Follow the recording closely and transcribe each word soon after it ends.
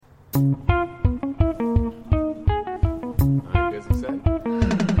Alright, guys excited?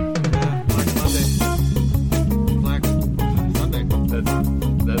 Black Sunday.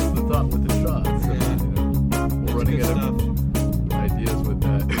 That's the thought with the shots. So, Yeah. We're running Good out stuff. of ideas with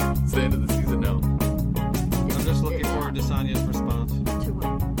that. It's the end of the season now. I'm just looking forward to Sonia's response To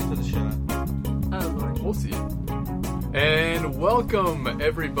what? to the shot. Oh, Lord. We'll see. And welcome,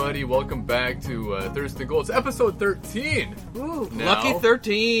 everybody. Welcome back to Thursday Goals, episode 13. Ooh. Now. Lucky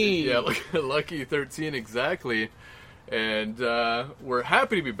 13. Yeah, lucky 13, exactly. And we're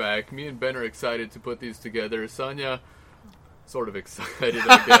happy to be back. Me and Ben are excited to put these together. Sonia, sort of excited,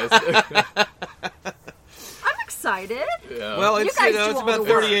 I guess. I'm excited. Yeah. Well, You it's guys it's do all about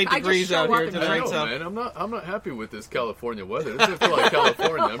the work. 38 I just degrees show out up here and tonight. I drink. know, So, man. I'm not happy with this California weather. It doesn't feel like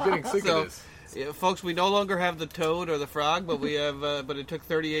California. I'm getting sick So- of this. yeah, folks, we no longer have the toad or the frog, but we have. But it took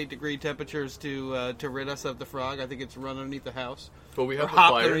 38 degree temperatures to rid us of the frog. I think it's run underneath the house But we or have the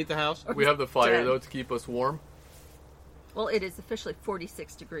hopped fire. underneath the house. We have the fire Dead. though to keep us warm. Well, it is officially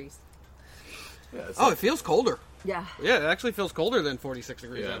 46 degrees. Yeah, it's Oh, it feels colder. Yeah. Yeah, it actually feels colder than 46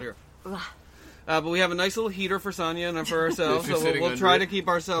 degrees Yeah. out here. Ugh. But we have a nice little heater for Sonia and for ourselves, She's so sitting we'll under try it. to keep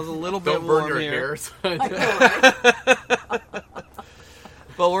ourselves a little bit Don't burn warm your here. hair.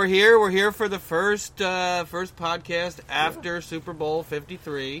 But we're here. We're here for the first podcast after Super Bowl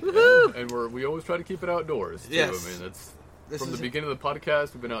 53. And we always try to keep it outdoors too. Yes. I mean, that's This from the is- beginning of the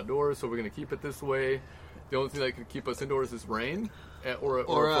podcast. We've been outdoors, so we're going to keep it this way. The only thing that can keep us indoors is rain or a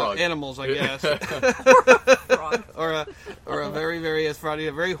frog. Animals, I guess, Frog. or a very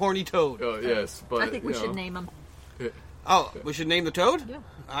very horny toad. Oh yes, but I think we you should know, name them. Oh, we should name the toad. Yeah.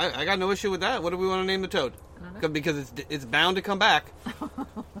 I got no issue with that. What do we want to name the toad? I don't know. Because it's bound to come back.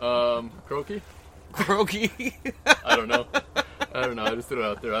 Croaky. Croaky. I don't know. I just threw it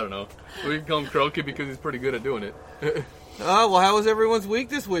out there. I don't know. We can call him Croaky because he's pretty good at doing it. Oh well, how was everyone's week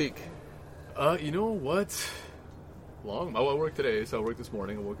this week? You know what? Long. I worked today, so I worked this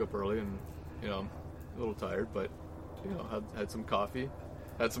morning. I woke up early, and I'm a little tired, but had some coffee,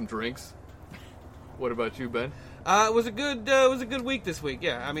 had some drinks. What about you, Ben? It was a good week this week.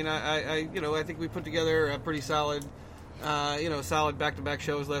 Yeah, I mean, I think we put together a pretty solid, solid back-to-back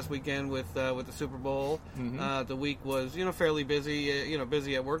shows last weekend with the Super Bowl. Mm-hmm. The week was busy,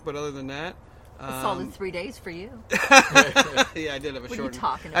 busy at work, but other than that, A solid 3 days for you. yeah, I did have a What are you short.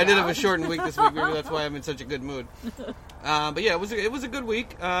 talking I did have a about? shortened week this week. Maybe that's why I'm in such a good mood. But yeah, it was a good week.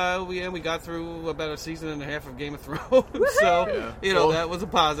 We got through about a season and a half of Game of Thrones, so Yeah. Well, Well- that was a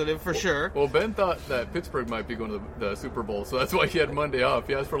positive for sure. Well, Ben thought that Pittsburgh might be going to the Super Bowl, so that's why he had Monday off.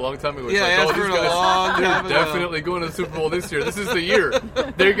 He asked for a long time ago. He's Yeah, I like, asked for these it a guys, long they're time ago. definitely going to the Super Bowl this year. This is the year.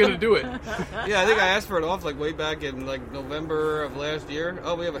 They're going to do it. Yeah, I think I asked for it off like way back in like November of last year.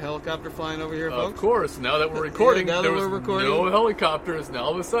 Oh, we have a helicopter flying over here, Of folks. course, now that we're recording, Yeah, now that there was we're recording. no helicopters. Now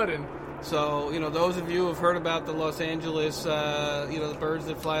all of a sudden, So, those of you who have heard about the Los Angeles, the birds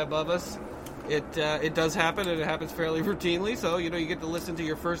that fly above us, it does happen, and it happens fairly routinely. So, you get to listen to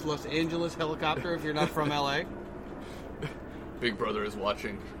your first Los Angeles helicopter if you're not from LA. Big Brother is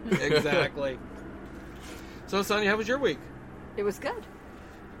watching. Exactly. So, Sonia, how was your week? It was good.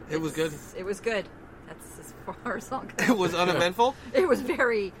 It was good. It was good. That's as far as I'll It go. was uneventful. It was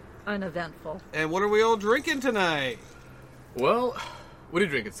very uneventful. And what are we all drinking tonight? Well, what are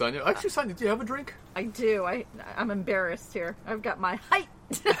you drinking, Sonia? Actually, Sonia, do you have a drink? I do. I'm embarrassed here. I've got my height.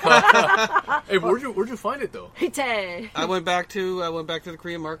 Hey, where'd you find it though? Hite. I went back to the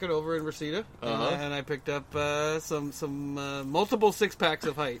Korean market over in Reseda, Uh-huh. and I picked up some multiple 6-packs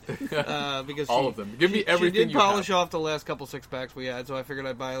of height because All of them. Give me everything She did you polish have. off the last couple 6-packs we had, so I figured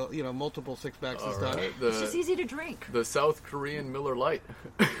I'd buy multiple 6-packs this All time. right, It's just easy to drink. the South Korean Miller Lite.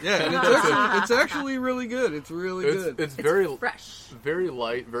 Yeah, and it's actually really good. It's really good. It's It's very fresh. very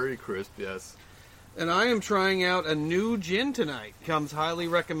light, very crisp. Yes. And I am trying out a new gin tonight. Comes highly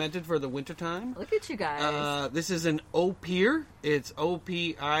recommended for the wintertime. Look at you guys. This is an Opihr. It's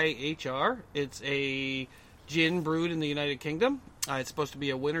Opihr. It's a gin brewed in the United Kingdom. It's supposed to be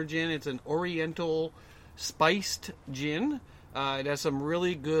a winter gin. It's an Oriental spiced gin. It has some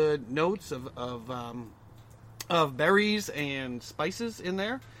really good notes of berries and spices in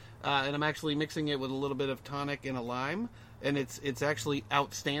there. And I'm actually mixing it with a little bit of tonic and a lime. And it's actually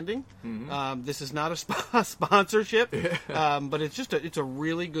outstanding. This is not a sponsorship, but it's a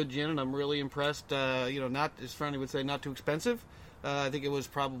really good gin, and I'm really impressed. Not, as Franny would say, not too expensive. I think it was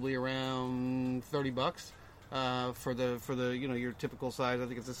probably around $30 for the your typical size. I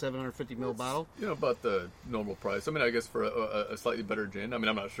think it's a 750 ml bottle. About the normal price. I mean, I guess for a slightly better gin. I mean,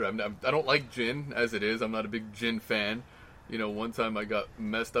 I'm not sure. I don't like gin as it is. I'm not a big gin fan. One time I got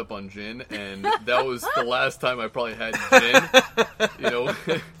messed up on gin, and that was the last time I probably had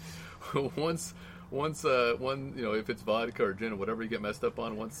gin. once one, if it's vodka or gin or whatever you get messed up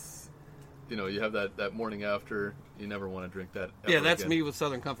on, once you have that morning after, you never want to drink that ever Yeah, that's again. me with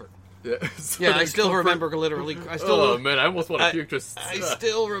Southern Comfort. Yeah, Yeah, I still remember literally. Oh man, I almost want to puke. I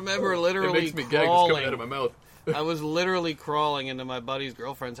still remember literally it makes me gag just coming out of my crawling. mouth. I was literally crawling into my buddy's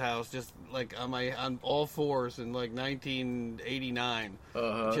girlfriend's house, just like on all fours in like 1989,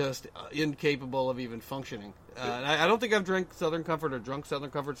 just incapable of even functioning. And I don't think I've drank Southern Comfort or drunk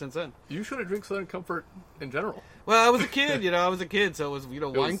Southern Comfort since then. You shouldn't drink Southern Comfort in general. Well, I was a kid, so it was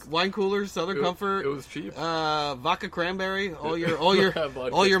wine coolers, Southern Comfort. It was cheap. Vodka cranberry, all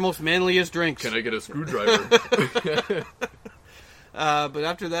your most manliest drinks. Can I get a screwdriver? But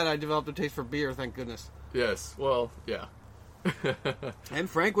after that, I developed a taste for beer. Thank goodness. Yes. Well, yeah. And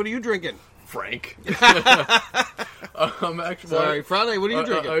Frank, what are you drinking? Frank. Actually, Sorry, Friday. What are you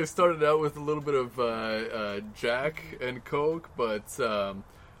drinking? I started out with a little bit of Jack and Coke, but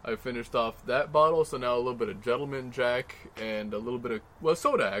I finished off that bottle, so now a little bit of Gentleman Jack and a little bit of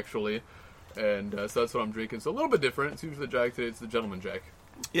soda actually, and so that's what I'm drinking. So a little bit different. It's usually the Jack today. It's the Gentleman Jack.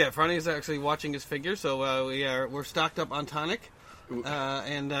 Yeah, Friday is actually watching his figure, so we're stocked up on tonic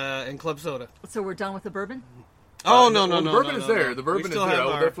and club soda. So we're done with the bourbon? No. The bourbon is there. No. The bourbon We is still there. have I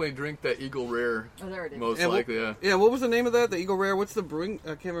will our- definitely drink that Eagle Rare. Oh, there it is. Most Yeah, likely, yeah. Yeah, what was the name of that? The Eagle Rare? What's the brewing? I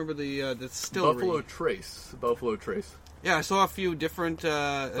can't remember the distillery. Buffalo Trace. Buffalo Trace. Yeah, I saw a few different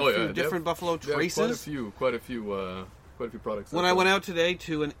different Buffalo They have Traces. quite a few products. When I went out today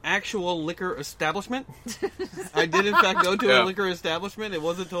to an actual liquor establishment, I did in fact go to a liquor establishment. It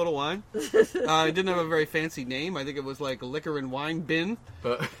wasn't Total Wine. It didn't have a very fancy name. I think it was like a liquor and wine bin.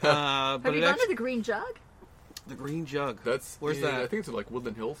 But Have you gone to the Green Jug? the Green Jug? Where's that? I think it's in like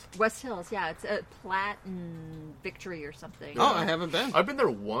Woodland Hills. West Hills, yeah. It's at Platte and Victory or something. Oh, I haven't been. I've been there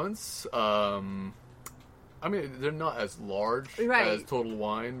once. I mean, they're not as large Right. as Total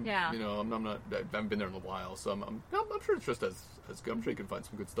Wine. Yeah. I'm not. I haven't been there in a while, so I'm sure it's just as good. I'm sure you can find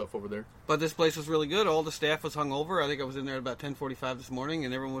some good stuff over there. But this place was really good. All the staff was hungover. I think I was in there at about 10:45 this morning,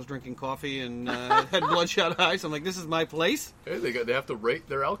 and everyone was drinking coffee and had bloodshot eyes. I'm like, this is my place. Hey, they have to rate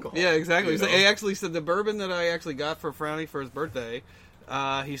their alcohol. Yeah, exactly. you So know? he actually said the bourbon that I actually got for Frowny for his birthday,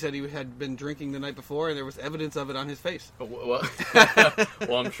 he said he had been drinking the night before, and there was evidence of it on his face. Well,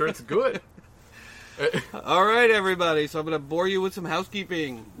 I'm sure it's good. All right, everybody. So I'm going to bore you with some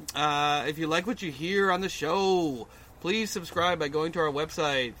housekeeping. If you like what you hear on the show, please subscribe by going to our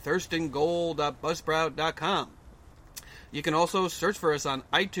website, thirstandgold.buzzsprout.com. You can also search for us on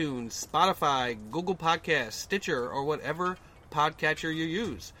iTunes, Spotify, Google Podcasts, Stitcher, or whatever podcatcher you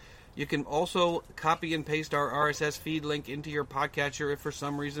use. You can also copy and paste our RSS feed link into your podcatcher if for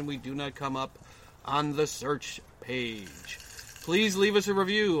some reason we do not come up on the search page. Please leave us a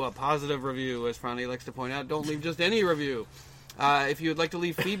review, a positive review, as Franny likes to point out. Don't leave just any review. If you would like to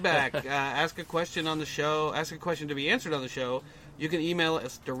leave feedback, ask a question on the show, ask a question to be answered on the show, you can email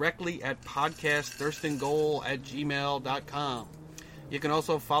us directly at podcastthirstandgoal@gmail.com. You can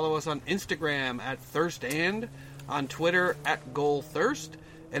also follow us on Instagram at Thirstand, on Twitter at GoalThirst.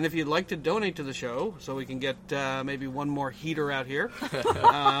 And if you'd like to donate to the show, so we can get maybe one more heater out here,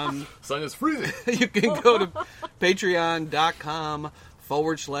 Sun is freezing. you can go to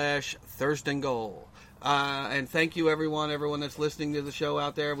patreon.com/thirstandgoal. And thank you, everyone that's listening to the show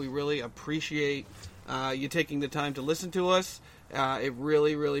out there. We really appreciate you taking the time to listen to us. It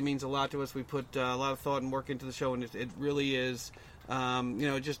really, really means a lot to us. We put a lot of thought and work into the show, and it really is,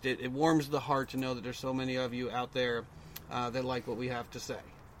 it warms the heart to know that there's so many of you out there that like what we have to say.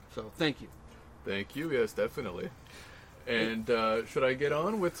 So thank you. Thank you. Yes, definitely. And should I get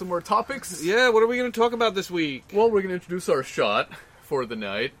on with some more topics? Yeah, what are we going to talk about this week? Well, we're going to introduce our shot for the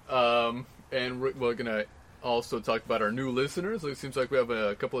night. And we're going to also talk about our new listeners. It seems like we have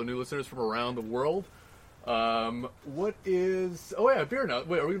a couple of new listeners from around the world. What is... Oh, yeah, beer announcement.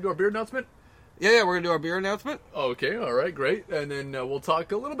 Wait, are we going to do our beer announcement? Yeah, we're going to do our beer announcement. Okay, all right, great. And then we'll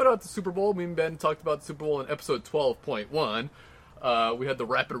talk a little bit about the Super Bowl. Me and Ben talked about the Super Bowl in episode 12.1. We had the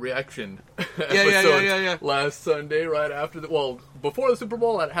rapid reaction episode Yeah. last Sunday, right after before the Super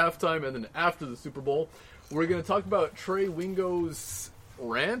Bowl, at halftime, and then after the Super Bowl. We're going to talk about Trey Wingo's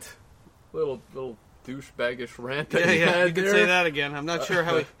rant, little douchebaggish rant that he had You can there. say that again. I'm not sure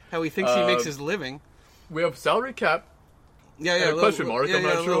how he thinks he makes his living. We have salary cap. Yeah, Question mark. I'm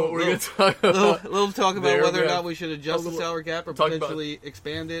not sure what we're going to talk about. Little talk about There whether we or not have we should adjust the little- salary cap or talk about- potentially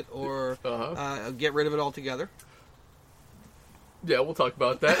expand it or get rid of it altogether. Yeah, we'll talk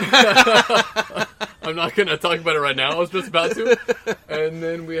about that. I'm not going to talk about it right now. I was just about to. And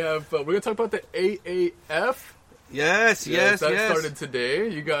then we have we're going to talk about the AAF. Yes. That started today.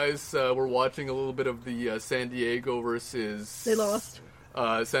 You guys were watching a little bit of the San Diego versus... They lost.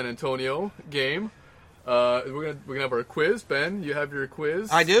 San Antonio game. We're gonna have our quiz. Ben, you have your quiz.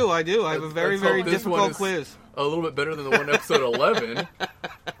 I do. I have a very, Let's hope very this one difficult is quiz. A little bit better than the one in episode 11.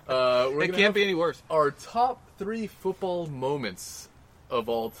 It can't be any worse. Our top 3 football moments of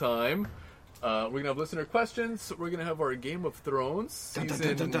all time. We're going to have listener questions. We're going to have our Game of Thrones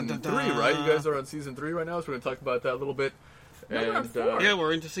season 3, right? You guys are on season 3 right now, so we're going to talk about that a little bit. No, we're on 4. Yeah,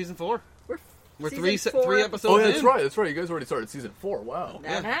 we're into season 4. We're season 3 4. episodes Oh, in. that's right. That's right. You guys already started season 4. Wow.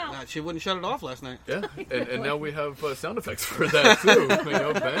 Now. She wouldn't shut it off last night. Yeah, and now we have sound effects for that too.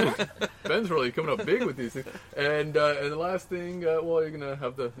 You know, Ben's really coming up big with these things. And the last thing, well, you're gonna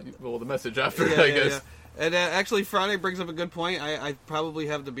have the message after, I guess. Yeah. And actually, Friday brings up a good point. I probably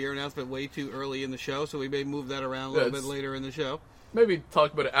have the beer announcement way too early in the show, so we may move that around a little bit later in the show. Maybe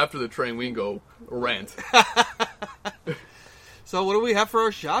talk about it after the Train Wingo rant. So what do we have for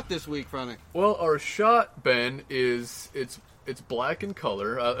our shot this week, Friday? Well, our shot, Ben, is it's black in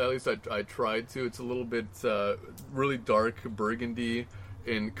color. At least I tried to. It's a little bit really dark burgundy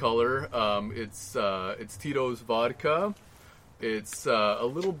in color. It's Tito's vodka. It's a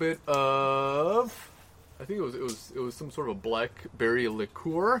little bit of, I think it was some sort of a blackberry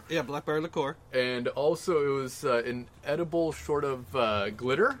liqueur. Yeah, blackberry liqueur. And also it was an edible sort of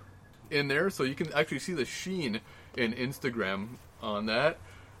glitter in there, so you can actually see the sheen in Instagram on that.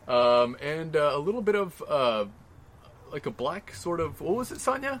 And a little bit of like a black sort of, what was it,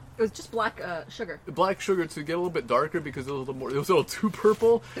 Sonia? It was just black sugar. Black sugar to get a little bit darker because it was a little too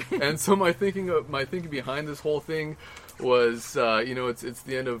purple. And so my thinking behind this whole thing was, it's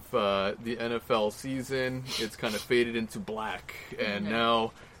the end of the NFL season. It's kind of faded into black, and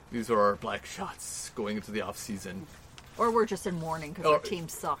now these are our black shots going into the off season. Or we're just in mourning because our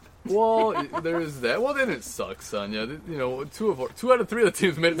teams suck. Well, there is that. Well, then it sucks, Sonia. You know, 2 out of 3 of the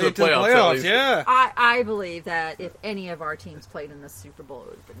teams made it to the playoffs. At least. Yeah. I believe that if any of our teams played in the Super Bowl, it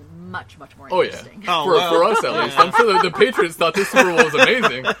would have been much, much more Oh, yeah. interesting. For us, at least. I'm sure the Patriots thought this Super Bowl was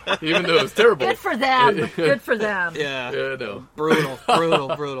amazing, even though it was terrible. Good for them. Good for them. Yeah. Yeah, no. Brutal.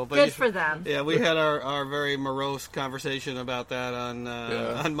 But Good for them. Yeah, we had our very morose conversation about that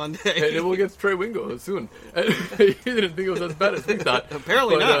on Monday. And we'll get to Trey Wingo soon. He didn't think it was as bad as we thought.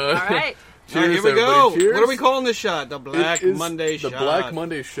 Apparently not. All right. All right, Cheers, here we go. everybody. Cheers. What are we calling this shot? The Black Monday shot. The Black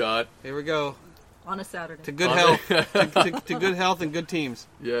Monday shot. Here we go. On a Saturday. To good health. to good health and good teams.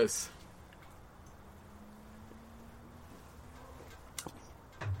 Yes.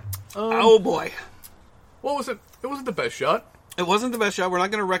 Oh boy. What was it? It wasn't the best shot. It wasn't the best shot. We're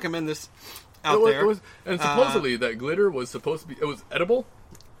not going to recommend this out there. And supposedly that glitter was supposed to be. It was edible.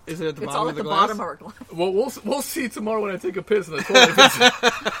 Is it at the It's bottom all of at the the glass? bottom of our glass. Well, we'll see tomorrow when I take a piss in the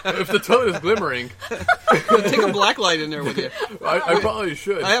toilet. If the toilet is glimmering, Take a black light in there with you. I probably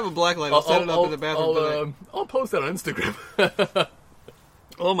should. I have a black light. I'll set it up in the bathroom tonight. I'll post that on Instagram.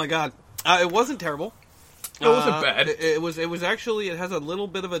 Oh my god. It wasn't terrible. It wasn't bad. It was actually, it has a little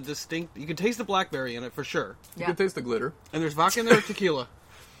bit of a distinct, you can taste the blackberry in it for sure. You can taste the glitter. And there's vodka in there or tequila.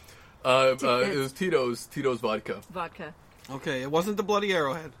 It was Tito's vodka. Vodka. Okay, it wasn't the Bloody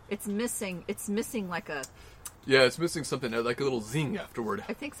Arrowhead. It's missing like a, Yeah, it's missing something like a little zing afterward.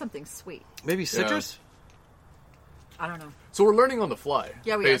 I think something sweet. Maybe citrus? I don't know. So we're learning on the fly.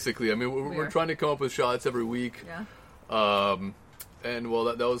 Yeah, we basically. I mean, We we're are. trying to come up with shots every week. Yeah. And well,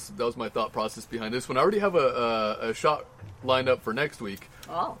 that was my thought process behind this one. I already have a shot lined up for next week.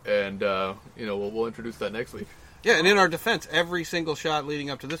 Oh. And we'll introduce that next week. Yeah, and in our defense, every single shot leading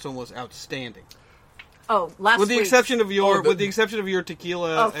up to this one was outstanding. Oh, last With the week. exception of your, Oh, with the exception of your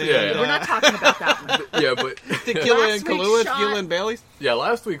tequila, Oh, and, yeah. we're not talking about that one. Yeah, but tequila Last and week's Kahlua, shot- tequila and Bailey's. yeah,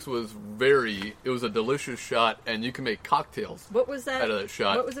 last week's was it was a delicious shot, and you can make cocktails What was that? out of that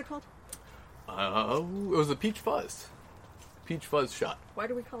shot. What was it called? It was a peach fuzz shot. Why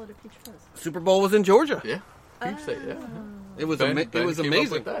do we call it a peach fuzz? Super Bowl was in Georgia. Yeah, peach yeah. It was Ben it was came up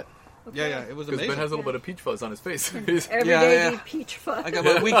amazing. with that Yeah, it was because amazing. Ben has a little bit of peach fuzz on his face. Everyday yeah. peach fuzz. I got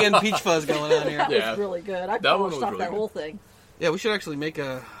my weekend peach fuzz going on here. That Yeah. was really good. I That one polished was off really that good. whole thing. Yeah, we should actually make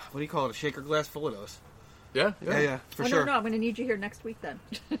a, what do you call it, a shaker glass full of those. Yeah. For Oh, sure. No, I'm going to need you here next week then.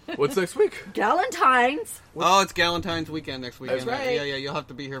 What's next week? Galentine's. Oh, it's Galentine's weekend next weekend. That's right. Yeah, you'll have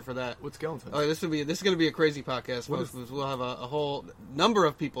to be here for that. What's Galentine's? Oh, this is going to be a crazy podcast, folks. We'll have a whole number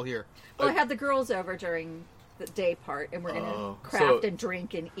of people here. Well, I had the girls over during the day part, and we're going to craft so- and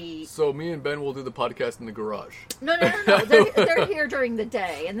drink and eat. So me and Ben will do the podcast in the garage. No. They're here during the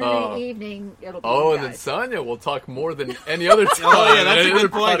day, and then in the evening it'll be Oh, you and then guys. Sonia will talk more than any other time. Oh yeah, that's a Any other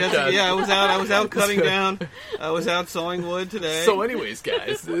good point. podcast. I was out cutting down. I was out sawing wood today. So, anyways,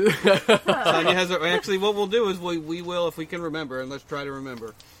 guys, Sonia has actually. What we'll do is we will, if we can remember, and let's try to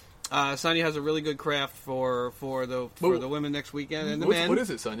remember. Sonia has a really good craft for the women next weekend and the men. What is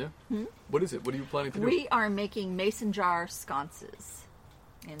it, Sonia? What is it? What are you planning to do? We are making mason jar sconces.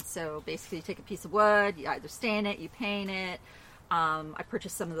 And so basically you take a piece of wood, you either stain it, you paint it. I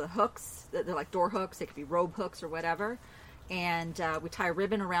purchased some of the hooks. They're like door hooks. They could be robe hooks or whatever. And we tie a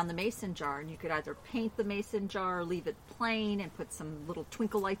ribbon around the mason jar. And you could either paint the mason jar, leave it plain, and put some little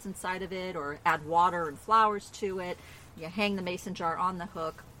twinkle lights inside of it, or add water and flowers to it. You hang the mason jar on the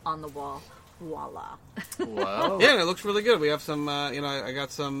hook, on the wall. Voila. Wow. Yeah, and it looks really good. We have some, I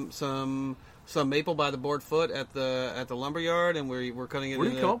got some maple by the board foot at the lumberyard, and we're cutting it. Where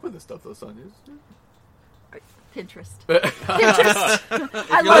do you come up with this stuff, though, Sonia? Pinterest.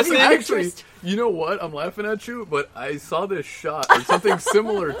 I love you, Actually, Pinterest. you know what? I'm laughing at you, but I saw this shot or something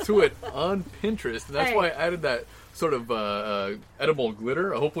similar to it on Pinterest, and that's Hey. why I added that sort of edible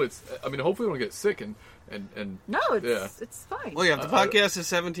glitter. Hopefully we don't get sick and No, it's fine. Well, yeah, if the podcast is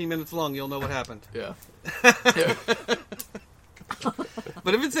 17 minutes long, you'll know what happened. yeah.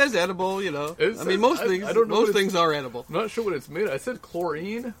 But if it says edible, It says- most I things, don't know what most it's- things are edible. I'm not sure what it's made of. I said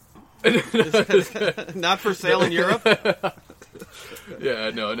chlorine. Not for sale in Europe.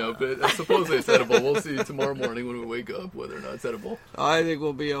 Yeah, no, but supposedly it's edible. We'll see tomorrow morning when we wake up whether or not it's edible. I think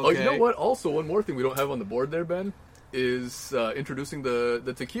we'll be okay. Oh, you know what? Also, one more thing we don't have on the board there, Ben, is introducing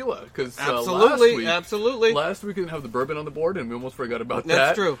the tequila. Because Absolutely. last week we didn't have the bourbon on the board, and we almost forgot about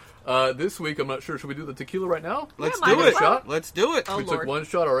that. That's true. This week, I'm not sure. Should we do the tequila right now? Let's might do as it. well. Let's do it. Oh, We took Lord. one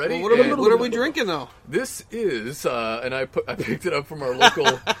shot already. Well, what are we and drinking though? This is, and I picked it up from our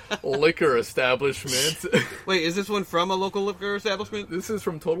local liquor establishment. Wait, is this one from a local liquor establishment? This is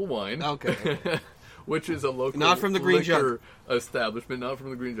from Total Wine. Okay. Which is a local Not from the green liquor establishment, not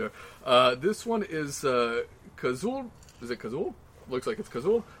from the green jar. This one is Cazul. Is it Cazul? Looks like it's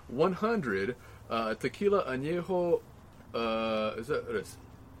Cazul. 100 tequila añejo. Is that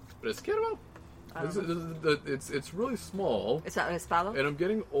Resquero? It's really small, Is that Espalo? and I'm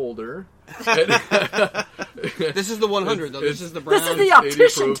getting older. This is the 100 though. This is the brown. This is the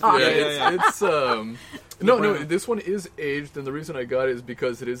optician 80 proof. talking. Yeah, it's no, brown. this one is aged, and the reason I got it is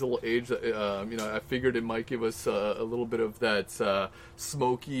because it is a little aged. I figured it might give us a little bit of that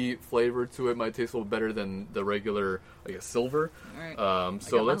smoky flavor to it. Might taste a little better than the regular, I guess, silver. All right.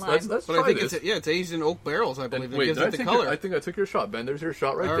 So got my let's lime. try But I think this. it's aged in oak barrels. I believe And that wait, gives did I it the take color. I think I took your shot, Ben. There's your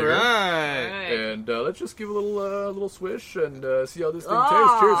shot right All there. right. Right. And let's just give a little swish and see how this thing Oh.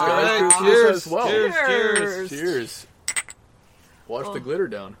 tastes. Cheers, guys. All right, to cheers, this as well. cheers. Cheers. Wash the glitter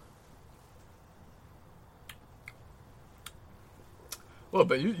down. Well,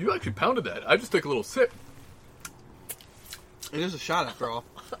 Ben, you actually pounded that. I just took a little sip. It is a shot after all.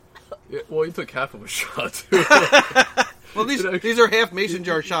 Yeah, well, you took half of a shot, too. Well, these are half mason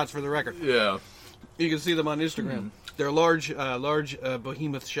jar shots for the record. Yeah. You can see them on Instagram. They're large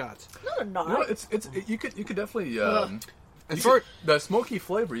behemoth shots. No, they're not. No, you could definitely As far that smoky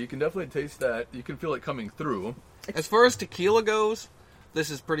flavor. You can definitely taste that. You can feel it coming through. as far as tequila goes, this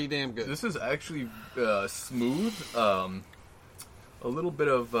is pretty damn good. This is actually smooth. A little bit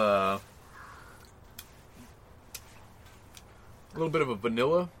of a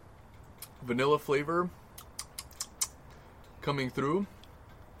vanilla flavor coming through.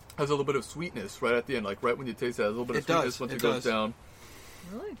 Has a little bit of sweetness right at the end, like right when you taste that, a little bit of It sweetness does, once it it goes does. down.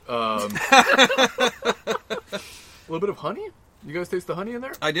 Really? A little bit of honey. You guys taste the honey in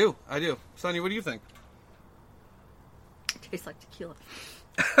there? I do. Sonia, what do you think? Tastes like tequila.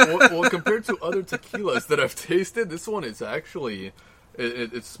 well, compared to other tequilas that I've tasted, this one is actually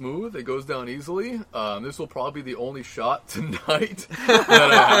it's smooth. It goes down easily. This will probably be the only shot tonight that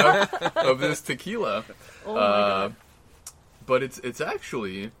I have of this tequila. Oh my God. But it's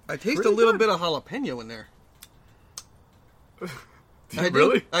actually I taste pretty a little good. bit of jalapeno in there. Do I you do.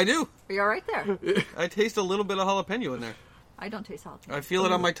 really? I do. Are you all right there? I taste a little bit of jalapeno in there. I don't taste jalapeno. I feel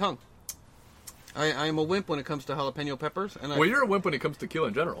it on my tongue. I am a wimp when it comes to jalapeno peppers, and Well, you're a wimp when it comes to tequila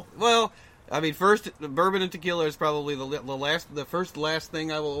in general. first bourbon and tequila is probably the first last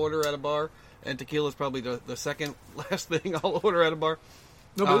thing I will order at a bar, and tequila is probably the second last thing I'll order at a bar.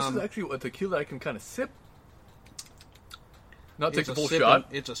 No, but this is actually a tequila I can kind of sip. Not take It's the a full sip shot.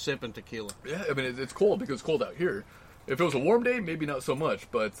 It's a sip in tequila. Yeah, I mean it's cold because it's cold out here. If it was a warm day, maybe not so much,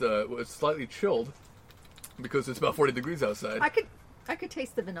 but it's slightly chilled because it's about 40 degrees outside. I could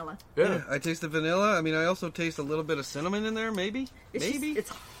taste the vanilla. Yeah. I taste the vanilla. I mean, I also taste a little bit of cinnamon in there, maybe. It's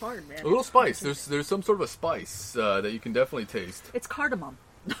hard, man. A little spice. There's some sort of a spice that you can definitely taste. It's cardamom.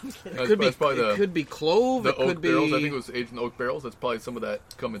 No, I'm kidding. That's, Could be, that's probably it could be clove. the It oak could be, barrels. I think it was aged in oak barrels. That's probably some of that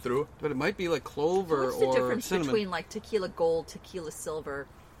coming through. but it might be like clove or What's the difference cinnamon. between like tequila gold, tequila silver,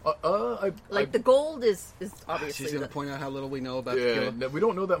 Like the gold is obviously. She's going to point out how little we know about Yeah, tequila. no, we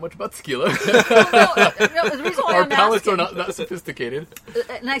don't know that much about tequila. No, the reason why Our I'm palates asking, are not sophisticated.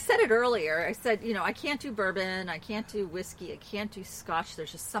 and I said it earlier. I said, I can't do bourbon, I can't do whiskey, I can't do scotch.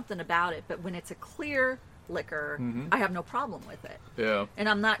 There's just something about it. But when it's a clear liquor, I have no problem with it. Yeah. And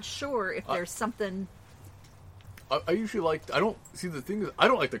I'm not sure if there's something. I usually like. I don't see the thing is I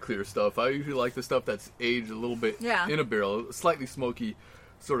don't like the clear stuff. I usually like the stuff that's aged a little bit in a barrel, slightly smoky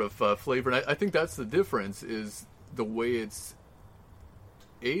sort of flavor. And I think that's the difference is the way it's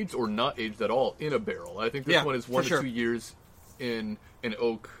aged or not aged at all in a barrel. I think this one is 1 to 2 years in an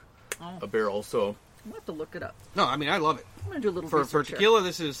oak a barrel. So I'll have to look it up. No, I mean, I love it. I'm going to do a little For research here. tequila,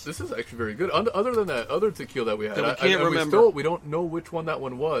 this is actually very good. Other than that other tequila that we had, That we can't remember. We don't know which one that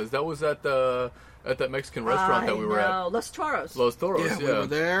one was. That was at that Mexican restaurant that we were at. Los Toros. Los Toros. Yeah, we were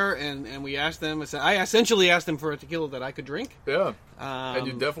there, and we asked them. I essentially asked them for a tequila that I could drink. Yeah, and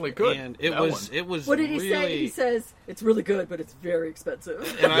you definitely could. And it that was one. it was. What did he really, say? He says it's really good, but it's very expensive.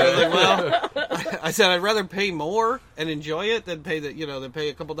 And I was like, well, I said I'd rather pay more and enjoy it than pay than pay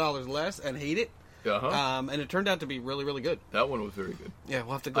a couple dollars less and hate it. Uh-huh. And it turned out to be really, really good. That one was very good. Yeah,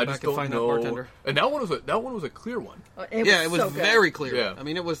 we'll have to go I back just and don't find know. that bartender. And that one was a clear one. It It was so good. very clear. Yeah. I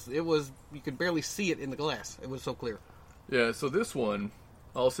mean, it was. You could barely see it in the glass. It was so clear. Yeah. So this one,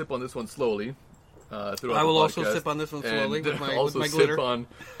 I'll sip on this one slowly. Throughout I will the also podcast. sip on this one slowly And with my also glitter.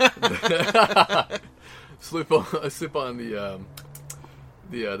 sip on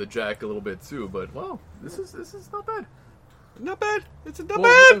the Jack a little bit too. But wow, this is not bad. Not bad. It's not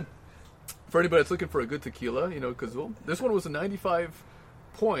Well, bad. For anybody that's looking for a good tequila, because this one was a 95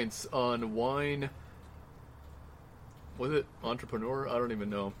 points on wine. Was it Entrepreneur? I don't even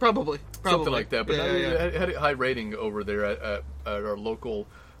know. Probably. Something like that. But Yeah, it had a high rating over there at our local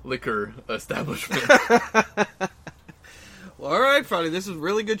liquor establishment. Well, all right, Friday. This is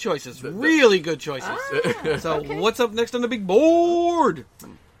really good choices. Really good choices. So, okay. what's up next on the big board?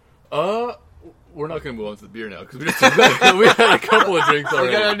 We're not going to move on to the beer now because we had a couple of drinks already.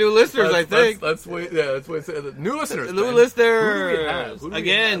 We got our new listeners, I think. That's new listeners. New Ben. listeners. Who do we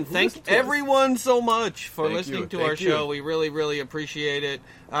Again, have? Who thank listens to us? everyone so much for Thank listening you. to Thank our you. show. We really, really appreciate it,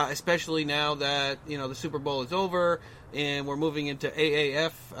 especially now that the Super Bowl is over and we're moving into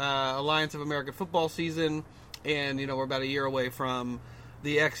AAF, Alliance of American Football season, and we're about a year away from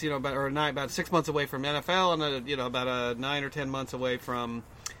the about 6 months away from NFL, and about 9 or 10 months away from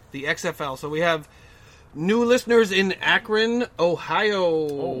the XFL. So we have new listeners in Akron, Ohio.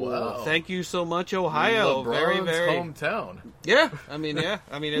 Oh, wow. Thank you so much, Ohio. Very, LeBron's very. hometown. Yeah, I mean,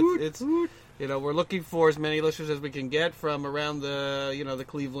 it's we're looking for as many listeners as we can get from around the the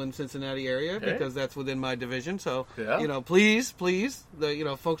Cleveland, Cincinnati area because that's within my division. So please,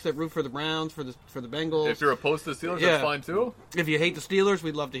 the folks that root for the Browns, for the Bengals. If you're opposed to the Steelers, that's fine too. If you hate the Steelers,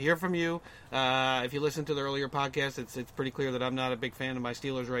 we'd love to hear from you. If you listen to the earlier podcast, it's pretty clear that I'm not a big fan of my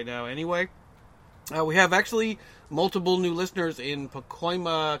Steelers right now. Anyway. We have actually multiple new listeners in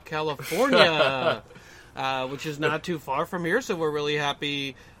Pacoima, California, which is not too far from here, so we're really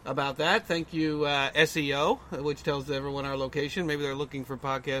happy about that. Thank you, SEO, which tells everyone our location. Maybe they're looking for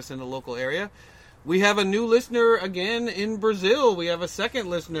podcasts in the local area. We have a new listener again in Brazil. We have a second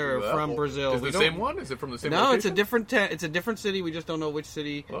listener from Brazil. Is it the same one? Is it from the same No, location? it's a different city. We just don't know which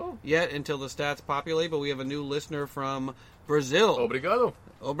city yet until the stats populate, but we have a new listener from Brazil.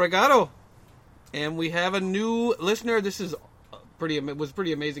 Obrigado. And we have a new listener. This is was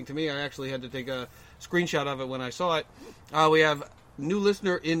pretty amazing to me. I actually had to take a screenshot of it when I saw it. We have new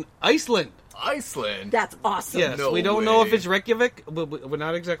listener in Iceland. Iceland? That's awesome. Yes, No we don't way. know if it's Reykjavik, but we're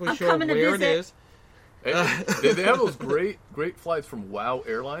not exactly sure coming to where it visit. is. They have those great flights from WOW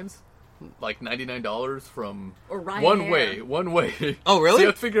Airlines, like $99 from Or Ryanair. one way. Oh, really? So you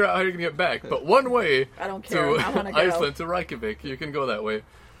have to figure out how you're gonna get back, but one way. I don't care. To I wanna go. Iceland to Reykjavik, you can go that way.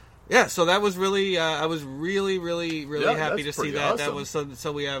 Yeah, so that was really. I was really, really, really Yeah, happy to that's see pretty that. That awesome. was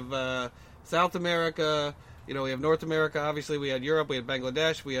so. We have South America. We have North America. Obviously, we had Europe. We had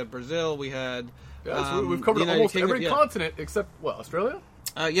Bangladesh. We had Brazil. We had. Yeah, so we've covered United almost Kingdom, every continent except Australia.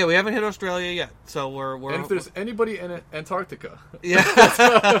 Yeah, we haven't hit Australia yet. So we're. And if there's anybody in Antarctica, yeah.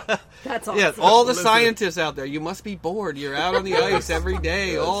 That's awesome. Yeah, all the Listen. scientists out there, you must be bored. You're out on the ice every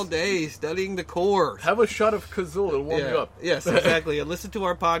day, all day, studying the core. have a shot of Kazoo. It'll warm you up. Yes, exactly. And listen to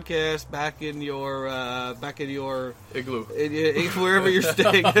our podcast back in your Igloo. wherever you're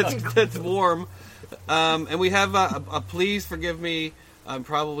staying. That's warm. And we have a please forgive me. I'm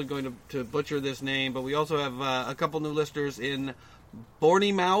probably going to butcher this name, but we also have a couple new listeners in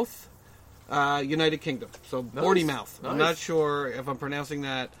Bournemouth, United Kingdom. So Nice. Bournemouth. I'm not Nice. sure if I'm pronouncing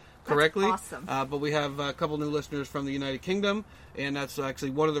that correctly. awesome. But we have a couple new listeners from the United Kingdom, and that's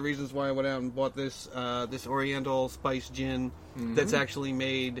actually one of the reasons why I went out and bought this Oriental Spice Gin that's actually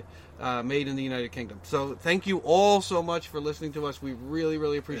made in the United Kingdom. So thank you all so much for listening to us. We really,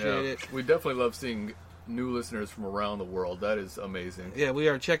 really appreciate it. We definitely love seeing new listeners from around the world. That is amazing. Yeah, we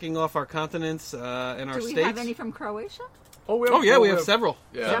are checking off our continents and our Do we states. have any from Croatia? We have several.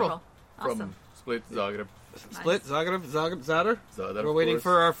 Yeah. Several. From Awesome. Split, Zagreb. Split, Zagreb, Zadar. Zadar, We're of waiting course.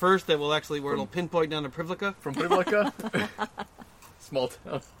 for our first that will actually, where it'll pinpoint down to Privlaka. From Privlaka. Small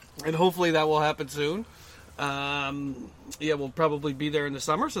town. And hopefully that will happen soon. We'll probably be there in the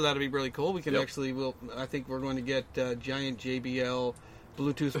summer, so that'll be really cool. We can Yep. I think we're going to get a giant JBL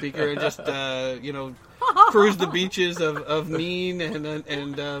Bluetooth speaker and just, cruise the beaches of Neen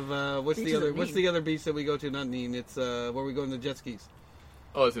and of, what's Beaches of the Neen. other beach that we go to? Not Neen, it's, where we go in the jet skis.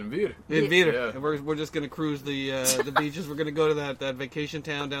 Oh, it's in Vir. In Vida. Yeah. And we're just going to cruise the beaches. We're going to go to that vacation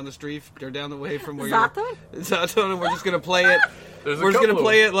town down the street or down the way from where Zaton? you're... Zaton? And we're just going to play it. There's a We're just going to couple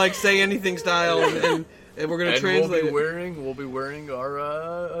play of- it like Say Anything style, and we're going to And translate it. we'll be wearing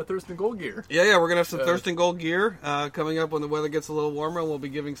our Thurston Gold gear. Yeah, we're going to have some Thurston Gold gear coming up when the weather gets a little warmer, and we'll be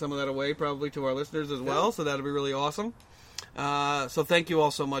giving some of that away probably to our listeners as well, so that'll be really awesome. So thank you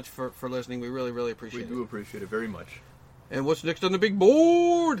all so much for listening. We really, really We appreciate do it. appreciate it very much. And what's next on the big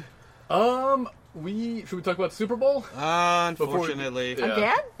board? Should we talk about the Super Bowl? Unfortunately.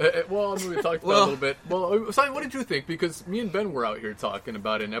 Yeah. Again? Well, I mean, we talked about it a little bit. Well, Simon, what did you think? Because me and Ben were out here talking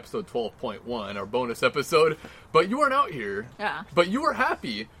about it in episode 12.1, our bonus episode. But you weren't out here. Yeah. But you were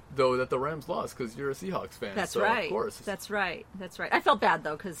happy, though, that the Rams lost because you're a Seahawks fan. That's so, right. Of course. That's right. I felt bad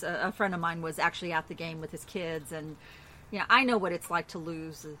though because a friend of mine was actually at the game with his kids, and I know what it's like to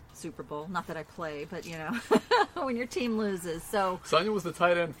lose the Super Bowl. Not that I play, but when your team loses. So Sonia was the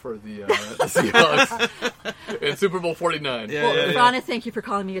tight end for the Seahawks in Super Bowl 49. Yeah. Rana, thank you for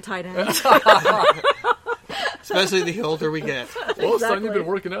calling me a tight end. Especially the older we get. Well, Sonia's Exactly. been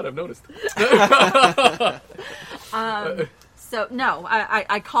working out, I've noticed. So no,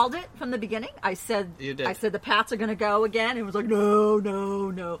 I called it from the beginning. I said You did. I said the Pats are going to go again. It was like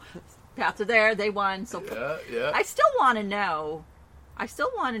no. Pats are there. They won. So Yeah. I still want to know.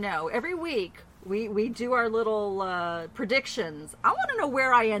 Every week we do our little predictions. I want to know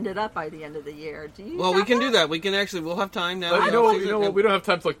where I ended up by the end of the year. Do you? Well, we have can do that. We can actually, we'll have time now. You know what? We don't have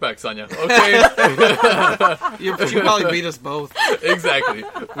time to look back, Sonia. Okay? You probably beat us both. Exactly.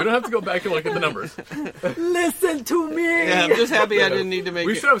 We don't have to go back and look at the numbers. Listen to me. Yeah, I'm just happy I didn't need to make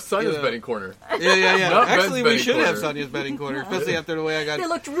We it, should have Sonia's you know. betting corner. Yeah. Not Actually, Ben's we betting should have corner. Sonia's betting corner, especially after the way I They got.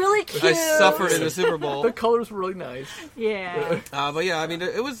 looked really cute. I suffered in the Super Bowl. The colors were really nice. Yeah. But yeah, I mean,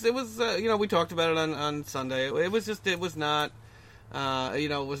 it was. We talked about it on Sunday. It was not.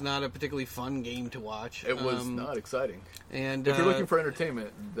 It was not a particularly fun game to watch. It was not exciting. And If you're looking for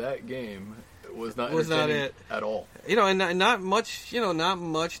entertainment, that game was not Was not entertaining it. at all. and not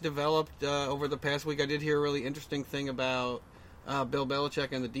much developed over the past week. I did hear a really interesting thing about Bill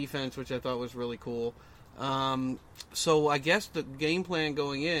Belichick and the defense, which I thought was really cool. So I guess the game plan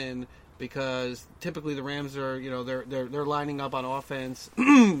going in, because typically the Rams are, they're lining up on offense,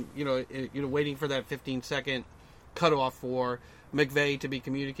 waiting for that 15-second cutoff for McVay to be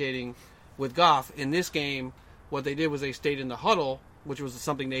communicating with Goff. In this game, what they did was they stayed in the huddle, which was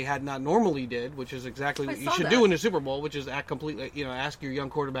something they had not normally did, which is exactly what I you saw should that. do in a Super Bowl, which is ask your young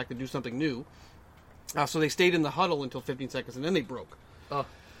quarterback to do something new. So they stayed in the huddle until 15 seconds, and then they broke. Oh.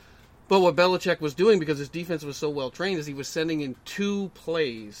 But what Belichick was doing, because his defense was so well trained, is he was sending in two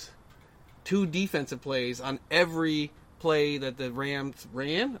defensive plays on every play that the Rams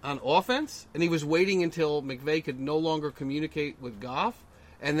ran on offense, and he was waiting until McVay could no longer communicate with Goff,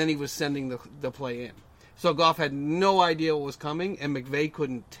 and then he was sending the play in. So Goff had no idea what was coming, and McVay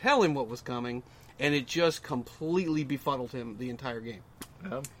couldn't tell him what was coming, and it just completely befuddled him the entire game.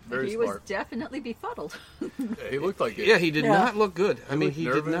 Yeah, very he smart. was definitely befuddled. Yeah, he looked like it. Yeah, he did Yeah. not look good. I mean, looked he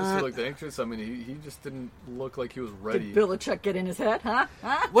nervous, did not. He looked anxious. I mean, he just didn't look like he was ready. Did Belichick get in his head, huh?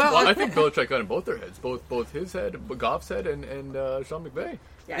 Well, Well, I think Belichick got in both their heads, both his head, Goff's head, and Sean McVay.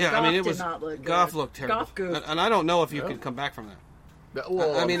 yeah, Goff I mean, it did was not look good. Goff looked terrible, Goff goofed. and I don't know if you Yeah. could come back from that.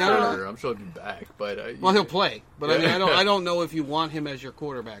 Well, I mean, I'm I don't sure. I'm sure he'll be back, but Well, he'll play, but I mean, Yeah. I don't know if you want him as your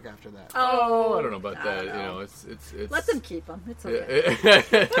quarterback after that. Oh, I don't know about I that. don't You know. know, it's Let them keep him. It's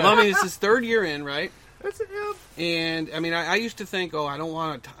okay. Well, I mean, it's his third year in, right? Yeah. And I mean, I used to think, I don't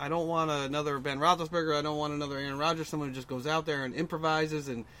want another Ben Roethlisberger. I don't want another Aaron Rodgers. Someone who just goes out there and improvises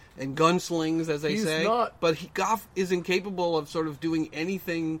and gunslings, as they He's say. not- But Goff is incapable of sort of doing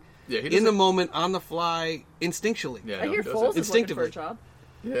anything Yeah, he in the doesn't- moment, on the fly, instinctually. Yeah, I no, hear he Foles doesn't. is looking for a Instinctively. job.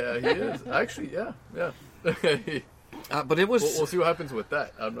 Yeah, he is. Actually, yeah. But it was. We'll see what happens with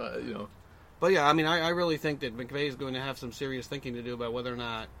that. I'm not, But yeah, I mean, I really think that McVay is going to have some serious thinking to do about whether or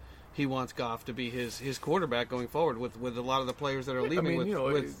not he wants Goff to be his quarterback going forward with a lot of the players that are leaving. I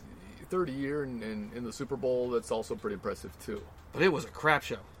mean, 30 year in the Super Bowl, that's also pretty impressive too. But it was a crap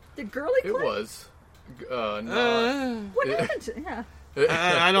show. Did Gurley play? It was. No. What happened to yeah.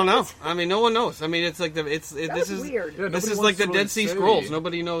 I don't know. I mean, no one knows. I mean, it's like this is weird. Yeah, this nobody is wants like the to Dead really Sea say. Scrolls.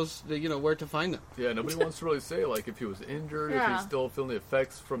 Nobody knows where to find them. Yeah, nobody wants to really say like if he was injured, if Yeah. he's still feeling the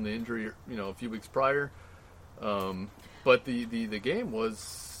effects from the injury, a few weeks prior. But the game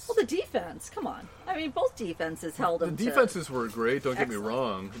was. Well, the defense. Come on. I mean, both defenses held The them. defenses were great, don't get me Excellent.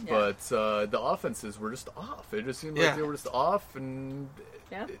 wrong, Yeah. but the offenses were just off. It just seemed Yeah. like they were just off, and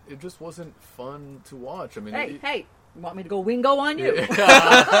Yeah. it just wasn't fun to watch. I mean, Hey, you want me to go wingo on you?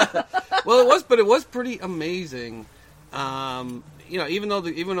 Well, it was pretty amazing. Even though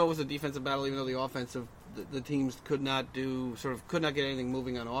it was a defensive battle, even though the teams could not get anything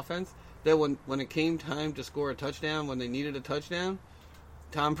moving on offense. That when it came time to score a touchdown, when they needed a touchdown,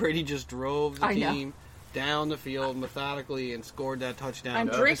 Tom Brady just drove the I know. team down the field methodically and scored that touchdown. I'm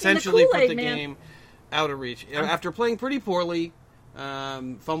drinking the Essentially put Kool-Aid, the man. game out of reach. After playing pretty poorly,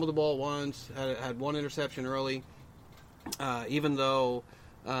 fumbled the ball once, had one interception early, even though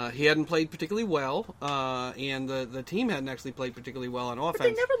he hadn't played particularly well, and the team hadn't actually played particularly well on But offense.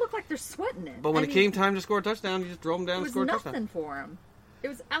 they never look like they're sweating it. But when I it mean, came time to score a touchdown, he just drove him down it and was scored a nothing touchdown. for him. It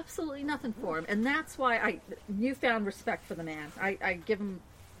was absolutely nothing for him, and that's why I newfound respect for the man. I give him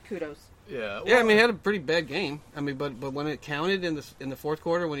kudos. yeah, Yeah, I well, mean, he had a pretty bad game. I mean, but when it counted in the fourth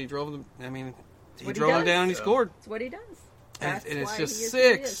quarter, when he drove them, I mean, he What he drove them does. down and he Yeah. scored. That's what he does. And, That's and it's why just he is who he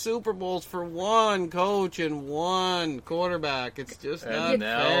 6 is. Super Bowls for one coach and one quarterback. It's just not and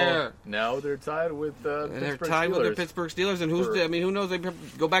fair. now they're tied with the And they're Pittsburgh tied with the Steelers. Pittsburgh Steelers, and who knows? They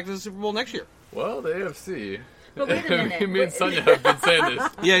go back to the Super Bowl next year. Well, the AFC. But wait a minute. Me and Sonia have been saying this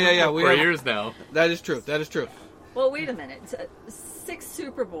Yeah. We for have- years now. That is true. Well, wait a minute. 6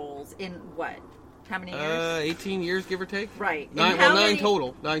 Super Bowls in what? How many years? 18 years, give or take. Right. And Nine how nine many-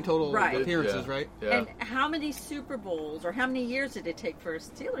 total. 9 total Right. appearances, Yeah. right? Yeah. And how many Super Bowls or how many years did it take for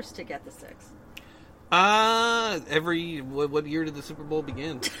Steelers to get the 6? What year did the Super Bowl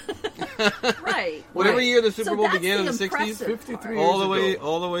begin? Right. Whatever right. year the Super So Bowl that's began in the 60s, impressive 53 part. all the years way, ago.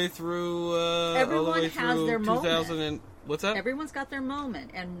 all the way through. Everyone all the way has through their moment. 2000 and what's that? Everyone's got their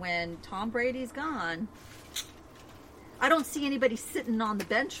moment, and when Tom Brady's gone, I don't see anybody sitting on the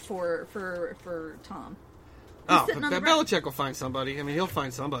bench for Tom. He's Oh, sitting on the Belichick will find somebody. I mean, he'll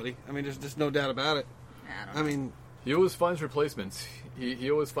find somebody. I mean, there's no doubt about it. I don't know. I mean, He always finds replacements.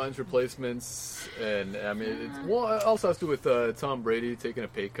 He always finds replacements, and I mean, it also has to do with Tom Brady taking a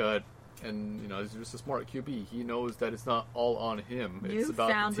pay cut, and he's just a smart QB. He knows that it's not all on him. It's you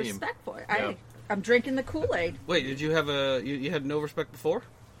about found the team. respect for it. Yeah. I'm drinking the Kool-Aid. wait, did you have you had no respect before?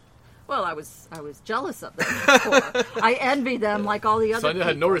 Well, I was jealous of them before. I envy them like all the other Sonia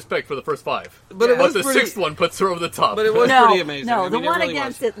had no people. respect for the first 5, But it was the pretty- 6th one puts her over the top. But it was No, pretty amazing. no, I mean, the it one really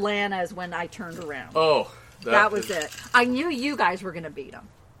against was. Atlanta is when I turned around. Oh, that was it. I knew you guys were going to beat them.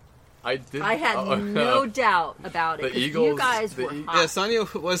 I did. I had no doubt about it. The 'cause you Eagles- guys the were E- hot. Yeah, Sonia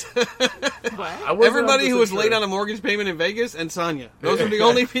was I wasn't everybody who was 100% late sure. on a mortgage payment in Vegas and Sonia. Those were the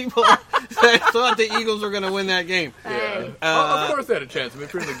only people that thought the Eagles were going to win that game. Hey. Of course they had a chance. I mean,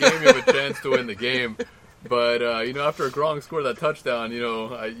 if you're in the game, you have a chance to win the game. But after Gronk scored that touchdown,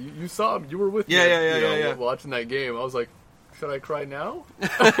 you saw him. You were with me. Yeah. Watching that game, I was like, should I cry now?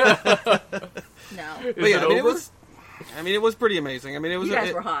 No. Is But yeah, it I mean, over? it was pretty amazing. I mean, it was You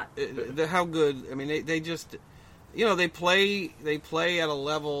guys were hot. How good? I mean, they just, they play at a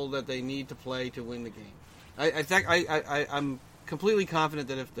level that they need to play to win the game. I'm completely confident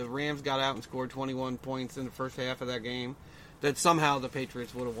that if the Rams got out and scored 21 points in the first half of that game, that somehow the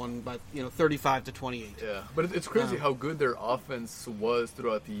Patriots would have won by 35-28. Yeah, but it's crazy how good their offense was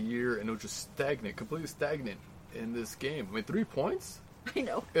throughout the year, and it was just stagnant, completely stagnant in this game. I mean, 3 points I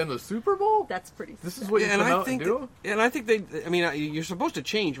know. in the Super Bowl. That's pretty This is sad. what you and come I out think and do. and I think they. I mean, you're supposed to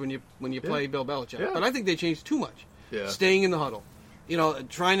change when you play Bill Belichick, Yeah. but I think they changed too much. Yeah. Staying in the huddle,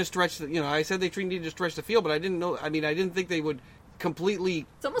 trying to stretch. I said they needed to stretch the field, but I didn't know. I mean, I didn't think they would completely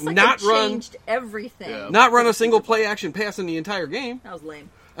It's almost like not they run, changed everything. Yeah. not run a single play action pass in the entire game. That was lame.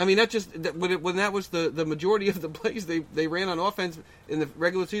 I mean, when that was the majority of the plays they ran on offense in the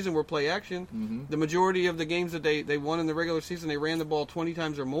regular season were play action. Mm-hmm. The majority of the games that they won in the regular season, they ran the ball 20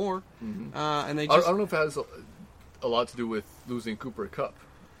 times or more, and they I just don't know if it has a lot to do with losing Cooper Kupp,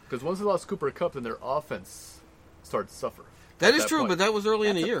 because once they lost Cooper Kupp, then their offense started to suffer. that at is true, point. but that was early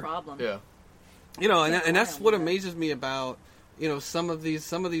in That's the a year. problem. Yeah. And Can't that's rely what on that. amazes me about some of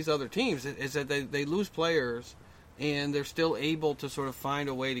these other teams is that they lose players, and they're still able to sort of find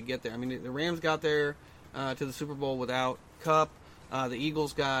a way to get there. I mean, the Rams got there to the Super Bowl without Kupp. The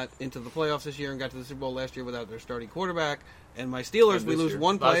Eagles got into the playoffs this year and got to the Super Bowl last year without their starting quarterback. And my Steelers, we lose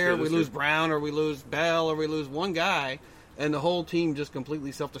one player, we lose Brown, or we lose Bell, or we lose one guy, and the whole team just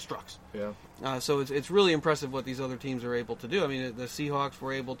completely self-destructs. Yeah. So it's really impressive what these other teams are able to do. I mean, the Seahawks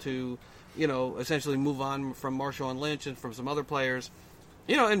were able to, essentially move on from Marshawn Lynch and from some other players,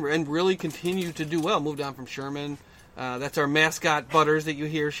 and really continue to do well. Moved on from Sherman. That's our mascot Butters that you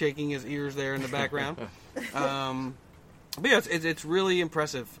hear shaking his ears there in the background. But yeah, it's really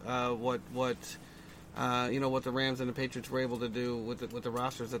impressive what the Rams and the Patriots were able to do with the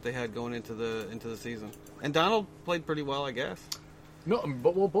rosters that they had going into the season. And Donald played pretty well, I guess. No,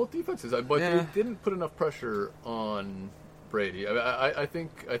 but both defenses, but they didn't put enough pressure on Brady. I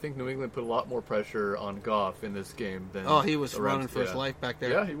think New England put a lot more pressure on Goff in this game than. Oh, he was running for his life back there.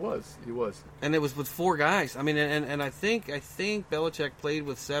 Yeah, he was. And it was with 4 guys. I mean, and I think Belichick played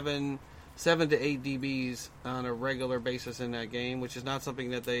with 7 to 8 DBs on a regular basis in that game, which is not something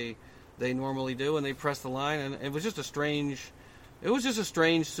that they normally do. And they pressed the line, and it was just a strange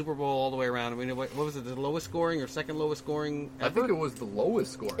Super Bowl all the way around. I mean, what was it? The lowest scoring or second lowest scoring ever? I think it was the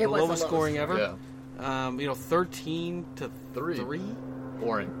lowest scoring. It was lowest scoring ever. Yeah. 13-3.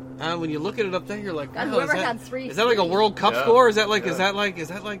 Boring. When you look at it up there, you're like, And wow, whoever had 3. is that like a World Cup score? Is that like Yeah. is that like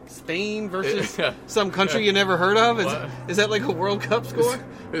Spain versus some country you never heard of? Is that like a World Cup score?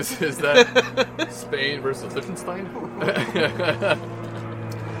 Is that Spain versus Liechtenstein?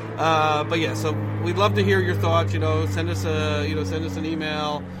 But yeah, so we'd love to hear your thoughts. Send us an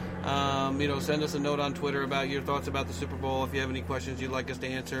email. Send us a note on Twitter about your thoughts about the Super Bowl. If you have any questions you'd like us to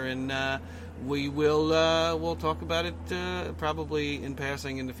answer, and we'll talk about it probably in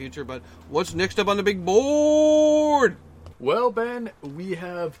passing in the future. But what's next up on the big board? Well, Ben, we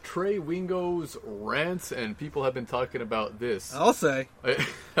have Trey Wingo's rants, and people have been talking about this. I'll say.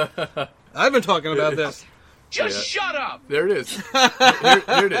 I've been talking about this. Just shut up! There it is. Here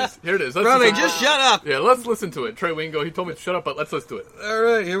it is. Let's Brother, listen just shut up. Yeah, let's listen to it. Trey Wingo, he told me to shut up, but let's listen to it. All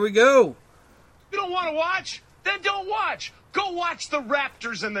right, here we go. You don't want to watch? Then don't watch. Go watch the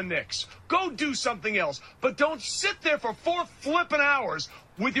Raptors and the Knicks. Go do something else. But don't sit there for 4 flippin' hours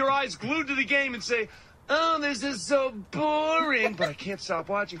with your eyes glued to the game and say, oh, this is so boring, but I can't stop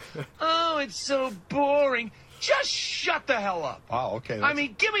watching. Oh, it's so boring. Just shut the hell up. Wow, okay. I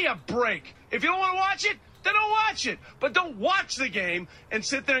mean, give me a break. If you don't want to watch it, then don't watch it. But don't watch the game and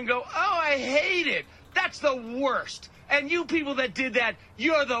sit there and go, oh, I hate it. That's the worst. And you people that did that,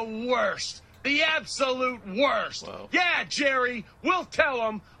 you're the worst. The absolute worst. Wow. Yeah, Jerry, we'll tell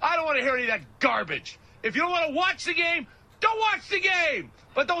them. I don't want to hear any of that garbage. If you don't want to watch the game, don't watch the game.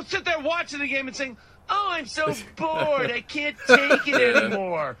 But don't sit there watching the game and saying, oh, I'm so bored. I can't take it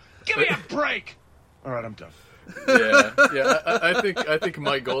anymore. Give me a break. All right, I'm done. Yeah. I think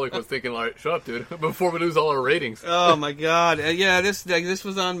Mike Golick was thinking, all right, shut up, dude, before we lose all our ratings. Oh my God! Yeah, this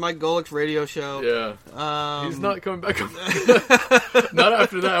was on Mike Golick's radio show. Yeah. He's not coming back. Not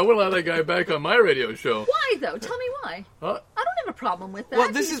after that. I wouldn't let that guy back on my radio show. Why though? Tell me why. Huh? I don't have a problem with that.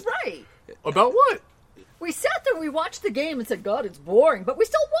 Well, this He's is- right. About what? We sat there, we watched the game, and said, "God, it's boring," but we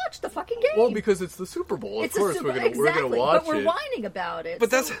still watched the fucking game. Well, because it's the Super Bowl. Of it's course, we're gonna watch but we're it. whining about it. But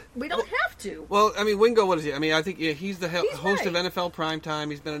so that's- we don't have to. Well, I mean, Wingo, what is he? I mean, I think he's the host of right. NFL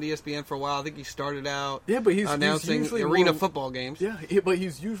Primetime. He's been on ESPN for a while. I think he started out Yeah, but he's announcing usually arena more- football games. Yeah, but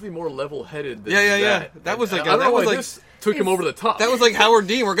he's usually more level-headed than Yeah. that. That was like I don't that know was why like this took him over the top. that was like Howard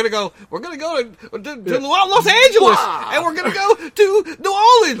Dean. We're gonna go to Los Angeles, and we're gonna go to New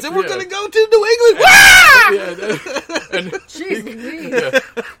Orleans, and we're Yeah. gonna go to New England. Wah! Yeah, and Jeez Louise. yeah,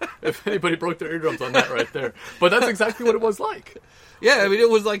 if anybody broke their eardrums on that right there. But that's exactly what it was like. Yeah, I mean, it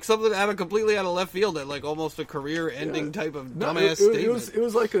was like something completely out of left field, at like almost a career-ending type of No, dumbass it statement.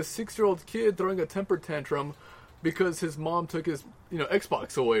 was like a 6-year-old kid throwing a temper tantrum because his mom took his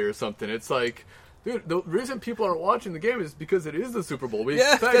Xbox away or something. It's like, dude, the reason people aren't watching the game is because it is the Super Bowl. We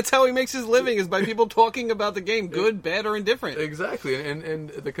Yeah, expect- that's how he makes his living, is by people talking about the game, good, bad, or indifferent. Exactly, and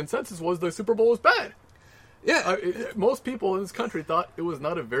the consensus was the Super Bowl was bad. Yeah, Most people in this country thought it was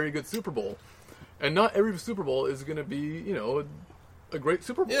not a very good Super Bowl, and not every Super Bowl is going to be, a great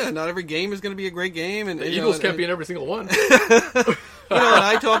Super Bowl. yeah. Not every game is going to be a great game, and The Eagles can't be in every single one. And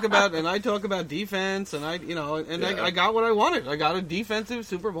I talk about defense, and I got what I wanted. I got a defensive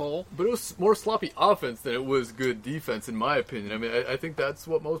Super Bowl. But it was more sloppy offense than it was good defense, in my opinion. I mean, I think that's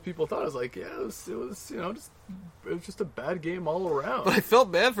what most people thought. I was like, yeah, it was just a bad game all around. But I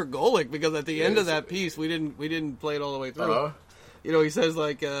felt bad for Golick because at the end of that piece, we didn't play it all the way through. you know, he says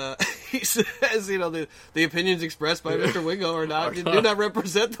like he says, you know, the opinions expressed by Mr. Wingo are not do not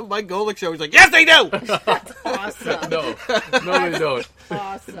represent the Mike Golick show. He's like, yes, they do. Awesome. No, they don't.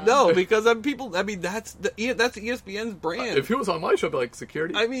 Awesome. No, because people. I mean, that's ESPN's brand. If he was on my show, I'd be like,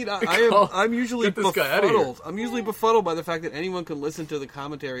 security. I mean, I'm usually Get this guy outta here. befuddled. I'm usually befuddled by the fact that anyone can listen to the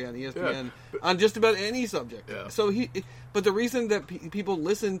commentary on ESPN on just about any subject. Yeah. So but the reason that people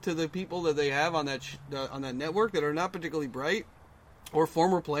listen to the people that they have on that network that are not particularly bright or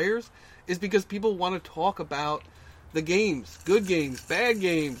former players is because people want to talk about the games, good games, bad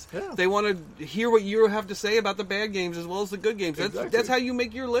games. Yeah. They want to hear what you have to say about the bad games as well as the good games. That's how you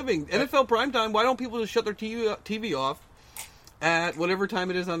make your living. NFL primetime, why don't people just shut their TV off at whatever time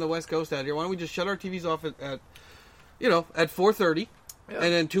it is on the West Coast out here? Why don't we just shut our TVs off at 4:30 and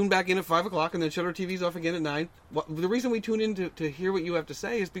then tune back in at 5 o'clock and then shut our TVs off again at 9? The reason we tune in to hear what you have to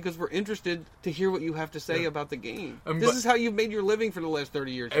say is because we're interested to hear what you have to say about the game. This is how you've made your living for the last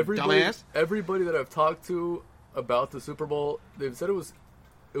 30 years, you dumbass. Everybody that I've talked to about the Super Bowl, they've said it was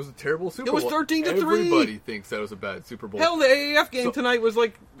a terrible Super Bowl. It was 13-3. Everybody thinks that was a bad Super Bowl. Hell, the AAF game tonight was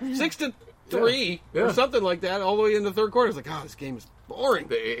like 6-3 or something like that, all the way in the third quarter. It's like, oh, this game is boring.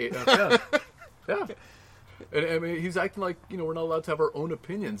 The AAF, yeah. And I mean, he's acting like, you know, we're not allowed to have our own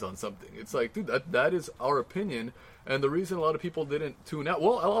opinions on something. It's like, dude, that is our opinion. And the reason a lot of people didn't tune out,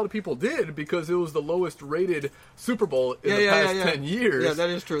 well, a lot of people did because it was the lowest rated Super Bowl in the past 10 years. Yeah, that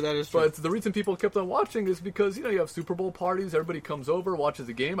is true. But the reason people kept on watching is because, you know, you have Super Bowl parties. Everybody comes over, watches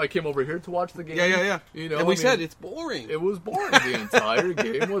the game. I came over here to watch the game. Yeah. You know, and we said it's boring. It was boring. The entire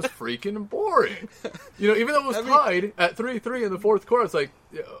game was freaking boring. You know, even though it was tied at 3-3 in the fourth quarter, it's like,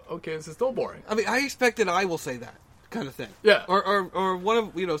 yeah, okay, this is still boring. I mean, I expected I will say that kind of thing. Yeah. Or one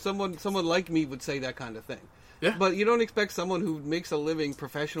of, you know, someone like me would say that kind of thing. Yeah. But you don't expect someone who makes a living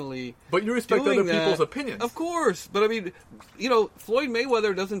professionally. But you respect other people's opinions. Of course. But I mean, you know, Floyd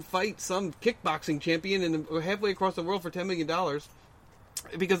Mayweather doesn't fight some kickboxing champion halfway across the world for $10 million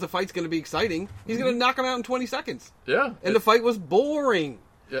because the fight's going to be exciting. He's going to knock him out in 20 seconds. Yeah. And the fight was boring.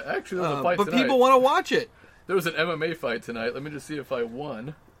 Yeah, actually, there was a fight but tonight. people want to watch it. There was an MMA fight tonight. Let me just see if I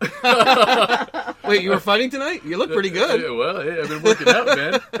won. Wait, you were fighting tonight? You look pretty good. Yeah, well, hey, I've been working out,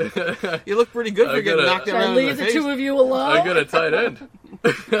 man. You look pretty good for getting knocked around in the face. Leave the two of you alone. I got a tight end.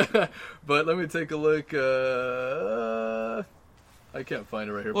 But let me take a look. I can't find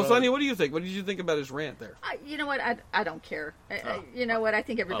it right here. Well, Sonny, what do you think? What did you think about his rant there? You know what? I don't care. You know what? I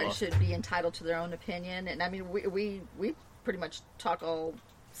think everybody should be entitled to their own opinion. And I mean, we pretty much talk all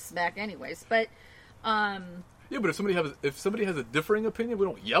smack anyways. But yeah, but if somebody has a differing opinion, we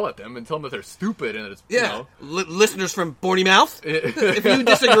don't yell at them and tell them that they're stupid and that it's you know. Listeners from Borny Mouth, if you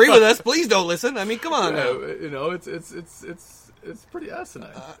disagree with us, please don't listen. I mean, come on now. You know, it's pretty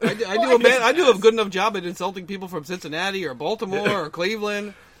asinine. I do a good enough job at insulting people from Cincinnati or Baltimore or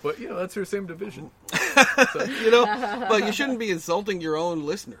Cleveland. But, you know, that's your same division. So, you know, but you shouldn't be insulting your own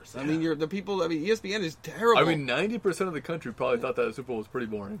listeners. I mean, ESPN is terrible. I mean, 90% of the country probably thought that the Super Bowl was pretty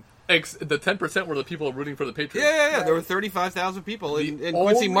boring. The 10% were the people rooting for the Patriots. Yeah. There were 35,000 people in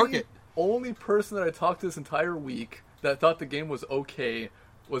Quincy Market. The only person that I talked to this entire week that thought the game was okay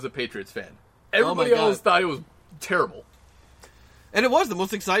was a Patriots fan. Everybody else thought it was terrible. And it was. The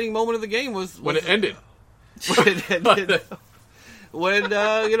most exciting moment of the game was when it ended. When it ended. When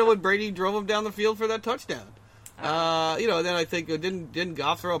when Brady drove him down the field for that touchdown, then I think didn't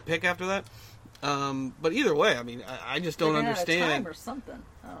Goff throw a pick after that? But either way, I mean, I just don't understand. Time or something.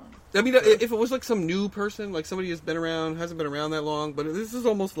 I mean, if it was like some new person, like somebody who's hasn't been around that long, but this is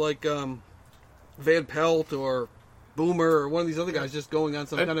almost like Van Pelt or Boomer or one of these other guys just going on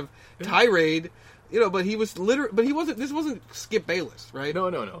some kind of tirade. You know, but he was this wasn't Skip Bayless, right?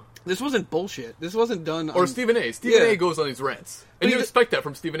 No. This wasn't bullshit. This wasn't done Or Stephen A. Stephen A. goes on these rants. And you expect that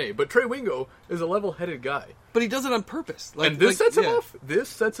from Stephen A. But Trey Wingo is a level-headed guy. But he does it on purpose. And this sets him off? This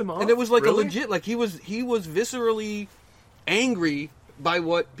sets him off? And it was like really? a legit, like he was viscerally angry by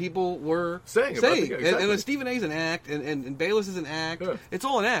what people were saying. Exactly. And Stephen A's an act, and Bayless is an act. Yeah. It's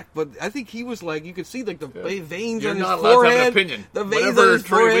all an act. But I think he was like, you could see like the veins on his forehead. The veins on his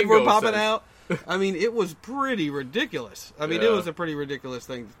forehead were popping out. I mean, it was pretty ridiculous. I mean, it was a pretty ridiculous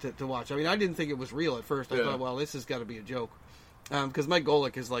thing to watch. I mean, I didn't think it was real at first. I thought, well, this has got to be a joke. Because Mike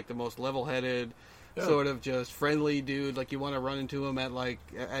Golick is like the most level-headed, sort of just friendly dude. Like you want to run into him at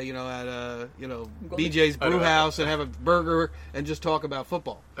BJ's Brew House and have a burger and just talk about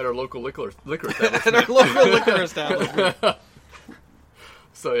football at our local liquor establishment. At our local liquor establishment.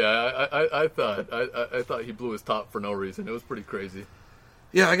 So yeah, I thought he blew his top for no reason. It was pretty crazy.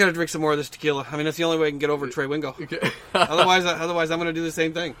 Yeah, I got to drink some more of this tequila. I mean, that's the only way I can get over Trey Wingo. Okay. Otherwise, I'm going to do the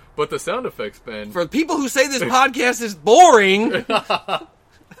same thing. But the sound effects, Ben. For people who say this podcast is boring,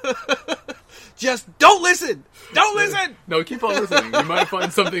 just don't listen. Don't listen. No, keep on listening. You might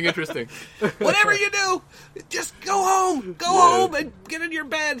find something interesting. Whatever you do, just go home. Go home and get in your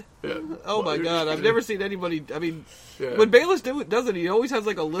bed. Yeah. Oh my God, I've never seen anybody. I mean, Yeah. when Bayless does it, he always has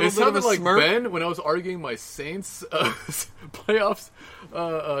like a little It bit of a sounded like smirk. Ben when I was arguing my Saints playoffs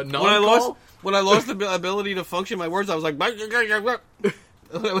non-call. When I lost the ability to function my words, I was like,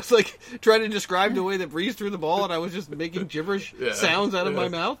 I was like trying to describe the way that Breeze threw the ball, and I was just making gibberish sounds out of my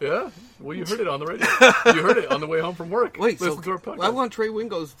mouth. Yeah, well, you heard it on the radio. You heard it on the way home from work. Wait, listen to our podcast. I want Trey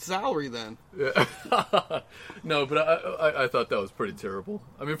Wingo's salary then. Yeah. No, but I thought that was pretty terrible.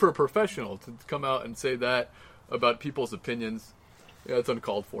 I mean, for a professional to come out and say that about people's opinions, yeah, it's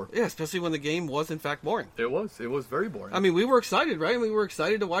uncalled for. Yeah, especially when the game was in fact boring. It was very boring. I mean, we were excited, right? We were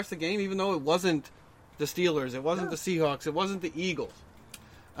excited to watch the game, even though it wasn't the Steelers, it wasn't the Seahawks, it wasn't the Eagles.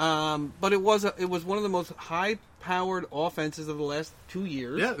 But it was one of the most high-powered offenses of the last 2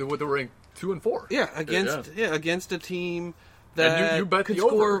 years. Yeah, they were ranked 2 and 4. Yeah, against a team that and you bet could the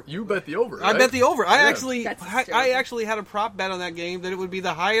score. over. You bet the over. I right? bet the over. I That's actually had a prop bet on that game that it would be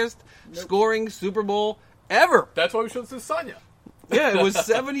the highest scoring Super Bowl ever. That's why we showed Sonya. Yeah, it was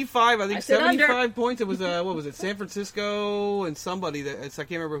 75. I think I said 75 under. points. It was what was it? San Francisco and somebody that I can't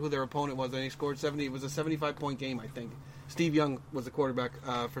remember who their opponent was. And he scored 70. It was a 75-point game, I think. Steve Young was the quarterback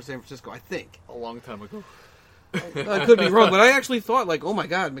for San Francisco, I think. A long time ago. I could be wrong, but I actually thought, like, oh my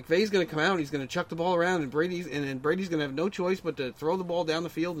God, McVay's going to come out, he's going to chuck the ball around, and Brady's going to have no choice but to throw the ball down the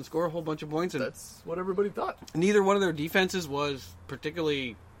field and score a whole bunch of points. And That's what everybody thought. neither one of their defenses was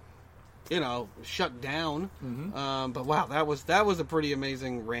particularly, shut down. Mm-hmm. But wow, that was a pretty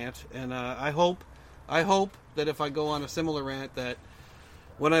amazing rant, and I hope that if I go on a similar rant, that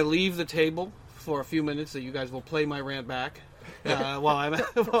when I leave the table for a few minutes, that you guys will play my rant back. While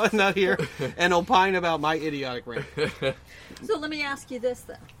I'm not here, and opine about my idiotic rant. So let me ask you this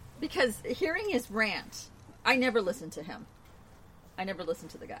then, because hearing his rant, I never listened to him. I never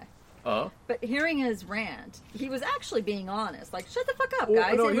listened to the guy. But hearing his rant, he was actually being honest. Like, shut the fuck up,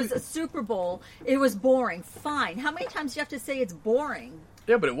 guys. no, it was a Super Bowl. It was boring. Fine. How many times do you have to say it's boring?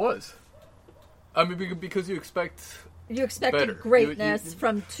 Yeah, but it was. I mean, because you expect. You expected Better. greatness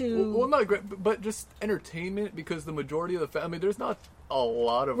from two. Well, not great, but just entertainment. Because the majority of the there's not a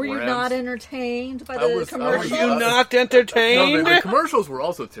lot of. Were you Rams. not entertained by I the was- I was- commercials? Are you not entertained? No, the commercials were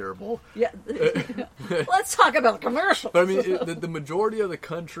also terrible. Yeah. Let's talk about commercials. But I mean, the majority of the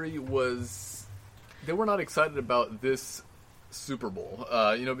country they were not excited about this Super Bowl.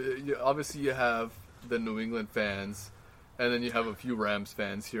 Obviously you have the New England fans, and then you have a few Rams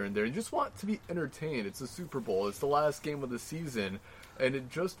fans here and there. You just want to be entertained. It's a Super Bowl. It's the last game of the season, and it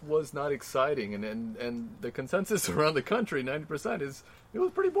just was not exciting. And the consensus around the country, 90%, is it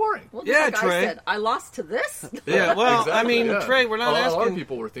was pretty boring. Well, Yeah, like Trey. I said, I lost to this. Yeah, well, I Exactly, mean, yeah. Trey, we're not a lot of asking.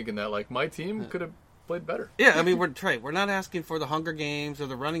 people were thinking that. Like, my team could have played better. Yeah, I mean, we're not asking for the Hunger Games or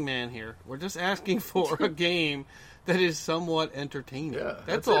the Running Man here. We're just asking for a game that is somewhat entertaining. Yeah,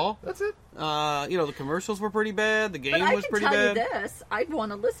 that's it. all. That's it. The commercials were pretty bad. The game But I was can pretty tell bad. you this: I'd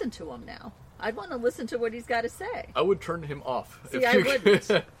want to listen to him now. I'd want to listen to what he's got to say. I would turn him off. See, I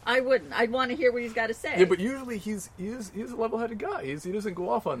wouldn't. I wouldn't. I'd want to hear what he's got to say. Yeah, but usually he's a level-headed guy. He doesn't go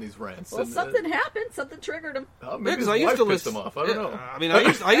off on these rants. well, And, something happened. Something triggered him. Yeah, maybe because his I used wife to pissed listen. him off. I don't know. I mean, I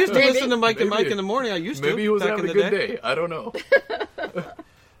used to Maybe. listen to Mike and Mike Maybe. in the morning. I used to. Maybe he was back having in a the good day. I don't know.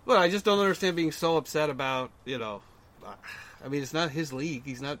 Well, I just don't understand being so upset about I mean, it's not his league.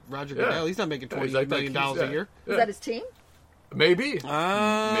 He's not Roger Yeah. Goodell. He's not making Yeah, $20 he's like million he's- a year. Is that his team? Maybe.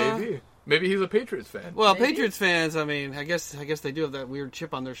 Maybe he's a Patriots fan. Well, Maybe. Patriots fans, I mean, I guess they do have that weird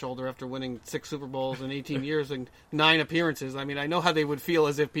chip on their shoulder after winning 6 Super Bowls in 18 years and 9 appearances. I mean, I know how they would feel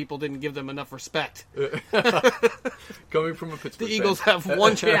as if people didn't give them enough respect. Coming from a Pittsburgh The Eagles fan. have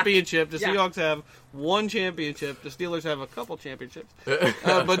one championship. The Yeah. Seahawks have one championship. The Steelers have a couple championships,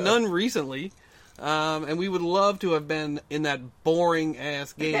 but none recently. And we would love to have been in that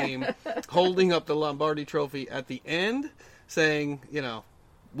boring-ass game, holding up the Lombardi Trophy at the end, saying,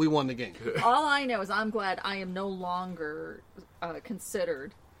 we won the game. All I know is I'm glad I am no longer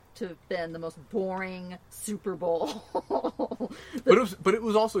considered to have been the most boring Super Bowl. But it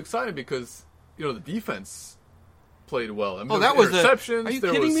was also exciting because the defense played well. I mean, Oh, there that was was the- interceptions. are you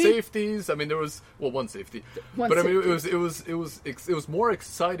there kidding was me? safeties. I mean, there was one safety. One but I mean, safety. it was more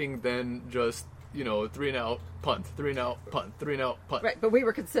exciting than just 3 and out punt, 3 and out punt, 3 and out punt. Right, but we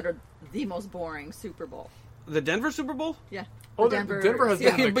were considered the most boring Super Bowl. The Denver Super Bowl? Yeah. Oh, The Denver has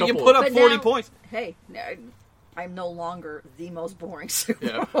yeah. been a But you couple- put up But 40 now- points. Hey, I'm no longer the most boring Super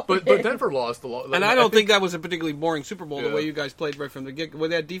Yeah, Bowl. but Denver lost a lot. And I don't think that was a particularly boring Super Bowl the Yeah. way you guys played right from the get. When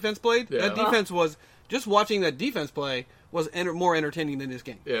that defense played, Yeah. that defense was just watching that defense play was more entertaining than this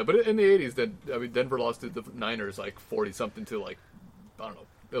game. Yeah, but in the 80s, Denver lost to the Niners like 40 something to like, I don't know.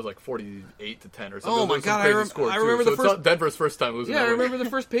 It was like 48 to 10 or something. Oh It my was some God, I crazy rem- score, I too. remember So the it's first- not Denver's first time losing. Yeah, I that way. remember the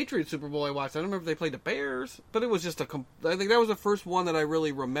first Patriots Super Bowl I watched. I don't remember if they played the Bears, but it was just I think that was the first one that I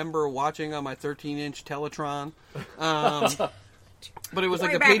really remember watching on my 13-inch Teletron. But it was like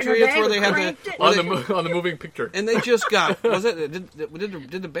Way the back in the Patriots day, where we they had cranked the it. on the moving picture. and they just got did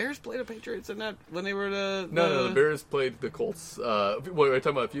the Bears play the Patriots in that when they were No, the Bears played the Colts. What are you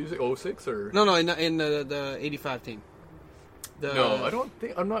talking about? 06 or No, in the 85 team. no? I don't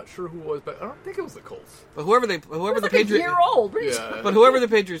think. I'm not sure who it was, but I don't think it was the Colts. But whoever the It's like a Patriots, year old. What are you Yeah. talking but whoever the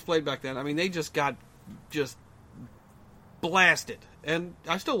Patriots played back then, I mean, they just got blasted, and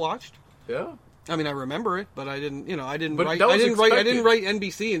I still watched. Yeah, I mean, I remember it, but I didn't. I didn't But write. that I was didn't write. I expected. didn't write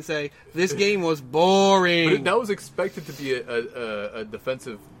NBC and say this game was boring. but that was expected to be a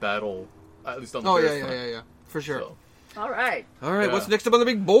defensive battle, at least on the Oh Bears yeah, front. for sure. So. All right. All right, Yeah. what's next up on the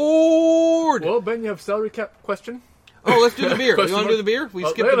big board? Well, Ben, you have salary cap question. Oh, let's do the beer. You Question want to do mark? the beer? We Oh,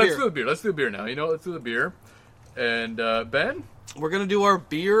 skipped yeah, the let's beer. do the beer. Let's do the beer now. Let's do the beer. And Ben, We're gonna do our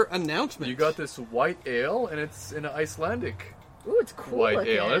beer announcement. you got this white ale, and it's in an Icelandic Ooh, it's cool. white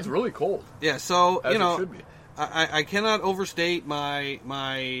looking. ale. And it's really cold, Yeah, so as you know, it should be. I cannot overstate my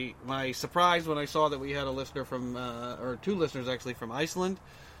surprise when I saw that we had a listener from or two listeners actually from Iceland.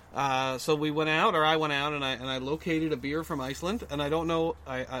 So we went out, or I went out, and I located a beer from Iceland, and I don't know.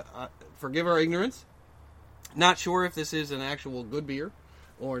 I forgive our ignorance. Not sure if this is an actual good beer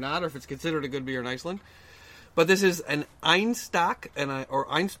or not, or if it's considered a good beer in Iceland. But this is an Einstock or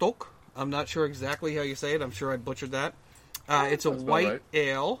Einstock. I'm not sure exactly how you say it. I'm sure I butchered that. It's a Sounds about white right.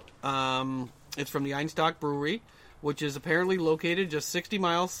 ale. It's from the Einstock Brewery, which is apparently located just 60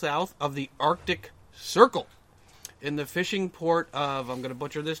 miles south of the Arctic Circle, in the fishing port of, I'm going to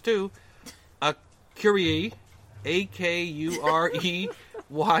butcher this too, Akureyri, Akureyri,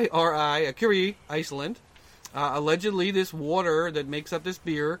 Akureyri, Iceland. Allegedly, this water that makes up this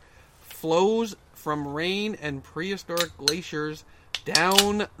beer flows from rain and prehistoric glaciers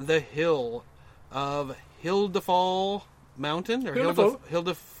down the hill of Hildefall Mountain, or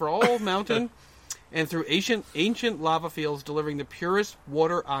Hildefall Mountain, and through ancient lava fields, delivering the purest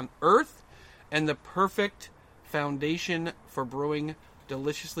water on Earth and the perfect foundation for brewing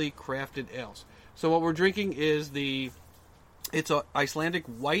deliciously crafted ales. So what we're drinking is it's a Icelandic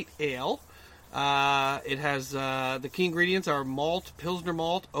white ale. It has the key ingredients are malt, Pilsner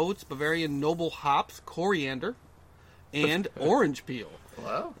malt, oats, Bavarian noble hops, coriander, and orange peel.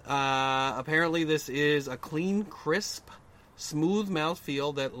 Wow. Apparently, this is a clean, crisp, smooth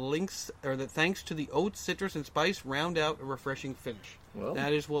mouthfeel that thanks to the oats, citrus, and spice, round out a refreshing finish. Well.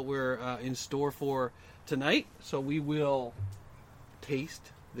 That is what we're in store for tonight. So we will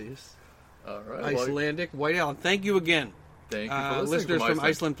taste this All right. Icelandic white ale. And thank you again, Thank you for listening listeners from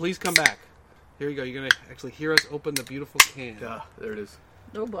Iceland. Please come back. Here you go. You're gonna actually hear us open the beautiful can. Yeah, there it is.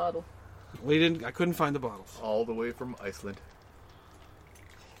 No bottle. I couldn't find the bottles. All the way from Iceland.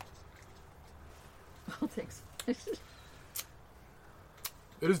 Oh, thanks. It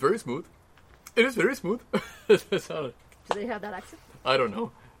is very smooth. It is very smooth. That's how Do they have that accent? I don't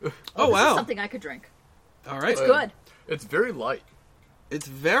know. Oh This is wow! something I could drink. All right, It's good. It's very light. it's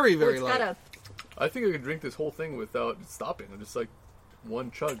very Well, very it's light. got I think I could drink this whole thing without stopping. Just like one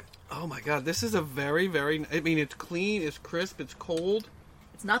chug. Oh my god, this is a very very. I mean, it's clean, it's crisp, it's cold.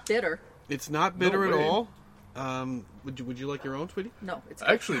 it's not bitter. It's not bitter at way. all. Would you like your own, sweetie? No, it's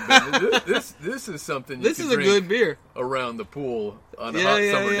good. Actually, Ben, this is something you This could is a drink good beer. around the pool on a Yeah, hot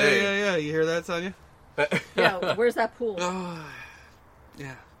yeah, summer yeah, day. yeah, yeah. You hear that, Sonia? Yeah, where's that pool?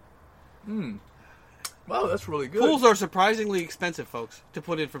 Yeah. Wow, that's really good. Pools are surprisingly expensive, folks, to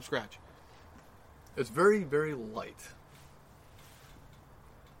put in from scratch. It's very, very light.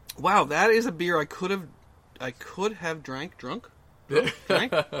 Wow, that is a beer I could have drank during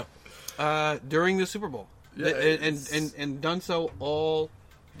the Super Bowl, Yeah, and done so all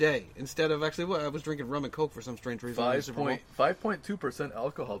day instead of actually. Well, I was drinking rum and Coke for some strange reason. during the Super Bowl. 5.2%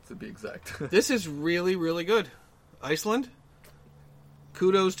 alcohol to be exact. This is really really good. Iceland,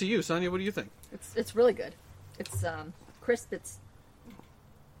 kudos to you, Sonia. What do you think? It's really good. It's crisp. It's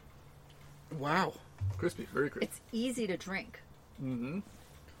Wow, Crispy, very crispy. it's easy to drink.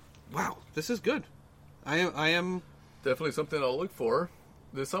 wow, this is good. I am, Definitely something I'll look for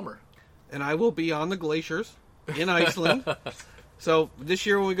this summer. and I will be on the glaciers in Iceland. So this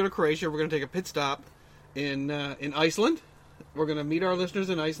year when we go to Croatia, we're going to take a pit stop in Iceland. We're going to meet our listeners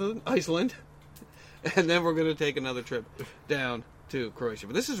in Iceland. and then we're going to take another trip down to Croatia.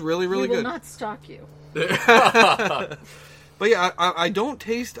 But this is really, really we will good. not stalk you. But yeah, I don't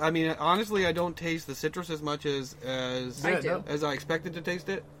taste. I mean, honestly, I don't taste the citrus as much as I do. as I expected to taste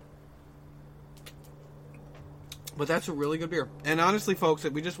it. But that's a really good beer. And honestly, folks,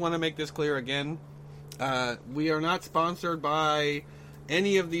 we just want to make this clear again. We are not sponsored by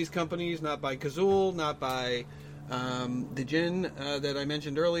any of these companies. Not by Kazul, not by the gin that I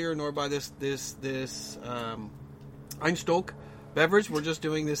mentioned earlier, nor by this Einstock beverage. We're just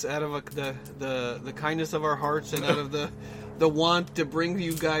doing this out of the kindness of our hearts and out of the want to bring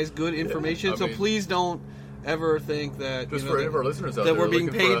you guys good information. I So mean, please don't ever think that Just for any of our listeners out that there we're being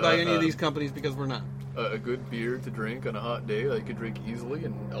looking paid for by any of these companies, because we're not. a good beer to drink on a hot day that you could drink easily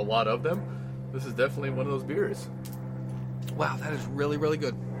and a lot of them. This is definitely one of those beers. Wow, that is really, really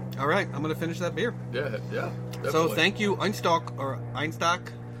good. All right, I'm going to finish that beer. Yeah, definitely. So thank you, Einstock.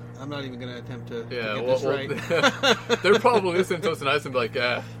 I'm not even going to attempt to get well, this right. they're probably listening to us tonight and be like,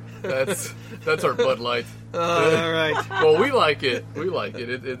 that's our Bud Light. All right. Well, we like it.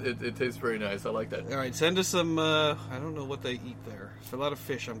 It tastes very nice. I like that. All right, send us some, I don't know what they eat there. It's a lot of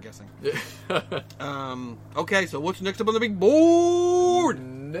fish, I'm guessing. Okay, so what's next up on the big board?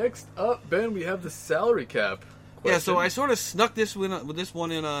 Next up, Ben, we have the salary cap question. Yeah, so I sort of snuck this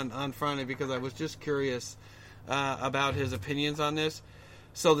one in on Friday because I was just curious about his opinions on this.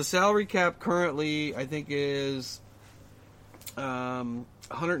 So the salary cap currently, I think, is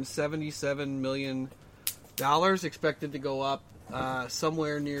 $177 million, expected to go up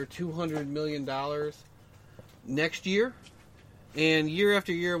somewhere near $200 million next year. And year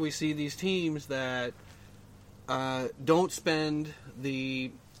after year, we see these teams that don't spend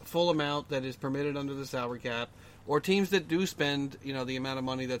the full amount that is permitted under the salary cap, or teams that do spend, the amount of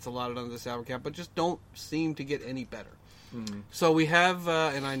money that's allotted under the salary cap, but just don't seem to get any better. Mm-hmm. So we have,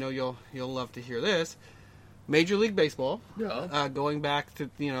 and I know you'll love to hear this, Major League Baseball, going back to,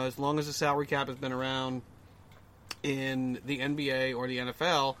 as long as the salary cap has been around in the NBA or the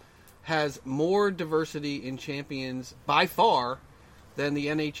NFL, has more diversity in champions by far than the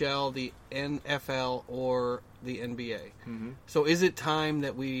NHL, the NFL, or the NBA. Mm-hmm. So is it time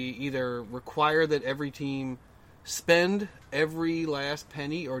that we either require that every team spend every last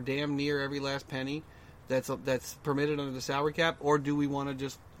penny or damn near every last penny that's permitted under the salary cap, or do we want to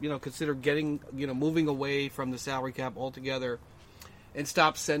just consider getting moving away from the salary cap altogether and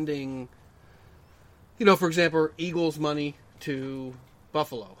stop sending for example, Eagles money to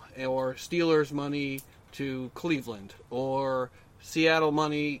Buffalo, or Steelers money to Cleveland, or Seattle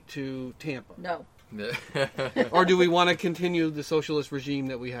money to Tampa? No. Or do we want to continue the socialist regime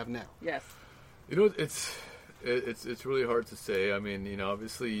that we have now? Yes. It's really hard to say. I mean,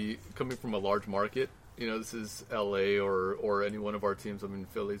 obviously coming from a large market, this is LA or any one of our teams. I mean,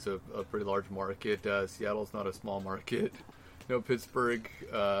 Philly's a pretty large market. Seattle's not a small market. Pittsburgh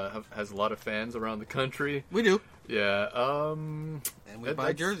has a lot of fans around the country. We do. Yeah. And we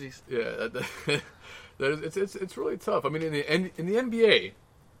buy jerseys. Yeah. It's really tough. I mean, in the NBA,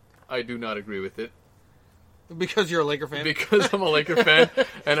 I do not agree with it. Because you're a Laker fan? Because I'm a Laker fan,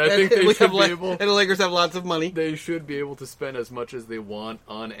 and I think they should be able... And the Lakers have lots of money. They should be able to spend as much as they want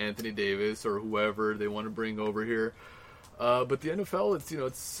on Anthony Davis or whoever they want to bring over here. But the NFL,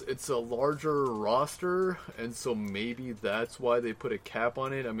 it's a larger roster, and so maybe that's why they put a cap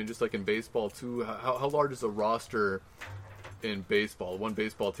on it. I mean, just like in baseball, too, how large is a roster in baseball? One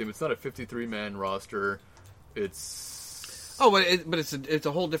baseball team, it's not a 53-man roster. It's... Oh, but it's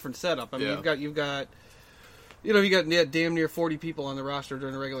a whole different setup. I mean, you've got damn near 40 people on the roster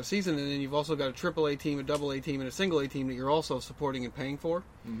during the regular season, and then you've also got a AAA team, a AA team, and a single A team that you're also supporting and paying for.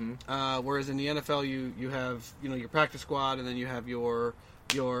 Mm-hmm. Whereas in the NFL, you have your practice squad, and then you have your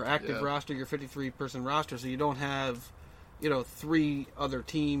active roster, your 53-person roster. So you don't have 3 other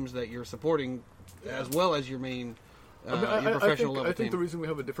teams that you're supporting as well as your main your professional level team. I think the reason we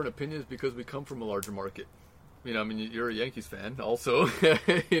have a different opinion is because we come from a larger market. I mean, you're a Yankees fan also,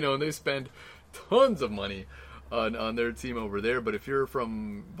 and they spend tons of money on their team over there. But if you're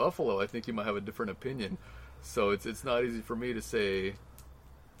from Buffalo, I think you might have a different opinion. So it's not easy for me to say.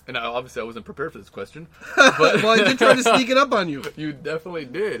 And obviously I wasn't prepared for this question. But well, I did try to sneak it up on you. You definitely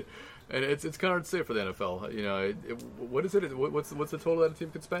did. And it's kind of hard to say for the NFL. What is it? What's the total that a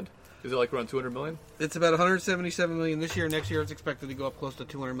team could spend? Is it like around $200 million? It's about $177 million this year. Next year it's expected to go up close to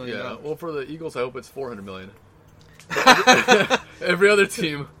 $200 million. Yeah. Well, for the Eagles, I hope it's $400 million. Every other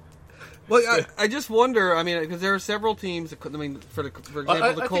team. Well, I just wonder. I mean, because there are several teams. I mean, for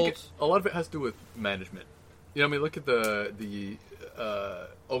example, the Colts. A lot of it has to do with management. I mean, look at the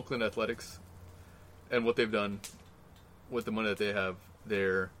Oakland Athletics and what they've done with the money that they have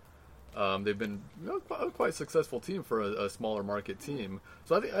there. They've been a quite successful team for a smaller market team.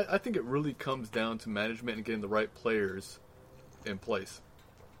 So I think it really comes down to management and getting the right players in place.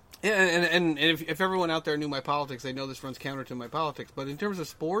 And if everyone out there knew my politics, they know this runs counter to my politics. But in terms of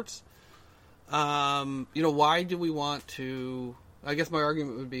sports, why do we want to? I guess my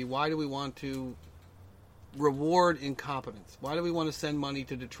argument would be, why do we want to reward incompetence? Why do we want to send money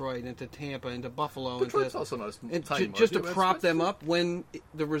to Detroit and to Tampa and to Buffalo Detroit's also not a tiny just to market. prop them up when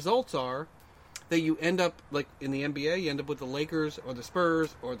the results are that you end up, like in the NBA, you end up with the Lakers or the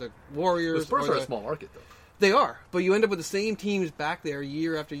Spurs or the Warriors. The Spurs are a small market, though. They are, but you end up with the same teams back there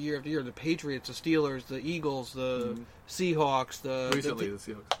year after year after year. The Patriots, the Steelers, the Eagles, the Seahawks. Recently the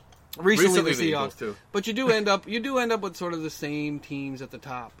Seahawks. Recently the Eagles Seahawks too. But you do end up with sort of the same teams at the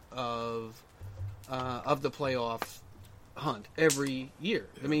top of the playoff hunt every year.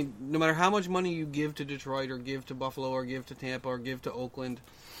 I mean, no matter how much money you give to Detroit or give to Buffalo or give to Tampa or give to Oakland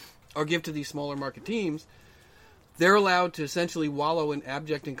or give to these smaller market teams, they're allowed to essentially wallow in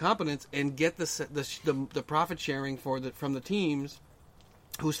abject incompetence and get the profit sharing from the teams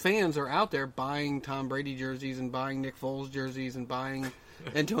whose fans are out there buying Tom Brady jerseys and buying Nick Foles jerseys and buying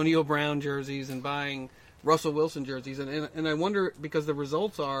Antonio Brown jerseys and buying Russell Wilson jerseys. And I wonder, because the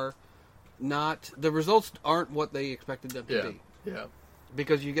results aren't what they expected them to be. Yeah.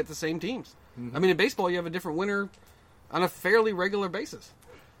 Because you get the same teams. I mean, in baseball, you have a different winner on a fairly regular basis.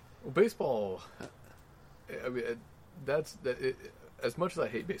 Well, baseball, I mean, as much as I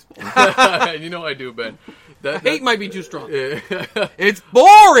hate baseball, and you know I do, Ben. Hate might be too strong. Yeah. It's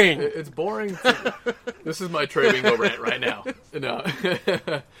boring! It's boring. This is my Trey Wingo rant right now. No.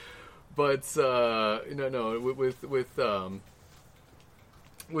 But,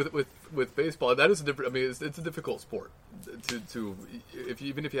 with baseball, that is a different, I mean, it's a difficult sport to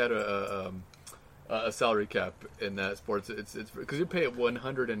even if you had a salary cap in that sport, it's because you pay at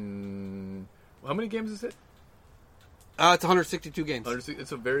 100 and how many games is it? It's 162 games.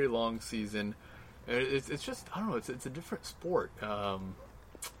 It's a very long season, and it's just, I don't know. It's a different sport. I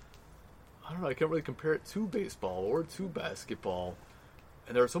don't know. I can't really compare it to baseball or to basketball,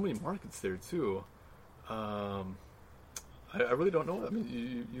 and there are so many markets there too. I really don't know. I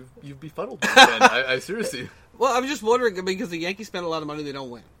mean, you've befuddled me, Ben. I seriously. Well, I'm just wondering, because the Yankees spend a lot of money, they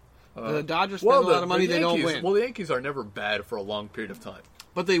don't win. The Dodgers spend a lot of money, they don't win. Well, the Yankees are never bad for a long period of time.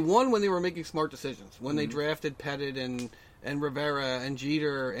 But they won when they were making smart decisions. When they drafted Pettit and Rivera and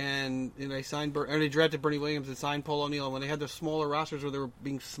Jeter and they signed they drafted Bernie Williams and signed Paul O'Neill. And when they had the smaller rosters where they were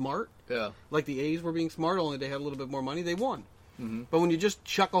being smart, like the A's were being smart, only they had a little bit more money, they won. Mm-hmm. But when you just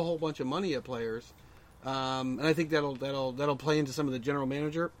chuck a whole bunch of money at players, and I think that'll play into some of the general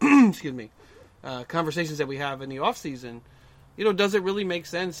manager conversations that we have in the off season. Does it really make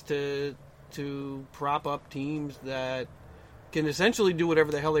sense to prop up teams that can essentially do whatever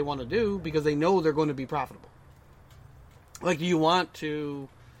the hell they want to do because they know they're going to be profitable? Like, do you want to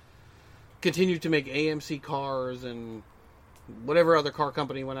continue to make AMC cars and whatever other car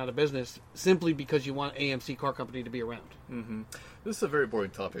company went out of business simply because you want AMC car company to be around? Mm-hmm. This is a very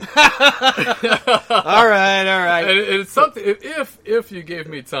boring topic. All right. And it's something, if you gave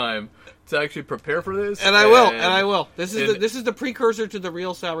me time to actually prepare for this. And I will. This is the precursor to the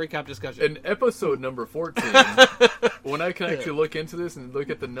real salary cap discussion. In episode number 14, when I can actually look into this and look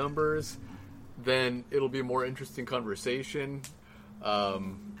at the numbers, then it'll be a more interesting conversation.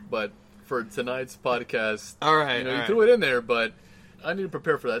 But for tonight's podcast, all right, you threw it in there, but I need to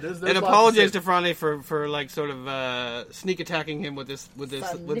prepare for that. There's and apologize to Franny for like sort of sneak attacking him with this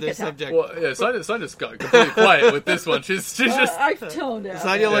subject. Well, yeah, Sonya's got completely quiet with this one. She's just I toned out.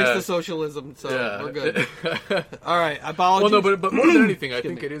 Sonya likes the socialism, so we're good. All right, apologies. Well, no, but more than anything, I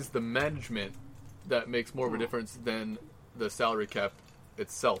think it is the management that makes more of a difference than the salary cap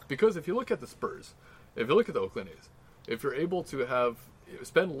itself. Because if you look at the Spurs, if you look at the Oakland A's, if you're able to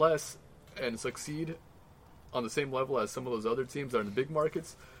spend less and succeed on the same level as some of those other teams that are in the big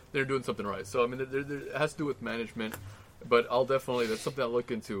markets, they're doing something right. So, I mean, it has to do with management, but that's something I'll look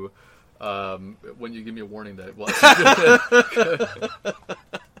into when you give me a warning that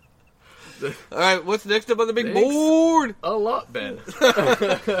All right, what's next up on the big board? A lot, Ben.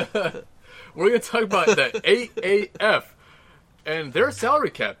 We're going to talk about the AAF and their salary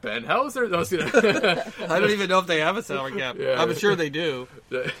cap, Ben. How is their... I don't even know if they have a salary cap. Yeah. I'm sure they do.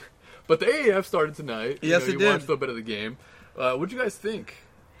 But the AAF started tonight. Yes, it did. You watched a little bit of the game. What did you guys think?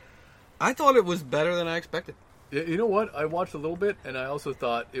 I thought it was better than I expected. You know what? I watched a little bit, and I also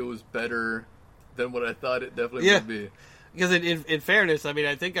thought it was better than what I thought it definitely would be. Because in fairness, I mean,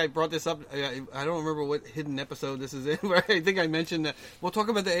 I think I brought this up. I don't remember what hidden episode this is in, where I think I mentioned that we'll talk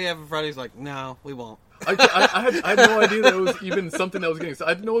about the AF on Friday. He's like, no, we won't. I had no idea that it was even something that was getting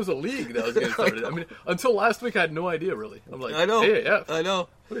started. I didn't know it was a league that was getting started. I mean, until last week, I had no idea, really. I'm like, I know. AAF. I know.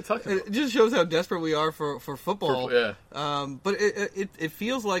 What are you talking about? It just shows how desperate we are for football. Yeah. But it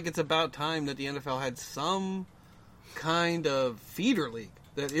feels like it's about time that the NFL had some kind of feeder league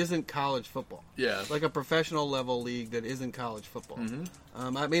that isn't college football. Yeah. Like a professional level league that isn't college football.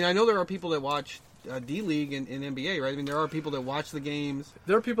 Mm-hmm. I mean, I know there are people that watch D-League in NBA, right? I mean, there are people that watch the games.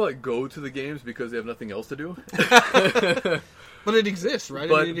 There are people that go to the games because they have nothing else to do. But it exists, right?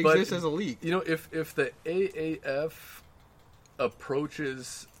 I mean, it exists as a league. You know, if the AAF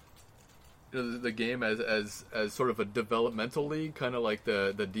approaches the game as sort of a developmental league, kind of like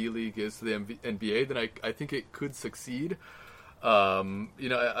the D-League is to the NBA, then I think it could succeed. You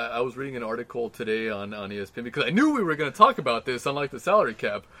know, I was reading an article today on ESPN because I knew we were going to talk about this, unlike the salary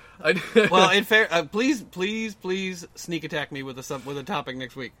cap. Well, in fair, please sneak attack me with a topic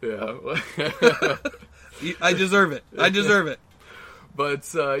next week. Yeah, I deserve it. I deserve it.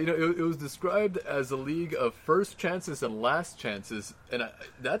 But you know, it was described as a league of first chances and last chances, and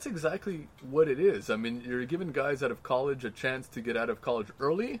that's exactly what it is. I mean, you're giving guys out of college a chance to get out of college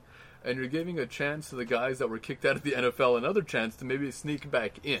early. And you're giving a chance to the guys that were kicked out of the NFL another chance to maybe sneak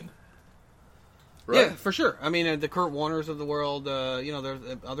back in. Right? Yeah, for sure. I mean, the Kurt Warners of the world, you know, there's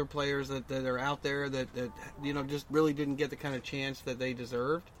other players that are out there that, you know, just really didn't get the kind of chance that they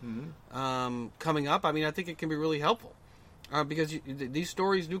deserved. Mm-hmm. Coming up, I mean, I think it can be really helpful. Because these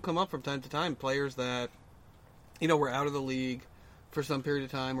stories do come up from time to time. Players that, you know, were out of the league for some period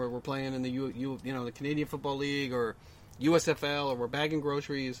of time, or were playing in the, you know, the Canadian Football League or USFL, or were bagging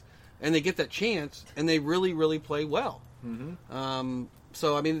groceries. And they get that chance, and they really, really play well. Mm-hmm.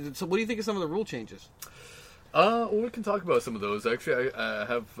 So, I mean, what do you think of some of the rule changes? Well, we can talk about some of those. Actually, I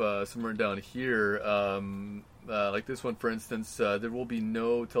have some written down here. Like this one, for instance, there will be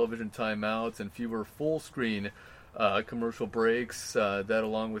no television timeouts and fewer full-screen commercial breaks. That,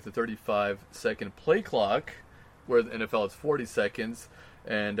 along with the 35-second play clock, where the NFL is 40 seconds.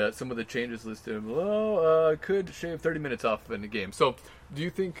 And some of the changes listed below could shave 30 minutes off in the game. So, do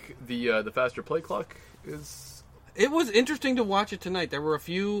you think the faster play clock is? It was interesting to watch it tonight. There were a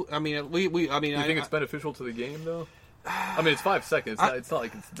few. I mean, I mean, do you think it's beneficial to the game, though? I mean, it's 5 seconds. It's not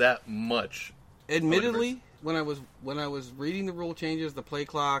like it's that much. Admittedly, when I was reading the rule changes, the play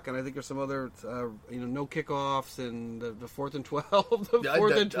clock, and I think there's some other, you know, no kickoffs and the 4th and 12,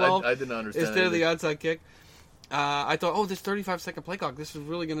 fourth and 12. I didn't understand instead of the onside kick. I thought, oh, this 35-second play clock, this is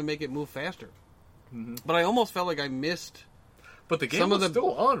really going to make it move faster. Mm-hmm. But I almost felt like I missed. But the game was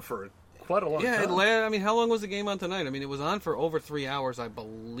still on for quite a long time. Yeah, I mean, how long was the game on tonight? I mean, it was on for over 3 hours, I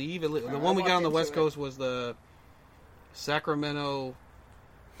believe. The one we got on the West Coast was the Sacramento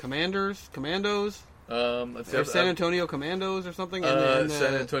Commandos. Or San Antonio Commandos or something. And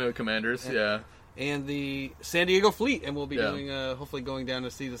San Antonio Commanders, yeah. And the San Diego Fleet, and we'll be doing hopefully going down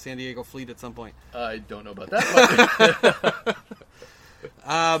to see the San Diego Fleet at some point. I don't know about that.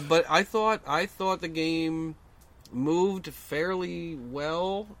 But I thought the game moved fairly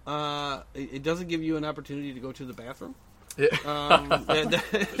well. It doesn't give you an opportunity to go to the bathroom.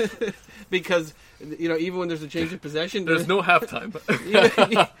 Because, you know, even when there's a change of possession, there's no halftime.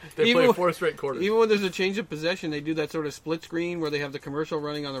 They play 4 straight quarters. Even when there's a change of possession, they do that sort of split screen where they have the commercial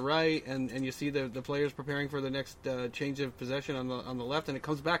running on the right, and you see the players preparing for the next change of possession on the left, and it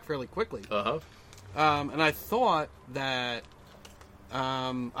comes back fairly quickly. And I thought that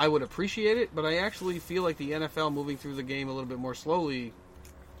I would appreciate it, but I actually feel like the NFL moving through the game a little bit more slowly,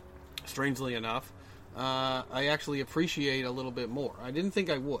 strangely enough, I actually appreciate a little bit more. I didn't think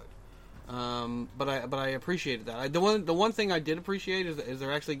I would, but I appreciated that. The one thing I did appreciate is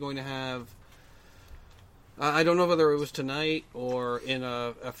they're actually going to have. I don't know whether it was tonight or in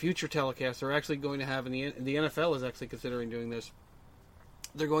a future telecast. They're actually going to have the NFL is actually considering doing this.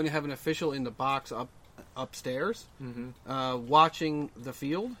 They're going to have an official in the box upstairs, watching the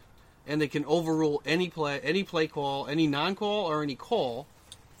field, and they can overrule any play call, any non-call, or any call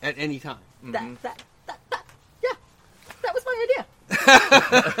at any time. That was my idea.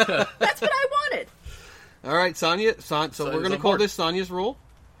 That's what I wanted. All right, Sonia. So we're going to call this Sonia's rule.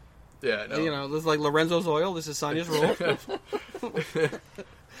 Yeah, no. You know, this is like Lorenzo's oil. This is Sonia's rule.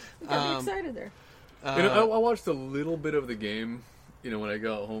 I'm excited there. You know, I watched a little bit of the game. You know, when I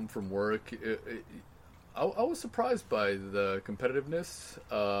got home from work, I was surprised by the competitiveness.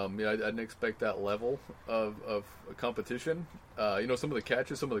 Yeah, I didn't expect that level of competition. You know, some of the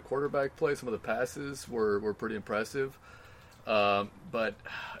catches, some of the quarterback play, some of the passes were pretty impressive. But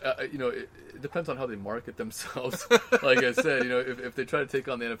it depends on how they market themselves. Like I said, if they try to take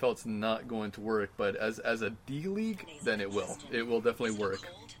on the NFL, it's not going to work. But as a D League, then it will. It will definitely work.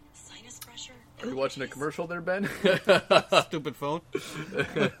 Are you watching a commercial there, Ben? Stupid phone.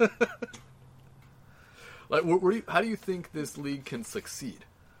 Like, how do you think this league can succeed?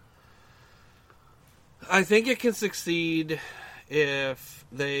 I think it can succeed if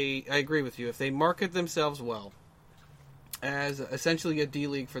I agree with you, if they market themselves well as essentially a D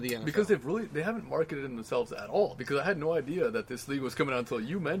League for the NFL. Because they haven't marketed themselves at all. Because I had no idea that this league was coming out until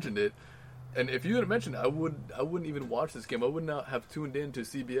you mentioned it. And if you hadn't mentioned it, I wouldn't even watch this game. I would not have tuned in to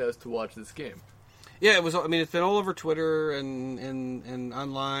CBS to watch this game. Yeah, it was. I mean, it's been all over Twitter and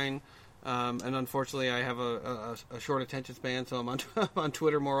online. And unfortunately, I have a short attention span, so I'm on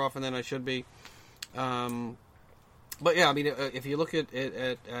Twitter more often than I should be. But yeah, I mean, if you look at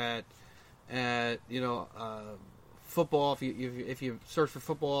football, if you search for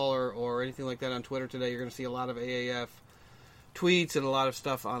football or anything like that on Twitter today, you're going to see a lot of AAF tweets and a lot of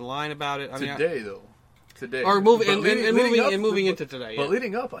stuff online about it. Today. Or moving into today. But yeah.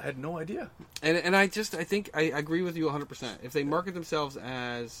 leading up, I had no idea. And I think I agree with you 100%. If they market themselves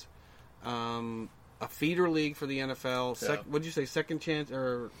as a feeder league for the NFL, what did you say? Second chance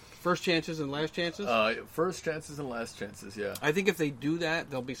or first chances and last chances? First chances and last chances. Yeah. I think if they do that,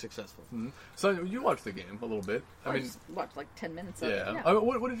 they'll be successful. Mm-hmm. So you watched the game a little bit. I just watched like 10 minutes of it. Yeah. I mean,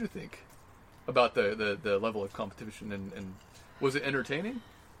 what did you think about the level of competition and was it entertaining?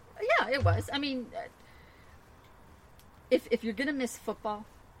 Yeah, it was. I mean, if you're gonna miss football,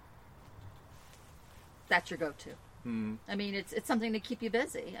 that's your go-to. Mm. I mean, it's something to keep you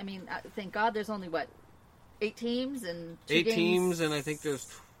busy. I mean, thank God there's only 8 teams and 8 teams, and I think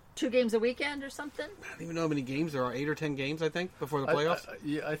there's 2 games a weekend or something. I don't even know how many games there are. 8 or 10 games, I think, before the playoffs.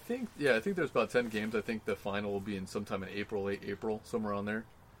 I think there's about 10 games. I think the final will be in sometime in late April, somewhere on there.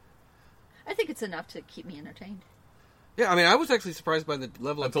 I think it's enough to keep me entertained. Yeah, I mean, I was actually surprised by the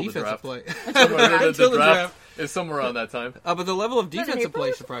level of defensive play. The draft is somewhere around that time. But the level of defensive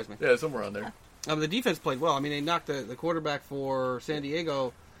play surprised me. Yeah, somewhere on there. The defense played well. I mean, they knocked the quarterback for San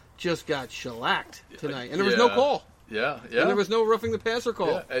Diego, just got shellacked tonight. And there was no call. Yeah. And there was no roughing the passer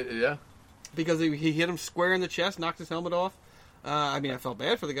call. Yeah. Because he hit him square in the chest, knocked his helmet off. I mean, I felt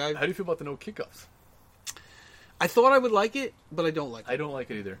bad for the guy. How do you feel about the no kickoffs? I thought I would like it, but I don't like it. I don't like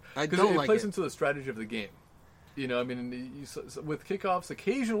it either. Because it plays into the strategy of the game. I mean, with kickoffs,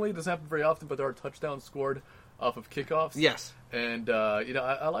 occasionally, it doesn't happen very often, but there are touchdowns scored off of kickoffs. Yes. And,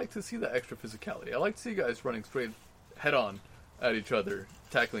 I like to see that extra physicality. I like to see guys running straight head-on at each other,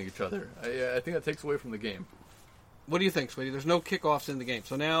 tackling each other. I think that takes away from the game. What do you think, sweetie? There's no kickoffs in the game.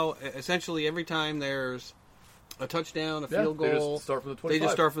 So now, essentially, every time there's a touchdown, a field goal, they just start from the 25. They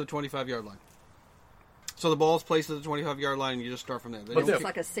just start from the 25-yard line. So the ball's placed at the 25-yard line, and you just start from there. It's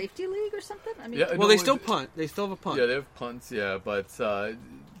like a safety league or something? I mean, they still punt. They still have a punt. Yeah, they have punts, but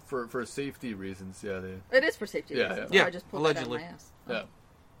for safety reasons, it is for safety reasons. Yeah. I just pulled Allegedly. that out of my ass.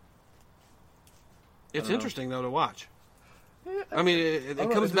 Yeah. It's interesting, though, to watch. I mean,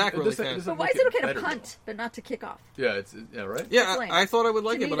 it comes back really fast. But why is it okay to punt, but not to kick off? Yeah, right? Yeah, I thought I would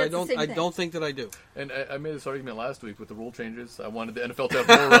like To it, me, but I that's don't think that I do. And I made this argument last week with the rule changes. I wanted the NFL to have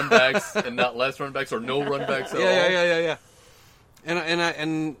more runbacks and not less runbacks or no runbacks at all. Yeah.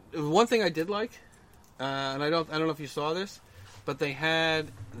 And one thing I did like, and I don't know if you saw this, but they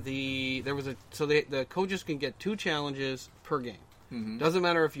had the coaches can get 2 challenges per game. Mm-hmm. Doesn't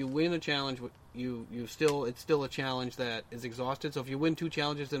matter if you win a challenge, it's still a challenge that is exhausted. So if you win 2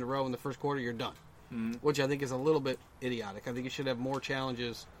 challenges in a row in the first quarter, you're done. Mm-hmm. Which I think is a little bit idiotic. I think you should have more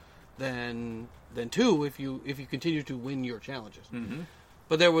challenges than 2 if you continue to win your challenges. Mm-hmm.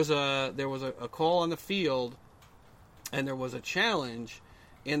 But there was a call on the field, and there was a challenge,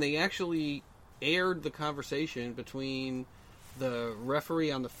 and they actually aired the conversation between the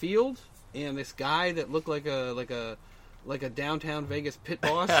referee on the field and this guy that looked like a downtown Vegas pit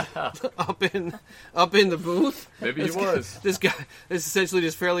boss up in the booth. Maybe he was. This guy is essentially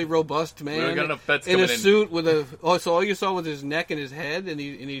this fairly robust man We don't got enough bets in a coming in. suit with so all you saw was his neck and his head, and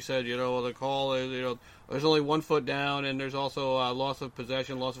he said, the call is, there's only 1 foot down, and there's also loss of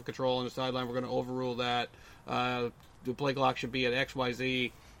possession, loss of control on the sideline. We're going to overrule that. The play clock should be at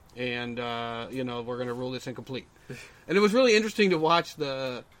XYZ, and we're going to rule this incomplete. And it was really interesting to watch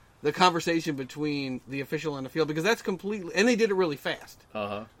the conversation between the official and the field, because that's completely, and they did it really fast.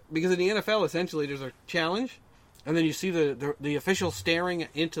 Uh-huh. Because in the NFL, essentially, there's a challenge, and then you see the official staring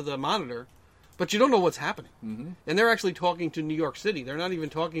into the monitor, but you don't know what's happening. Mm-hmm. And they're actually talking to New York City. They're not even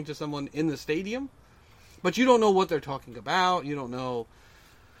talking to someone in the stadium, but you don't know what they're talking about. You don't know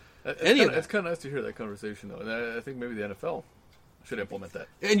It's kind of nice to hear that conversation, though. And I think maybe the NFL should implement that.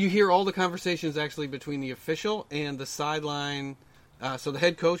 And you hear all the conversations actually between the official and the sideline. So the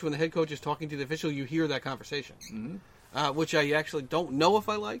head coach, when the head coach is talking to the official, you hear that conversation, which I actually don't know if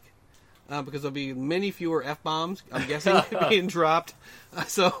I like, because there'll be many fewer F-bombs, I'm guessing, being dropped.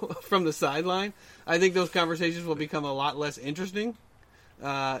 So from the sideline, I think those conversations will become a lot less interesting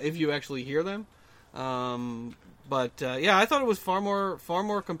if you actually hear them. But I thought it was far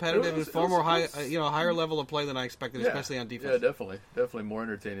more competitive and far more higher level of play than I expected, especially on defense. Yeah, definitely more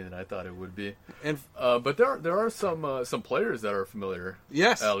entertaining than I thought it would be. And but there are some players that are familiar.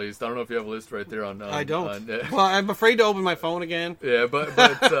 Yes, at least I don't know if you have a list right there on. I don't. Well, I'm afraid to open my phone again. Yeah, but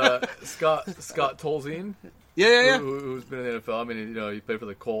Scott Tolzien. Yeah. Who's been in the NFL? I mean, he played for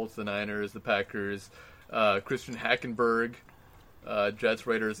the Colts, the Niners, the Packers, Christian Hackenberg, Jets,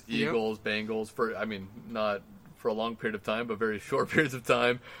 Raiders, Eagles, Bengals. Not for a long period of time, but very short periods of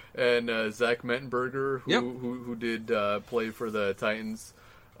time. And Zach Mettenberger, who did play for the Titans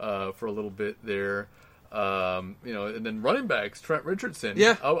for a little bit there. And then running backs, Trent Richardson.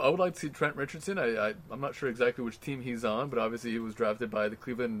 Yeah. I would like to see Trent Richardson. I'm not sure exactly which team he's on, but obviously he was drafted by the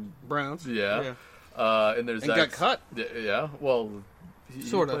Cleveland Browns. Yeah. And there's and got cut. Yeah. Well,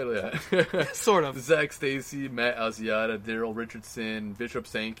 sort of. Sort of. Zach Stacy, Matt Asiata, Daryl Richardson, Bishop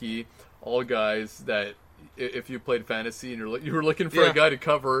Sankey, all guys that if you played fantasy and you were looking for a guy to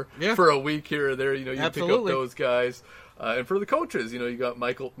cover for a week here or there, you pick up those guys. And for the coaches, you got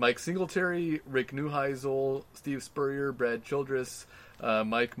Mike Singletary, Rick Neuheisel, Steve Spurrier, Brad Childress,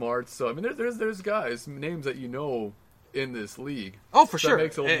 Mike Martz. So I mean, there's guys, names that in this league. Oh, for so sure. That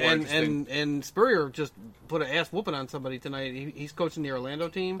makes it a little more interesting. And Spurrier just put an ass whooping on somebody tonight. He's coaching the Orlando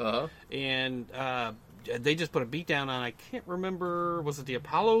team, and they just put a beat down on. I can't remember. Was it the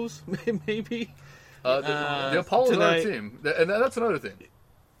Apollos? Maybe. The Apollos are a team, and that's another thing.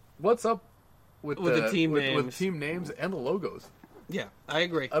 What's up with the team names? With team names and the logos? Yeah, I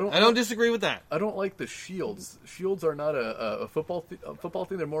agree. I don't disagree with that. I don't like the shields. Shields are not a football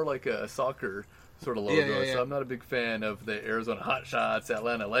thing. They're more like a soccer sort of logo. So I'm not a big fan of the Arizona Hotshots,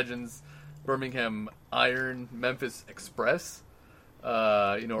 Atlanta Legends, Birmingham Iron, Memphis Express,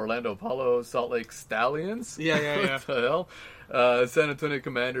 Orlando Apollo, Salt Lake Stallions. Yeah. What the hell? San Antonio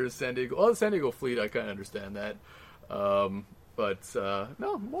Commanders, San Diego. Well, the San Diego Fleet, I kind of understand that. But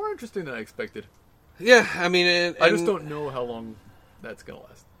no, more interesting than I expected. Yeah, I mean, I just don't know how long that's gonna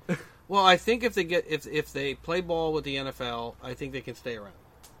last. Well, I think if they play ball with the NFL, I think they can stay around.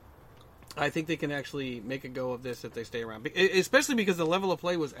 I think they can actually make a go of this if they stay around, especially because the level of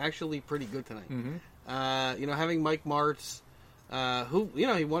play was actually pretty good tonight. Mm-hmm. Having Mike Martz, who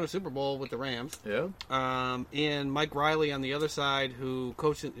he won a Super Bowl with the Rams, and Mike Riley on the other side, who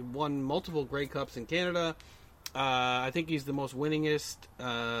won multiple Grey Cups in Canada. I think he's the most winningest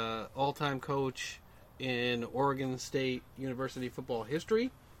all-time coach in Oregon State University football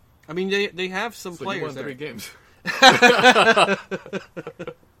history. I mean, they have some players there. He won 3 games.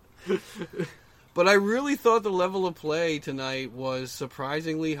 But I really thought the level of play tonight was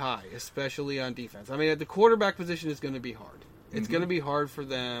surprisingly high, especially on defense. I mean, at the quarterback position is going to be hard. It's going to be hard for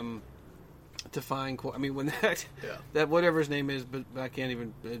them to find. I mean, when that whatever his name is, but I can't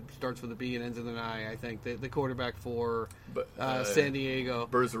even. It starts with a B and ends with an I. I think the quarterback for San Diego,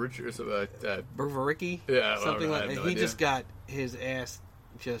 Bervericki, something like that. He just got his ass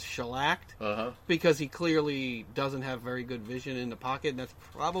just shellacked because he clearly doesn't have very good vision in the pocket, and that's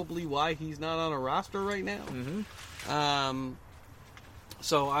probably why he's not on a roster right now.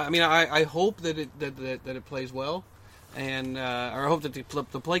 So I mean, I hope that it plays well, and I hope that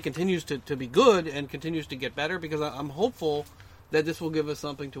the play continues to be good and continues to get better, because I'm hopeful that this will give us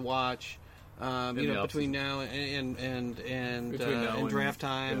something to watch. Between now and draft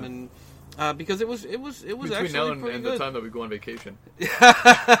time and. Because it was between actually now pretty and good. the time that we go on vacation.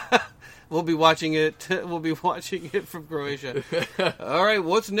 We'll be watching it. We'll be watching it from Croatia. All right,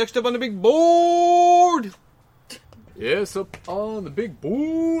 what's next up on the big board? Yes, up on the big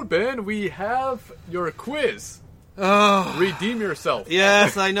board, Ben, we have your quiz. Oh, redeem yourself.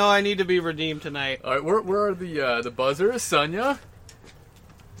 Yes, I know I need to be redeemed tonight. All right, where are the buzzers, Sonia?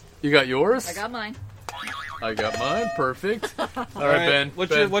 You got yours? I got mine. I got mine. Perfect. All right, Ben.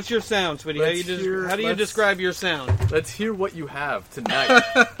 What's your sound, sweetie? How do you describe your sound? Let's hear what you have tonight.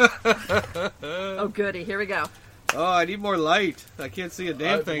 Oh, goody. Here we go. Oh, I need more light. I can't see a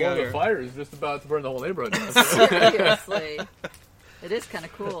damn thing out here. The fire is just about to burn the whole neighborhood. Seriously. It is kind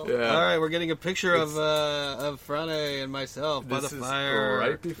of cool. Yeah. All right, we're getting a picture of Frane and myself by the fire.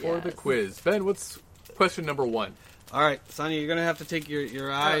 Right before the quiz. Ben, what's question number 1? All right, Sonia, you're going to have to take your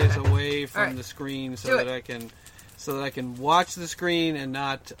eyes away from the screen so that I can so that I can watch the screen and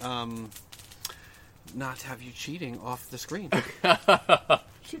not have you cheating off the screen.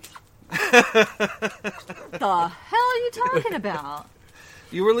 Shoot. The hell are you talking about?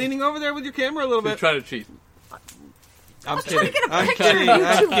 You were leaning over there with your camera a little She's bit. trying to cheat. I'm I'm trying to kidding. get a I'm picture kidding. of you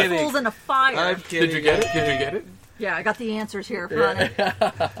I'm two kidding. fools in a fire. I'm kidding. Did you get it? Did you get it? Yeah, I got the answers here, honey.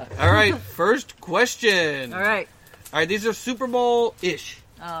 All right, first question. All right. All right, these are Super Bowl-ish.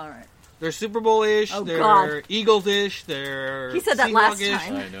 All right. They're Super Bowl-ish. Oh, they're God. Eagles-ish. They're He said that last Seahawks-ish.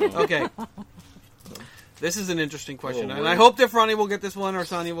 time. I know. Okay. This is an interesting question, Oh, and worried. I hope that Franny will get this one or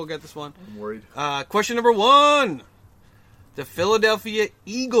Sonia will get this one. I'm worried. Question number 1. The Philadelphia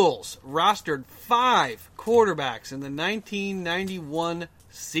Eagles rostered 5 quarterbacks in the 1991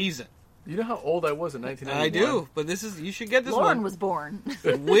 season. You know how old I was in 1991? I do, but you should get this Lauren one. was born.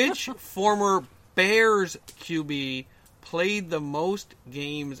 Which former Bears QB played the most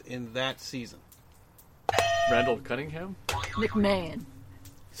games in that season? Randall Cunningham? McMahon.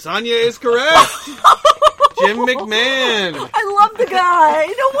 Sonia is correct. Jim McMahon. I love the guy.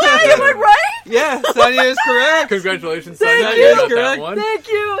 No way, am I right? Yeah, Sonia is correct. Congratulations, Thank Sonia. you. You got that Correct. one. Thank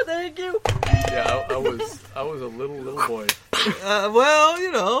you, thank you. Yeah, I was a little boy. Well,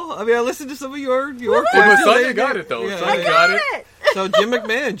 I mean, I listened to some of your Yeah, but questions. Sonia got it, though. Yeah. Sonia I got got it. it. So Jim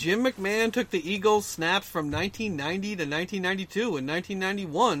McMahon took the Eagles snaps from 1990 to 1992. In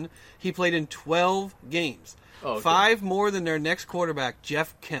 1991, he played in 12 games. Oh, okay. 5 more than their next quarterback,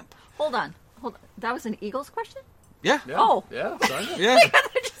 Jeff Kemp. Hold on. That was an Eagles question? Yeah. Yeah. Oh. Yeah, Sonia. Yeah.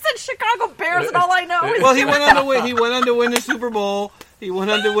 I just said Chicago Bears, and all I know is Well, he went on to win. He went on to win the Super Bowl. He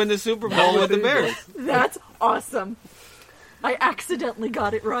went on to win the Super Bowl with the Bears. that's awesome. I accidentally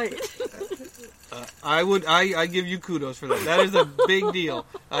got it right. I give you kudos for that. That is a big deal.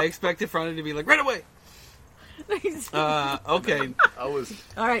 I expected Franny to be like, right away. Okay. I was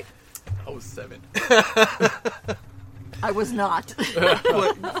All right. 7. I was not.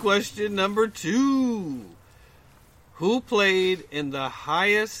 Question number 2. Who played in the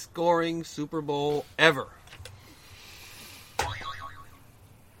highest scoring Super Bowl ever?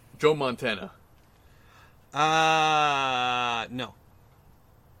 Joe Montana. No.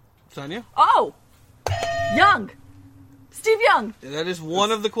 Sonia? Oh! Young. Steve Young. That is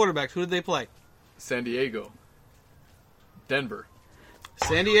one of the quarterbacks. Who did they play? San Diego. Denver.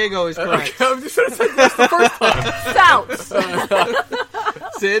 San Diego is correct. I'm just trying to say that's the first time. Stouts.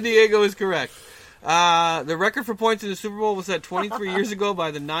 San Diego is correct. The record for points in the Super Bowl was set 23 years ago by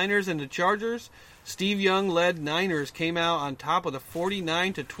the Niners and the Chargers. Steve Young led Niners came out on top with a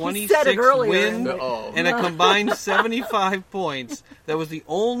 49 to 26 win Oh. and a combined 75 points. That was the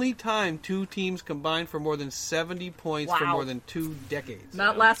only time 2 teams combined for more than 70 points for Wow. more than 2 decades.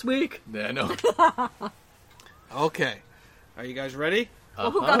 Not last week. Yeah, no. Okay. Are you guys ready?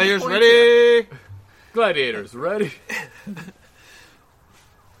 Well, who got the Players points here? ready? Gladiators, ready?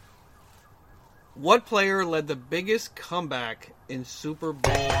 What player led the biggest comeback in Super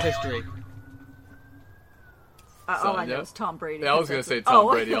Bowl history? All I Sonia? know is Tom Brady. Yeah, I was going to say Tom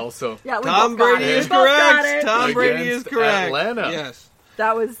Oh. Brady also. Yeah, we Tom both got Brady it. is We both got correct. it. Tom Brady is Against correct. Atlanta. Yes.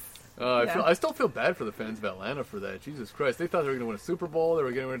 That was. I still feel bad for the fans of Atlanta for that. Jesus Christ. They thought they were going to win a Super Bowl. They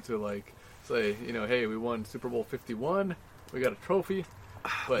were going to, say, hey, we won Super Bowl 51. We got a trophy.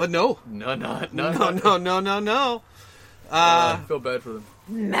 But no. No. No. I feel bad for them.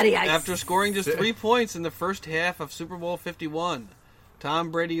 Matty Ice. After scoring just 3 points in the first half of Super Bowl 51,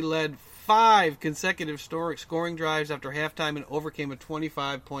 Tom Brady led 5 consecutive scoring drives after halftime and overcame a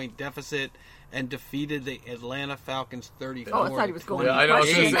 25-point deficit and defeated the Atlanta Falcons 34. Oh, I thought he was going Yeah, I know. I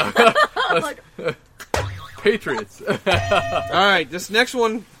was gonna say- Patriots. All right, this next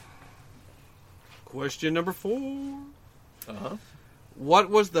one. Question number 4. Uh-huh. What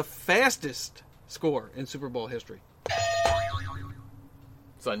was the fastest score in Super Bowl history?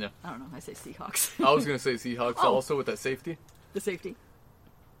 Sonia. I don't know. I say Seahawks. I was going to say Seahawks Oh. also with that safety. The safety.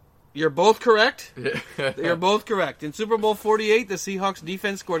 You're both correct. Yeah. You're both correct. In Super Bowl 48, the Seahawks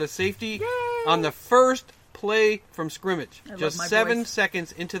defense scored a safety Yay! on the first play from scrimmage. I love Just my 7 boys.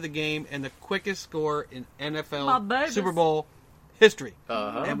 seconds into the game and the quickest score in My NFL babies. Super Bowl history.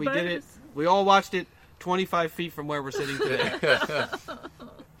 Uh-huh. And we did it. babies. We all watched it 25 feet from where we're sitting today.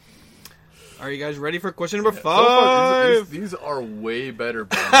 Are you guys ready for question number 5? So far, these are way better.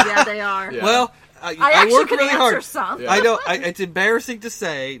 Yeah, they are. Yeah. Well, I I actually work could really answer hard. some. Yeah. I know. It's embarrassing to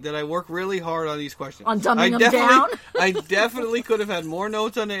say that I work really hard on these questions. On dumbing I them definitely, down? I definitely could have had more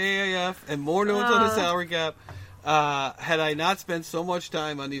notes on the AAF and more notes on the salary cap had I not spent so much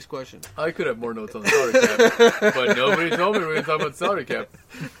time on these questions. I could have more notes on the salary cap, but nobody told me we were going to talk about salary cap.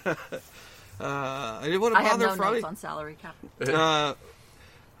 I didn't want to I have bother no Friday. notes on salary cap.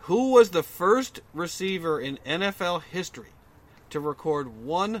 Who was the first receiver in NFL history to record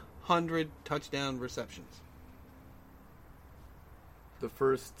 100 touchdown receptions? The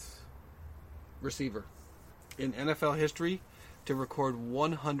first. Receiver in NFL history to record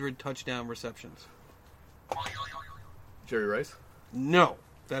 100 touchdown receptions. Jerry Rice? No,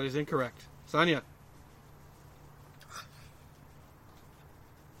 that is incorrect. Sonia.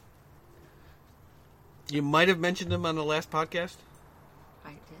 You might have mentioned him on the last podcast. I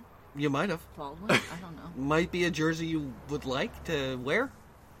did. You might have. Baldwin? I don't know. Might be a jersey you would like to wear.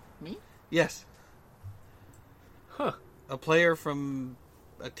 Me? Yes. Huh. A player from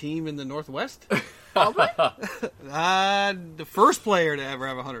a team in the Northwest. Baldwin? The first player to ever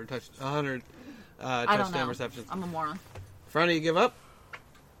have 100 I don't touchdown know. receptions. I'm a moron. Fronty, you give up?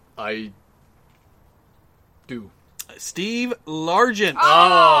 I do. Steve Largent.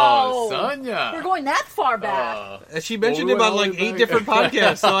 Oh! Sonia! We're going that far back. She mentioned Well, him on we like went 8 back. different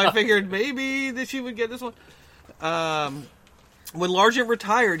podcasts, so I figured maybe that she would get this one. When Largent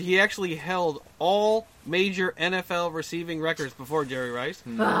retired, he actually held all major NFL receiving records before Jerry Rice,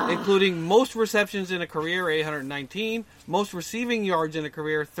 including most receptions in a career, 819, most receiving yards in a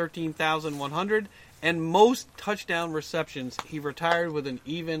career, 13,100, and most touchdown receptions. He retired with an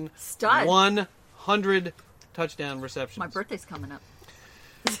even Stud. 100 touchdown receptions. My birthday's coming up.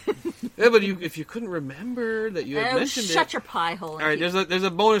 Yeah, but if you couldn't remember that you had mentioned shut it. your pie hole. All right, there's a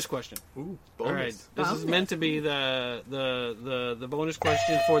bonus question. Ooh, All right, bonus. this is meant to be the bonus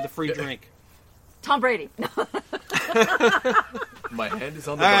question for the free drink. Tom Brady. My hand is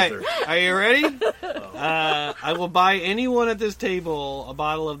on the All right, buzzer. are you ready? I will buy anyone at this table a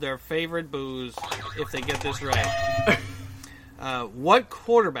bottle of their favorite booze if they get this right. What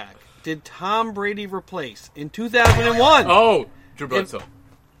quarterback did Tom Brady replace in 2001? Oh, Drew Bledsoe. Drew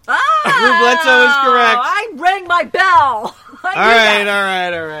Bledsoe is correct. I rang my bell. All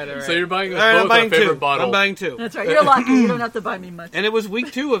right. So you're buying us All right, I'm both buying our favorite two. bottle. I'm buying two. That's right. You're lucky. You don't have to buy me much. And it was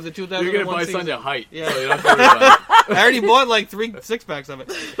week 2 of the 2001 You're going to buy season. Sonia height. Yeah. So you don't have to worry about it. I already bought like 3 6-packs of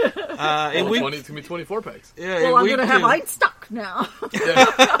it. In week, 20, it's going to be 24 packs. yeah, Well, in I'm week going to have 2 Einstock now.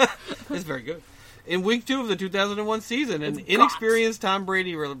 It's very good. In week 2 of the 2001 season, an It's inexperienced Tom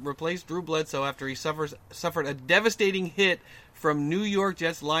Brady replaced Drew Bledsoe after he suffered a devastating hit from New York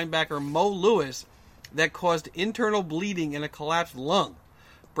Jets linebacker Mo Lewis that caused internal bleeding and a collapsed lung.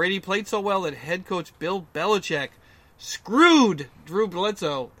 Brady played so well that head coach Bill Belichick screwed Drew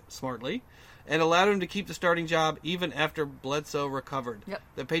Bledsoe smartly and allowed him to keep the starting job even after Bledsoe recovered. Yep.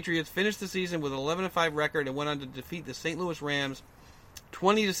 The Patriots finished the season with an 11-5 record and went on to defeat the St. Louis Rams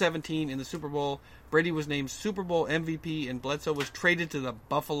 20-17 in the Super Bowl. Brady was named Super Bowl MVP, and Bledsoe was traded to the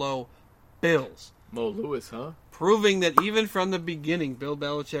Buffalo Bills, Mo Lewis, huh? proving that even from the beginning, Bill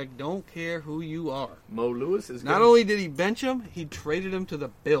Belichick don't care who you are. Mo Lewis is Not getting, only did he bench him, he traded him to the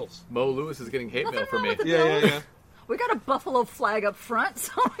Bills. Mo Lewis is getting hate mail Nothing for wrong me. with the Yeah. Bills. We got a Buffalo flag up front.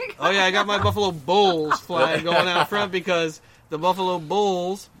 So we got... Oh yeah, I got my Buffalo Bulls flag going out front because the Buffalo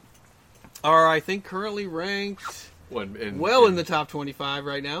Bulls are, I think, currently ranked When in the top 25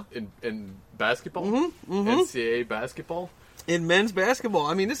 right now. in basketball, NCAA basketball. In men's basketball,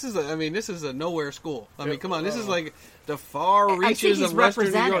 I mean, this is a nowhere school. I mean, come on, this is like the far think reaches he's of Western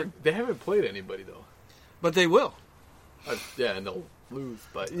New representing. York. They haven't played anybody though. But they will. Yeah, and they'll lose.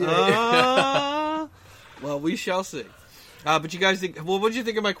 But Well, we shall see. But you guys think? Well, what did you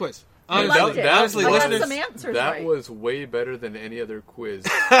think of my quiz? I Honestly, liked it. honestly, I got listeners, some answers that right. was way better than any other quiz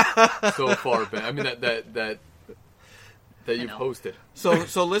so far. Ben. I mean that you know. posted.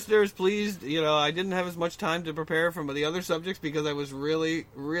 So listeners, please, I didn't have as much time to prepare from the other subjects because I was really,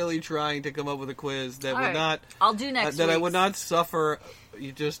 really trying to come up with a quiz that All would right. not. I'll do next that I week's. would not suffer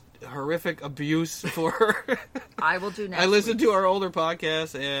just horrific abuse for. I will do next I listened week's. to our older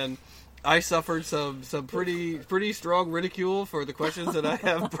podcasts and I suffered some pretty strong ridicule for the questions that I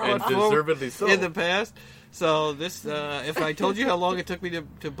have And brought forward deservedly so. in the past. So this, if I told you how long it took me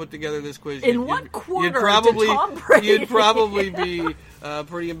to put together this quiz, In one quarter you'd probably to Tom Brady. you'd probably be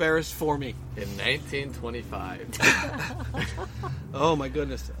pretty embarrassed for me. In 1925, Oh my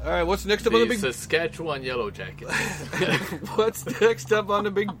goodness! All right, what's next up on the the big? Saskatchewan Yellow Jackets. What's next up on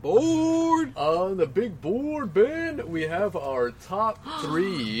the big board? On the big board, Ben, we have our top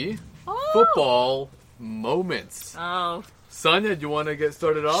 3 Oh. football moments. Oh, Sonia, do you want to get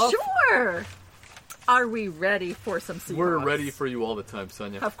started off? sure. Are we ready for some Seahawks? We're ready for you all the time,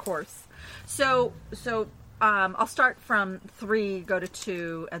 Sonia. Of course. So I'll start from 3, go to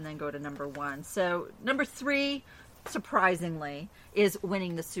 2, and then go to number 1. So number 3, surprisingly, is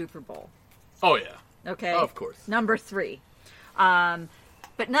winning the Super Bowl. Oh yeah, Okay, Of course. Number 3,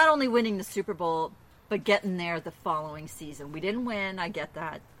 but not only winning the Super Bowl, but getting there the following season. We didn't win. I get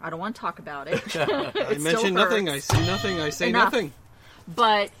that. I don't want to talk about it. I mention nothing. I see nothing. I say Enough. nothing.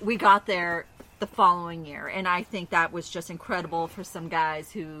 But we got there the following year, and I think that was just incredible for some guys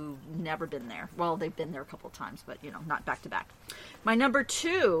who've never been there. Well, they've been there a couple of times, but, not back to back. My number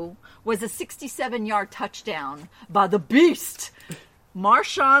 2 was a 67-yard touchdown by the Beast.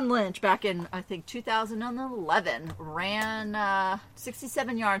 Marshawn Lynch, back in, I think, 2011, ran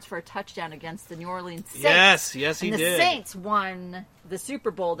 67 yards for a touchdown against the New Orleans Saints. Yes, he and did. the Saints won the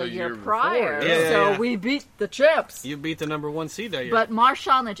Super Bowl the year before. prior. Yeah, so yeah. we beat the champs. You beat the number 1 seed that year. But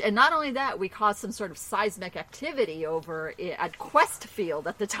Marshawn Lynch, and not only that, we caused some sort of seismic activity over at Quest Field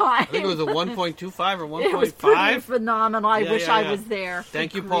at the time. I think it was a 1.25 or It was pretty 1.5. phenomenal. I Yeah, wish yeah, I yeah. was there.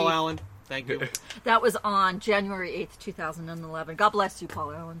 Thank you, Good Paul grief. Allen. Thank you. That was on January 8th, 2011. God bless you,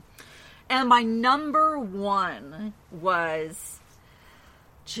 Paul Allen. And my number 1 was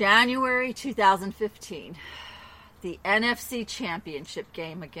January 2015. The NFC Championship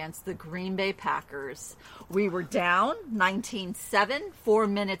game against the Green Bay Packers. We were down 19-7, 4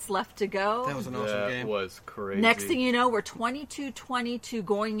 minutes left to go. That was an awesome That game. was crazy. Next thing you know, we're 22-22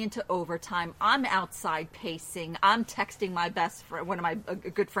 going into overtime. I'm outside pacing. I'm texting my best friend, one of my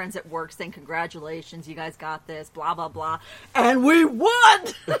good friends at work, saying, congratulations, you guys got this, blah, blah, blah. And we won!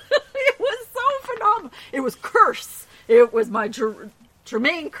 It was so phenomenal. It was Curse. It was my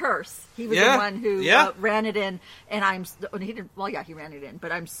Jermaine Curse. He was Yeah, the one who yeah. ran it in, and he didn't. Well, yeah, he ran it in,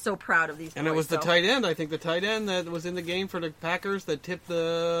 but I'm so proud of these boys. And it was the so. tight end, I think the tight end that was in the game for the Packers that tipped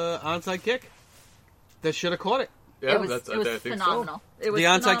the onside kick. That should have caught it. Yeah, It was, that's, it was I think phenomenal. It was The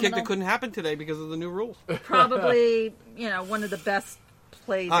onside kick phenomenal. that couldn't happen today because of the new rules. Probably, one of the best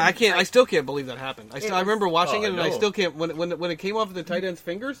plays. I can't. I like, still can't believe that happened. I was- remember watching Oh, it, and I I know. still can't. When it came off of the tight end's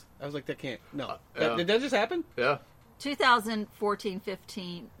fingers, I was like, that can't. No, yeah. did that just happen? so. Yeah.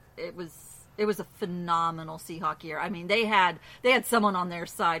 2014-15. It was a phenomenal Seahawk year. I mean, they had someone on their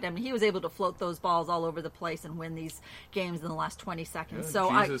side. I mean, he was able to float those balls all over the place and win these games in the last 20 seconds. Yeah,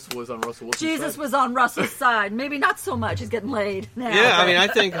 So Jesus was on Russell Wilson's Jesus side. was on Russell's side. Maybe not so much. He's getting laid now. Yeah, I but-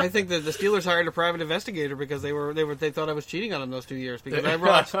 mean, I think that the Steelers hired a private investigator because they thought I was cheating on them those 2 years because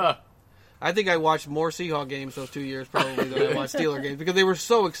I think I watched more Seahawk games those 2 years probably than I watched Steeler games because they were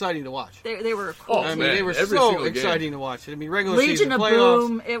so exciting to watch. they were cool. Oh, I mean, man, they were every so single game. exciting to watch. I mean, regular Legion season of playoffs.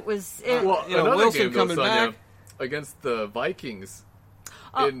 Boom. It was. Well, You know, another Wilson game, though, coming Sonia, back. against the Vikings.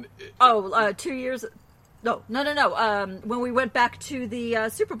 2 years. No. When we went back to the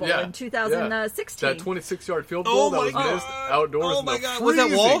Super Bowl in 2016. That 26-yard field Oh goal that my was God. missed outdoors. Oh in my the God. Was that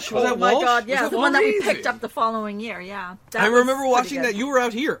freezing Walsh? Was cold. that Oh my Walsh? God! Yeah, Was the that one that we freezing? picked up the following year. Yeah, I remember was watching pretty that. You were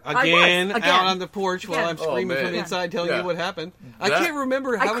out here I was, again, again. out on the porch while Again. I'm screaming Oh, from man. inside, telling Yeah. you what happened. I That- can't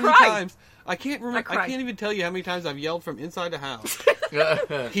remember how I many cried. times. I can't remember. I cried. can't even tell you how many times I've yelled from inside the house.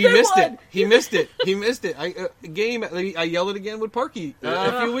 Yeah. He missed won. it. He missed it. He missed it. I yelled it again with Parky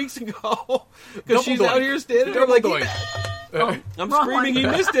a few weeks ago because she's Double out doink. here standing there. I'm like, Double I'm Wrong screaming. one. He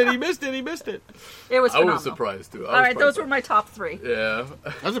missed it. He missed it. He missed it. It was I phenomenal. was surprised, too. All right, those were my top 3. Yeah.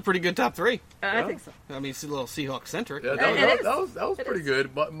 That was a pretty good top 3. I think so. I mean, it's a little Seahawk centric. Yeah, It that is. was It pretty is.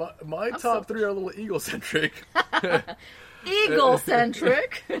 good. My top so- 3 are a little eagle-centric. Eagle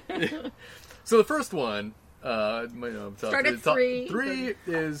centric. So the first one, Start at top 3. 3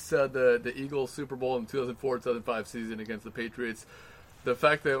 is the Eagles Super Bowl in 2004-2005 season against the Patriots. The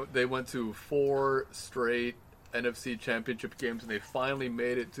fact that they went to 4 straight NFC Championship games and they finally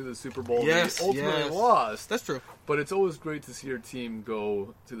made it to the Super Bowl. Yes, They ultimately yes. lost. That's true. But it's always great to see your team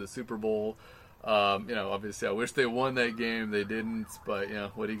go to the Super Bowl. Obviously, I wish they won that game. They didn't, but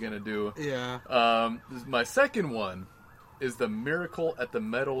what are you gonna do? Yeah. My second one is the Miracle at the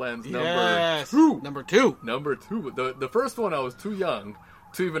Meadowlands Yes. number 2. Number 2. Number 2. The first one I was too young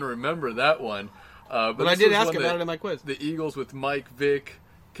to even remember that one. But I this did was ask when about it in my quiz. The Eagles with Mike Vick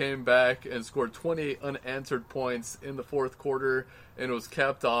came back and scored 28 unanswered points in the fourth quarter, and it was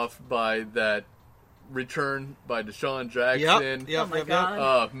capped off by that return by Deshaun Jackson. Yep. Oh my God.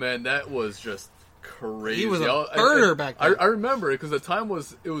 Oh man, that was just crazy. He was a burner back then. I remember it because the time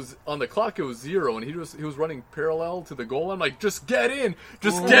was on the clock. It was 0, and he was running parallel to the goal line. Like, just get in,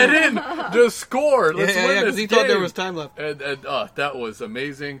 just score. Let's win because this he thought there game." was time left. And that was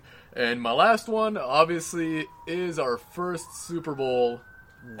amazing. And my last one, obviously, is our first Super Bowl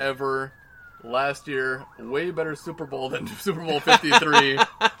ever. Last year, way better Super Bowl than Super Bowl 53.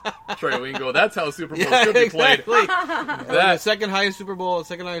 Trey Wingo, that's how Super Bowl should be played. exactly. That The second highest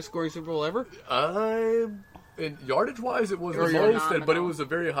scoring Super Bowl ever. in yardage wise, it was Or the yardage. most, but it was a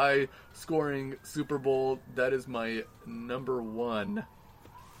very high scoring Super Bowl. That is my number 1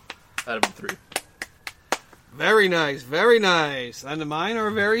 out of the 3. Very nice, very nice. And mine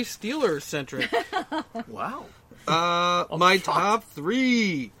are very Steelers-centric. Wow. My shocked. top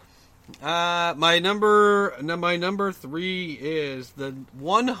three. My number three is the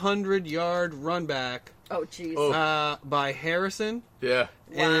 100-yard run back Oh, jeez. by Harrison Yeah.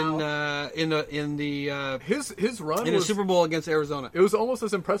 Wow. in the His run in the was Super Bowl against Arizona. it was almost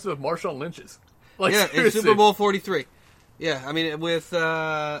as impressive as Marshawn Lynch's. Like, Yeah, in seriously. Super Bowl 43. Yeah, I mean, with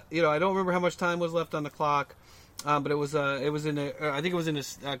I don't remember how much time was left on the clock, but it was in I think it was in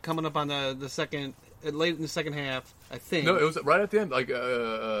coming up on the second late in the second half. I think. No, it was right at the end. Like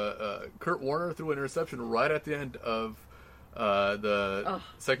Kurt Warner threw an interception right at the end of the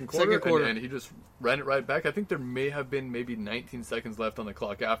second quarter, and he just ran it right back. I think there may have been maybe 19 seconds left on the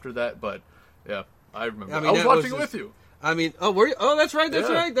clock after that, but yeah, I remember. I mean, I was that was watching just- with you. I mean, oh, were you? Oh, that's right. That's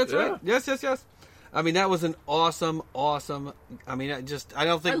Yeah, right. That's yeah. right. Yes. I mean, that was an awesome. I mean, I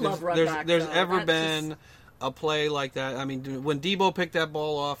don't think I love run there's back, there's though. ever That's been a play like that. I mean, when Debo picked that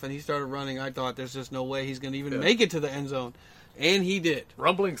ball off and he started running, I thought there's just no way he's going to even make it to the end zone, and he did.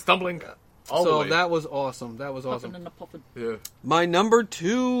 Rumbling, stumbling, all the So way. that was awesome. That was Puffin awesome. and a puffin. Yeah. My number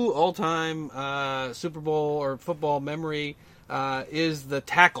 2 all-time Super Bowl or football memory is the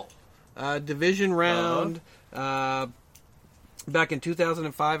tackle. Division round back in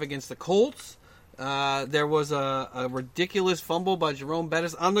 2005 against the Colts. There was a ridiculous fumble by Jerome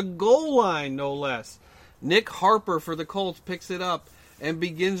Bettis on the goal line, no less. Nick Harper for the Colts picks it up and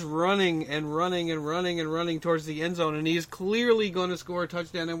begins running towards the end zone, and he is clearly going to score a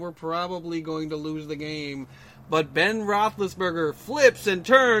touchdown, and we're probably going to lose the game. But Ben Roethlisberger flips and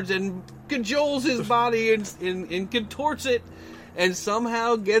turns and cajoles his body and contorts it, and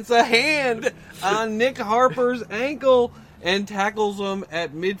somehow gets a hand on Nick Harper's ankle and tackles him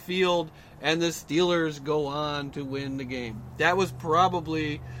at midfield, and the Steelers go on to win the game. That was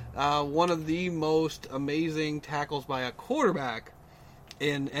probably one of the most amazing tackles by a quarterback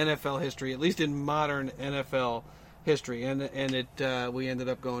in NFL history, at least in modern NFL history, and we ended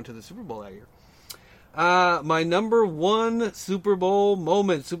up going to the Super Bowl that year. My number 1 Super Bowl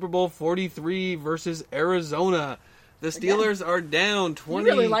moment, Super Bowl 43 versus Arizona. The Steelers are down 20.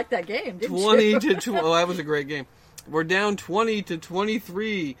 You really liked that game, didn't 20 you? to 20. Oh, that was a great game. We're down 20 to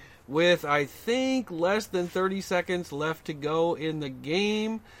 23 with, I think, less than 30 seconds left to go in the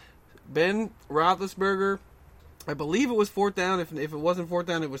game. Ben Roethlisberger, I believe it was fourth down. If it wasn't fourth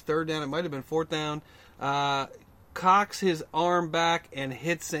down, it was third down. It might have been fourth down. Cocks his arm back and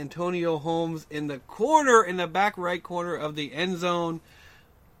hits Antonio Holmes in the corner, in the back right corner of the end zone.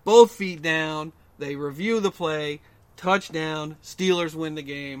 Both feet down. They review the play. Touchdown. Steelers win the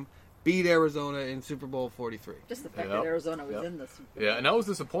game. Beat Arizona in Super Bowl 43. Just the fact Yep. that Arizona was Yep. in the Super Bowl. Yeah, and I was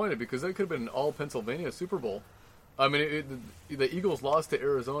disappointed because that could have been an all Pennsylvania Super Bowl. I mean, the Eagles lost to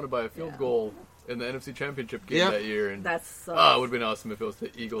Arizona by a field goal in the NFC Championship game Yep. that year, and That's it would have been awesome if it was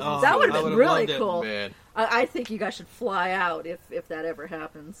the Eagles. Oh, and that would Steelers. have I been would've really loved it. cool. Man, I think you guys should fly out if that ever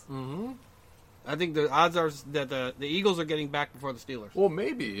happens. I think the odds are that the Eagles are getting back before the Steelers. well,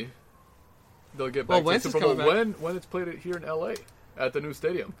 maybe they'll get Well, back to the Wentz is Super Bowl coming back. when it's played here in LA at the new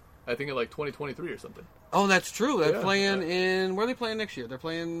stadium. I think in like 2023 or something. Oh, that's true. They're Yeah, playing yeah. in... Where are they playing next year? They're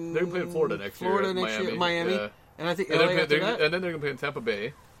playing Florida next year. Florida next Miami. year. Miami. Yeah. And I think And LA then, after that? and then they're going to play in Tampa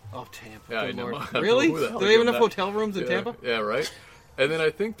Bay. Oh, Tampa. Yeah, I Good know. Lord. I don't know Really? who the Do hell they have gave enough that. hotel rooms in Yeah, Tampa? Yeah, right. And then I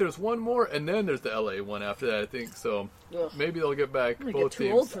think there's one more, and then there's the LA one after that. I think so. Ugh. Maybe they'll get back I'm gonna both get too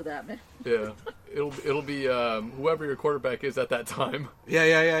teams. old for that, man. Yeah, it'll be whoever your quarterback is at that time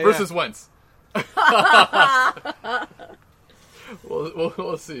Yeah. versus Wentz.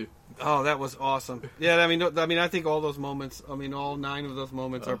 We'll see. Oh, that was awesome. Yeah, I mean, I think all those moments. I mean, all 9 of those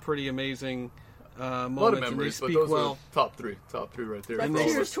moments are pretty amazing A moments, lot of and they memories, but speak those well. are top three right there. Like they-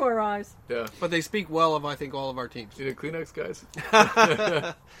 tears to our eyes. Yeah. But they speak well of, I think, all of our teams. You need a Kleenex, guys?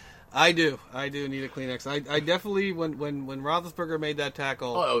 I do need a Kleenex. I definitely when Roethlisberger made that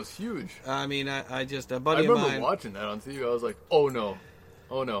tackle. Oh, that was huge. I mean, I just a I buddy of remember mine. watching that on TV. I was like, oh no,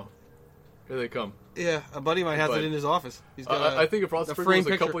 here they come. Yeah, a buddy of mine has But- it in his office. He's got I think if a Roethlisberger framed was a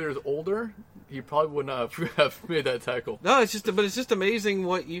picture. couple years older, he probably would not have made that tackle. No, it's just amazing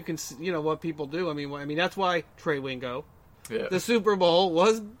what you can, what people do. I mean that's why Trey Wingo, Yeah. the Super Bowl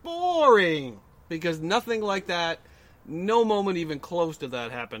was boring because nothing like that, no moment even close to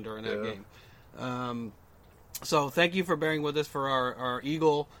that happened during that game. So thank you for bearing with us for our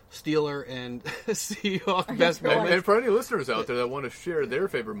Eagle, Steeler, and Seahawk best Right. moments. And for any listeners out there that want to share their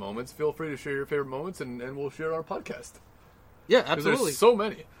favorite moments, feel free to share your favorite moments, and we'll share our podcast. Yeah, Because absolutely. there's so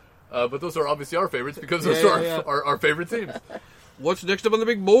many. But those are obviously our favorites because those Yeah, are yeah. our favorite teams. What's next up on the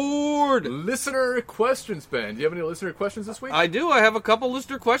big board? Listener questions, Ben. Do you have any listener questions this week? I do. I have a couple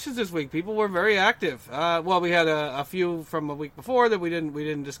listener questions this week. People were very active. Well, we had a few from a week before that we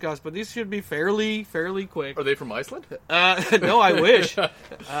didn't discuss, but these should be fairly quick. Are they from Iceland? No, I wish.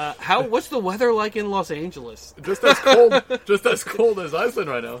 What's the weather like in Los Angeles? Just as cold as Iceland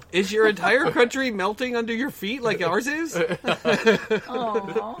right now. Is your entire country melting under your feet like ours is?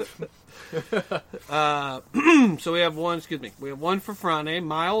 Aww. So we have one for Frane.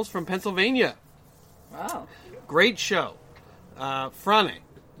 Miles from Pennsylvania. Wow. Great show. Frane,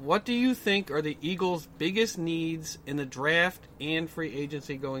 what do you think are the Eagles' biggest needs in the draft and free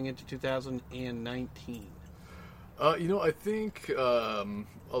agency going into 2019? I think a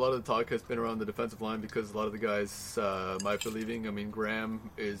lot of the talk has been around the defensive line because a lot of the guys might be leaving. I mean,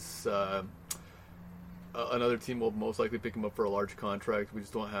 Graham is... another team will most likely pick him up for a large contract. We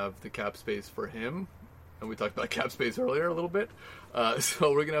just don't have the cap space for him. And we talked about cap space earlier a little bit.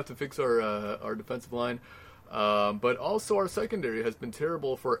 So we're going to have to fix our defensive line. But also our secondary has been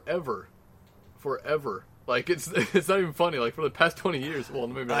terrible forever. Like, it's not even funny. Like, for the past 20 years. Well,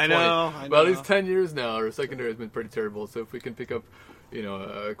 maybe not 20. I know. But at least 10 years now, our secondary has been pretty terrible. So if we can pick up,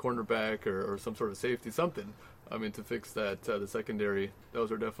 a cornerback or some sort of safety, something. I mean, to fix that, the secondary,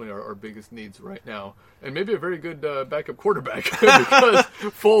 those are definitely our biggest needs right now. And maybe a very good backup quarterback because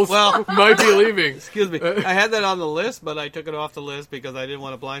Foles might be leaving. Excuse me. I had that on the list, but I took it off the list because I didn't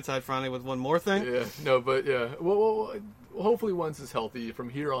want to blindside Frane with one more thing. Yeah, no, but yeah. Well, hopefully Wentz is healthy from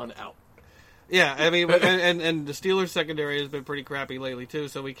here on out. Yeah, I mean, and the Steelers secondary has been pretty crappy lately, too,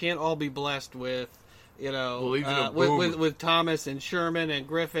 so we can't all be blessed with... with Thomas and Sherman and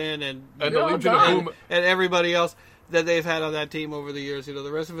Griffin and the Legion of Boom and everybody else that they've had on that team over the years.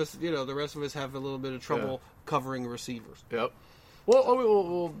 The rest of us have a little bit of trouble covering receivers. Yep.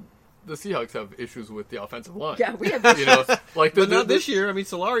 Well, the Seahawks have issues with the offensive line. Yeah, we have but not this year. I mean,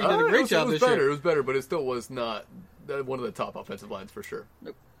 Solari did a great job this year. It was better, but it still was not one of the top offensive lines for sure.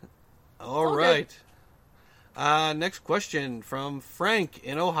 Nope. All right. Next question from Frank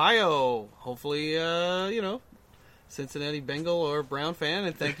in Ohio. Hopefully, Cincinnati Bengal or Brown fan,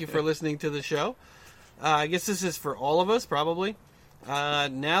 and thank you for listening to the show. I guess this is for all of us, probably.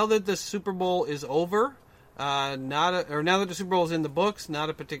 Now that the Super Bowl is over, now that the Super Bowl is in the books, not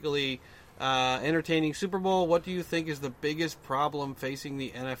a particularly entertaining Super Bowl, what do you think is the biggest problem facing the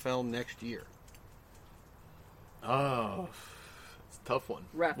NFL next year? Oh, it's a tough one.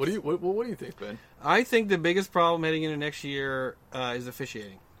 Refs. What do you think, Ben? I think the biggest problem heading into next year is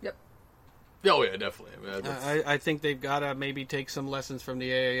officiating. Yep. Oh yeah, definitely. I mean, I think they've got to maybe take some lessons from the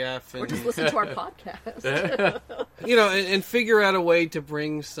AAF Or just listen to our podcast. and figure out a way to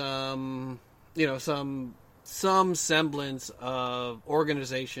bring some semblance of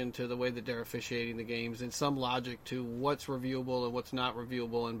organization to the way that they're officiating the games and some logic to what's reviewable and what's not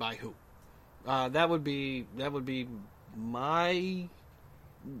reviewable and by who. That would be my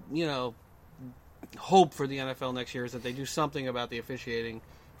hope for the NFL next year is that they do something about the officiating.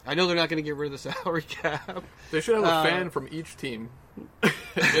 I know they're not going to get rid of the salary cap. They should have a fan from each team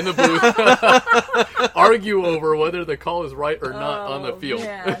in the booth argue over whether the call is right or not on the field.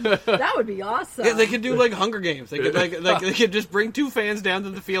 Man. That would be awesome. Yeah, they could do like Hunger Games. They could they could just bring two fans down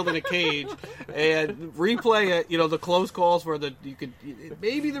to the field in a cage and replay it. The close calls where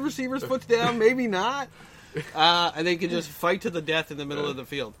maybe the receiver's foot's down, maybe not. And they can just fight to the death in the middle of the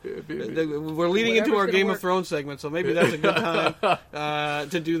field. We're leading into our Game of Thrones segment, so maybe that's a good time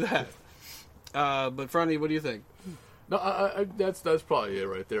to do that. But Franny, what do you think? No, that's probably it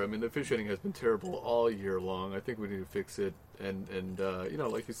right there. I mean, the officiating has been terrible all year long. I think we need to fix it. And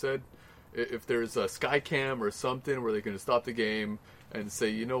like you said, if there's a sky cam or something where they can stop the game and say,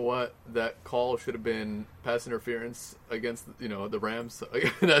 you know what, that call should have been pass interference against the Rams.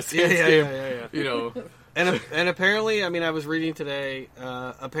 That game. Yeah. And apparently, I mean, I was reading today.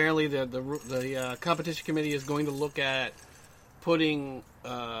 Apparently, the competition committee is going to look at putting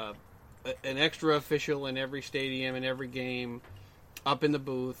an extra official in every stadium and every game up in the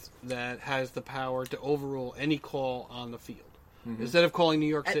booth that has the power to overrule any call on the field. Mm-hmm. Instead of calling New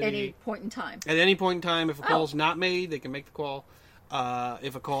York City at any point in time. At any point in time, if a call is not made, they can make the call.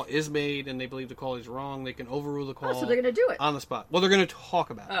 If a call is made and they believe the call is wrong, they can overrule the call. So they're going to do it on the spot. Well, they're going to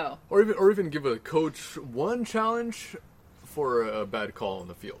talk about it. Or even give a coach one challenge for a bad call on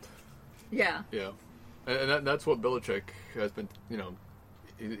the field. Yeah. Yeah, and that's what Belichick has been.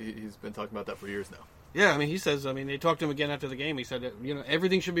 He's been talking about that for years now. Yeah, I mean, he says. I mean, they talked to him again after the game. He said that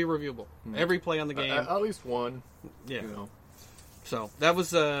everything should be reviewable. Mm-hmm. Every play on the game, at least one. Yeah. So that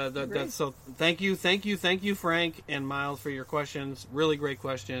was that's so. Thank you, Frank and Miles, for your questions. Really great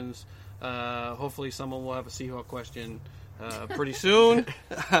questions. Hopefully, someone will have a Seahawk question pretty soon.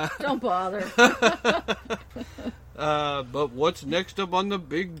 Don't bother. But what's next up on the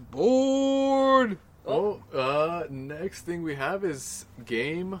big board? Next thing we have is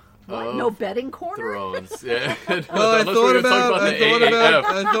Game What? of No betting corner? Thrones. Yeah. Well, I Unless we're gonna talk the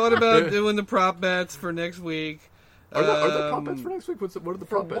I thought about doing the prop bets for next week. Are the prop bets for next week? What are the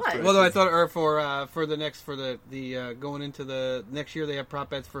prop bets? what? For Well, Well, next no, I week? thought, or for the going into the next year, they have prop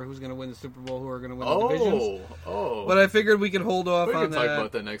bets for who's going to win the Super Bowl, who are going to win the divisions. Oh. But I figured we could hold off we on can that. talk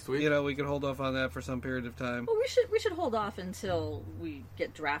about that next week. You know, we could hold off on that for some period of time. Well, we should hold off until we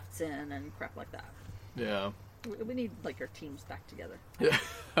get drafts in and crap like that. Yeah. We need like our teams back together. Yeah.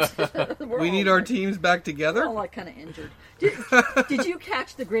 We need our teams back We're together. all like kind of injured. Did you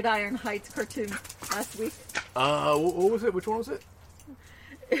catch the Gridiron Heights cartoon last week? What was it? Which one was it?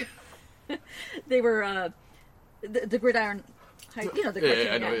 They were the Gridiron Heights. You know the cartoon.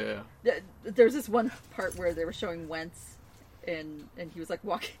 Yeah, I know. Yeah. There's this one part where they were showing Wentz, and he was like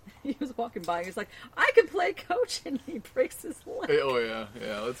walking. He was walking by. He was like, "I can play coach," and he breaks his leg. Oh yeah.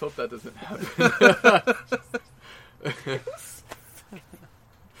 Let's hope that doesn't happen.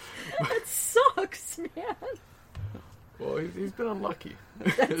 That sucks, man. Well, he's been unlucky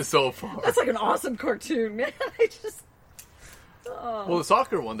so far. That's like an awesome cartoon, man. I just. Oh. Well, the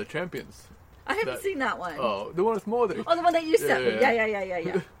soccer one, the champions. I haven't that- seen that one. Oh, the one with Modric. Oh, the one that you sent me. Yeah.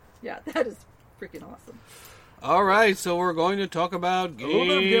 Yeah. Yeah, that is freaking awesome. All right, so we're going to talk about A little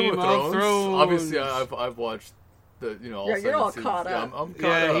bit of Game of Thrones. Obviously, I've watched the all Yeah, you're 7 all seasons. caught Yeah, up. I'm caught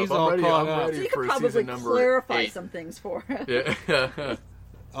Yeah, up. he's I'm all ready. caught I'm up. ready So you for could probably season number clarify 8. some things for us. Yeah.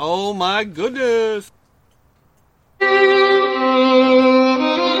 Oh my goodness!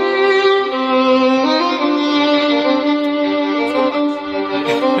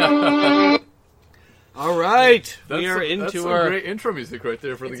 All right, we are that's into some our. great intro music right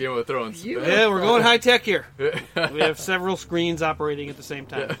there for the Game of Thrones. beautiful. Yeah, we're going high tech here. We have several screens operating at the same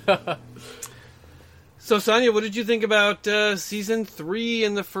time. So, Sonia, what did you think about season 3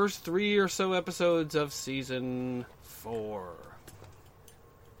 and the first 3 or so episodes of season 4?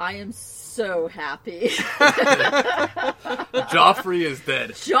 I am so happy. Joffrey is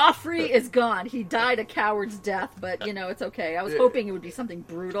dead. Joffrey is gone. He died a coward's death, but it's okay. I was hoping it would be something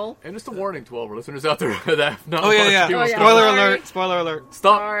brutal. And just a warning to all our listeners out there that have not Oh yeah, watched yeah. Game of yeah. Thrones. Spoiler Sorry. alert! Spoiler alert!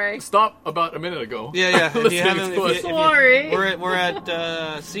 Sorry. Stop about a minute ago. Yeah. If you Listening haven't, to us. Sorry. we're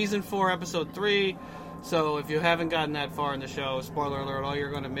at season 4, episode 3. So if you haven't gotten that far in the show, spoiler alert! All you're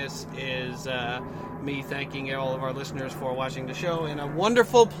going to miss is me thanking all of our listeners for watching the show and a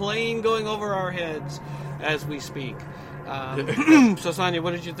wonderful plane going over our heads as we speak. So Sonia,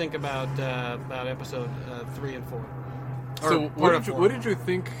 what did you think about episode 3 and 4? So Or part what of did, you, 4. what did you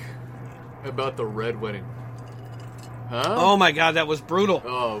think about the Red Wedding? Huh? Oh my God, that was brutal.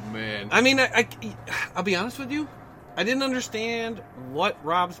 Oh man. I mean, I'll be honest with you. I didn't understand what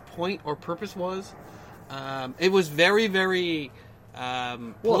Rob's point or purpose was. It was very, very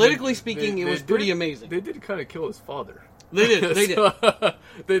politically speaking. It was pretty amazing. They did kind of kill his father. They did. They did.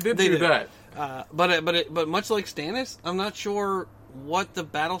 They did They do did. that. But much like Stannis, I'm not sure what the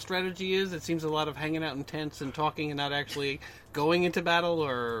battle strategy is. It seems a lot of hanging out in tents and talking and not actually going into battle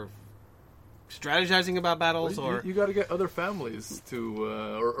or strategizing about battles. Or You got to get other families to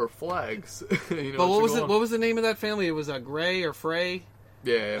or flags. You know, but what was to it? go What on. was the name of that family? It was Gray or Frey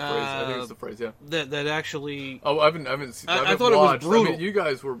Yeah, phrase. I think it's the phrase. Yeah. that actually. Oh, I haven't I thought it was watched. brutal. I mean, you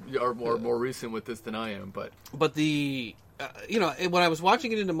guys are more recent with this than I am, but But the when I was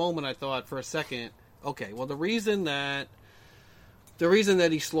watching it in the moment, I thought for a second, okay, well the reason that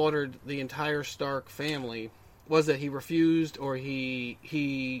he slaughtered the entire Stark family was that he refused or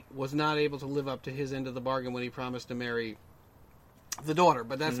he was not able to live up to his end of the bargain when he promised to marry the daughter.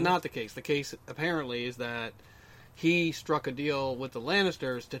 But that's not the case. The case apparently is that he struck a deal with the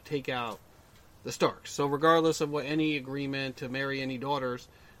Lannisters to take out the Starks. So regardless of what any agreement to marry any daughters,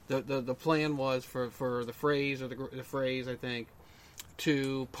 the plan was for the Freys or the Freys, I think,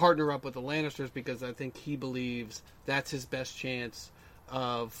 to partner up with the Lannisters because I think he believes that's his best chance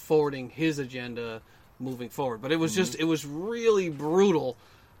of forwarding his agenda moving forward. But it was just, it was really brutal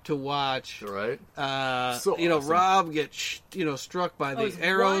to watch. right. So awesome. Rob get struck by the his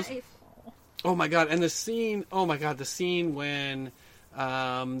arrows. wife. Oh my God! And the scene. Oh my God! The scene when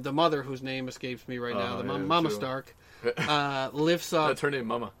the mother, whose name escapes me right now, yeah, Mama true. Stark, lifts up That's her name,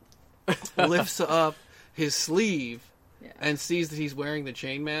 Mama. his sleeve Yeah. and sees that he's wearing the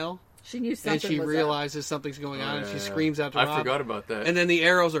chainmail, She knew something and she was realizes something's going on, and she screams out to Rob. I forgot about that. And then the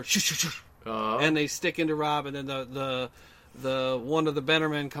arrows are shoo, shoo, shoo, Uh, and they stick into Rob, and then the one of the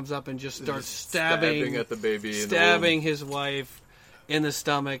Bennermen comes up and just starts stabbing at the baby. stabbing his wife. in the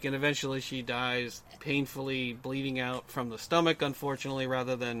stomach, and eventually she dies painfully, bleeding out from the stomach, unfortunately,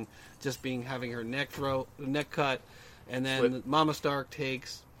 rather than just having her neck cut. And then Mama Stark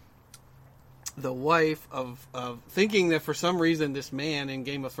takes the wife of thinking that for some reason this man in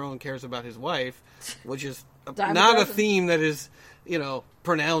Game of Thrones cares about his wife, which is not a theme that is,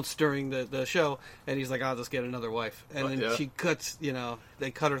 pronounced during the show. And he's like, I'll just get another wife. And then she cuts,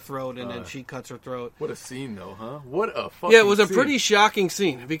 they cut her throat, and then she cuts her throat. What a scene, though, huh? What a fucking Yeah, it was a scene. pretty shocking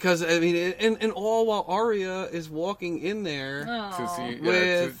scene, because, I mean, and all while Arya is walking in there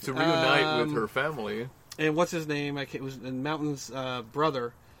to reunite with her family. And what's his name? It was Mountain's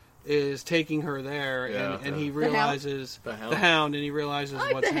brother is taking her there, and he realizes the Hound? the Hound, and he realizes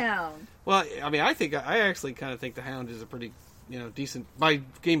I like the Hound. Well, I mean, I actually kind of think the Hound is a pretty decent, by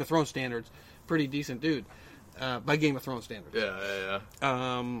Game of Thrones standards, pretty decent dude. By Game of Thrones standards. Yeah.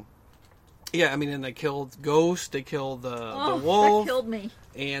 Yeah, I mean, and they killed Ghost. They killed the wolf. That killed me.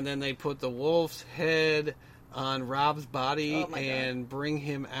 And then they put the wolf's head on Rob's body and bring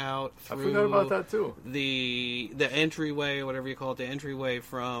him out through. I forgot about that too. The entryway, whatever you call it, the entryway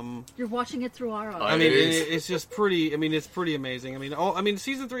from. You're watching it through our eyes. I mean, it's just pretty. I mean, it's pretty amazing. I mean,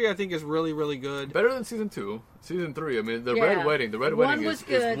 season 3 I think is really, really good. Better than season 2. Season 3, I mean, the Red Wedding. The Red Wedding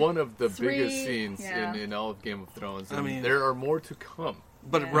is one of the biggest scenes in all of Game of Thrones. And I mean, there are more to come.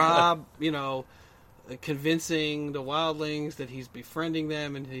 But Rob, convincing the wildlings that he's befriending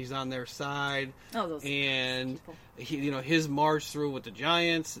them and he's on their side. Oh, those and people. His march through with the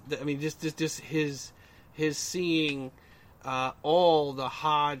giants. I mean, just his seeing all the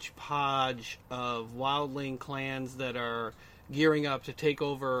hodgepodge of wildling clans that are gearing up to take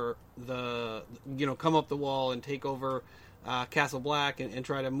over come up the wall and take over Castle Black and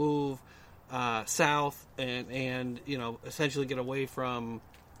try to move south and essentially get away from.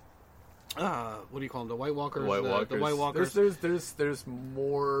 What do you call them? The White Walkers. The White Walkers. There's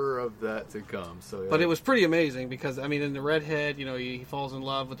more of that to come. So, yeah. But it was pretty amazing because I mean, in the redhead, he falls in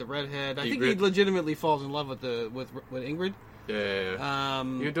love with the redhead. I think he legitimately falls in love with Ingrid. Yeah.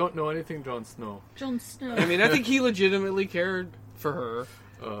 You don't know anything, Jon Snow. Jon Snow. I mean, I think he legitimately cared for her.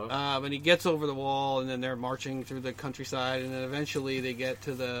 And he gets over the wall, and then they're marching through the countryside, and then eventually they get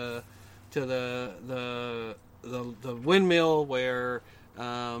to the windmill where.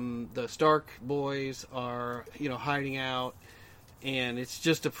 The Stark boys are, hiding out, and it's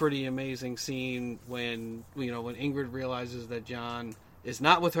just a pretty amazing scene when Ingrid realizes that Jon is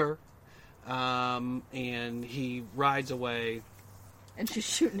not with her, and he rides away. And she's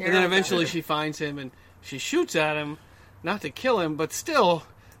shooting arrows. And then eventually she finds him, and she shoots at him, not to kill him, but still,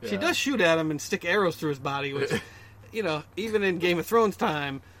 she does shoot at him and stick arrows through his body, which, even in Game of Thrones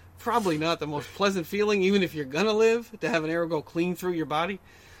time, probably not the most pleasant feeling, even if you're gonna live, to have an arrow go clean through your body.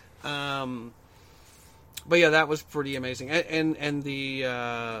 But yeah, that was pretty amazing. And the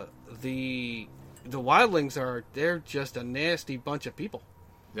wildlings they're just a nasty bunch of people.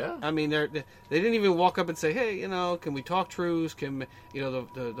 Yeah. I mean, they didn't even walk up and say, hey, can we talk truce? Can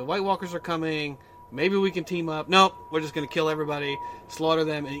the White Walkers are coming? Maybe we can team up. Nope, we're just gonna kill everybody, slaughter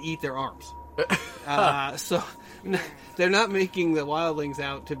them, and eat their arms. So they're not making the wildlings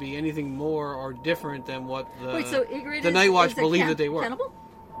out to be anything more or different than what the Night Watch believed that they were. Cannibal?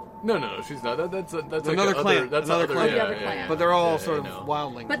 No, she's not. That's another clan. That's another clan. The other clan. But they're all sort of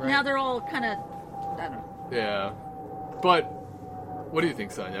wildlings. But right? now they're all kind of, I don't know. Yeah, but what do you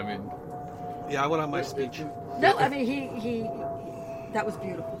think, Sonia? I mean, yeah, I went on my speech. No, I mean he that was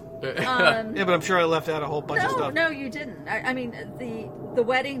beautiful. Yeah, but I'm sure I left out a whole bunch of stuff. No, you didn't. I mean, the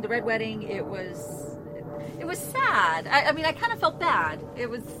wedding, the Red Wedding, it was sad. I mean, I kind of felt bad. It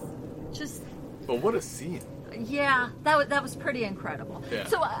was just. But what a scene! Yeah, that was pretty incredible. Yeah.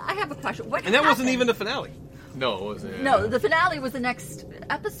 So I have a question. What? And that wasn't even the finale. No, it wasn't. Yeah. No, the finale was the next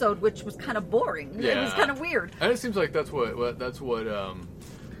episode, which was kind of boring. Yeah. It was kind of weird. And it seems like that's what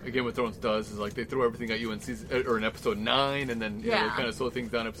Game of Thrones does, is like they throw everything at you in episode 9, and then they kind of slow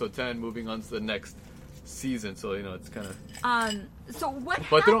things down episode 10, moving on to the next season. So it's kind of. So what?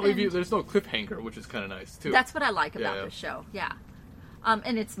 But they don't leave you. There's no cliffhanger, which is kind of nice too. That's what I like about the show. Yeah.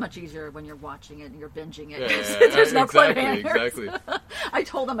 And it's much easier when you're watching it and you're binging it. Yeah, There's no exactly. cliffhangers. I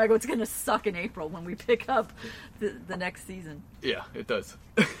told them it's going to suck in April when we pick up the next season. Yeah, it does.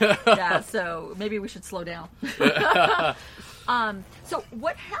 Yeah, so maybe we should slow down. So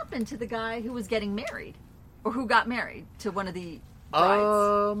what happened to the guy who was getting married? Or who got married to one of the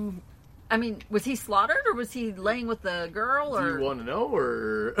brides? I mean, was he slaughtered or was he laying with the girl? Or do you want to know,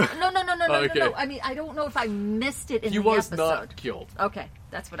 or no? Okay. No. I mean, I don't know if I missed it in the episode. He was not killed. Okay,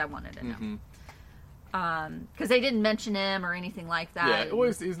 that's what I wanted to know. Because they didn't mention him or anything like that.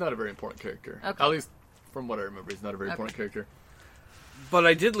 Yeah, he's not a very important character. Okay. At least from what I remember, he's not a very important character. But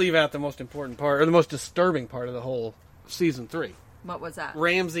I did leave out the most important part, or the most disturbing part of the whole season 3. What was that?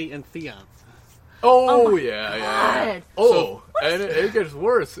 Ramsey and Theon. Oh my yeah. God. Oh, and it gets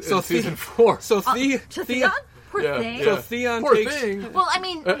worse in So season 4. So To Theon? Poor thing. So Theon Poor takes. thing. Well, I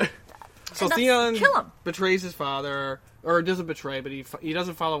mean, So enough to Theon kill him. betrays his father, or doesn't betray, but he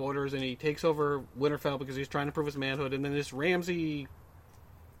doesn't follow orders, and he takes over Winterfell because he's trying to prove his manhood. And then this Ramsey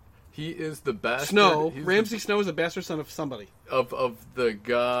He is the bastard. Snow, He's Ramsey Snow is a bastard son of somebody. of the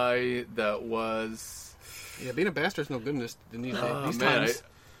guy that was. Yeah, being a bastard's no good in these Man, times.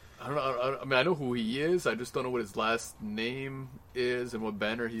 I don't know. I mean, I know who he is. I just don't know what his last name is and what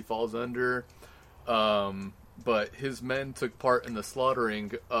banner he falls under. But his men took part in the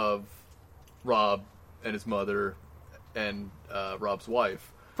slaughtering of Robb and his mother and Robb's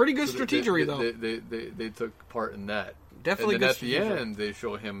wife. Pretty good So strategery, they took part in that. Definitely And then good at the strategery. end, they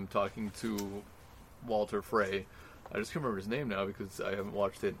show him talking to Walter Frey. I just can't remember his name now because I haven't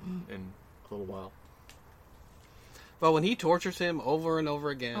watched it in a little while. But when he tortures him over and over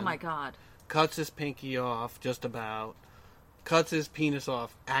again, oh my God. cuts his pinky off, just about, cuts his penis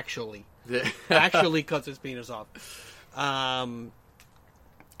off, actually cuts his penis off,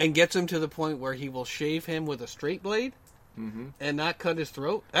 and gets him to the point where he will shave him with a straight blade and not cut his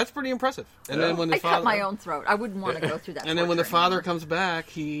throat. That's pretty impressive. And then when the I father, cut my own throat. I wouldn't want to go through that. and then when the torture father anymore. comes back,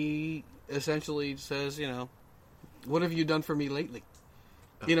 he essentially says, what have you done for me lately?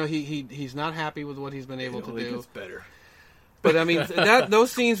 He's not happy with what he's been able It to only do. gets better. But I mean,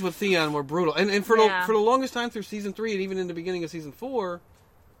 those scenes with Theon were brutal, and for Yeah. the longest time through season 3, and even in the beginning of season 4,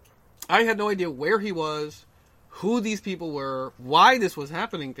 I had no idea where he was, who these people were, why this was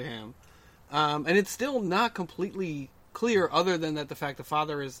happening to him, and it's still not completely clear. Other than that, the fact the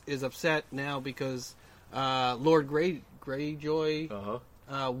father is upset now because Lord Greyjoy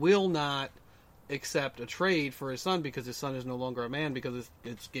will not accept a trade for his son because his son is no longer a man because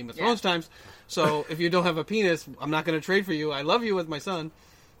it's Game of Thrones times. So if you don't have a penis, I'm not going to trade for you. I love you as my son.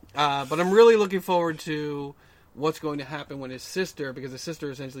 But I'm really looking forward to what's going to happen when his sister, because his sister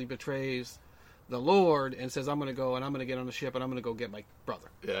essentially betrays the Lord and says, I'm going to go and I'm going to get on the ship and I'm going to go get my brother.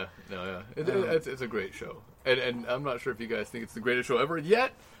 Yeah, it's a great show. And I'm not sure if you guys think it's the greatest show ever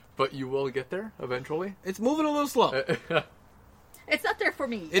yet, but you will get there eventually. It's moving a little slow. It's not there for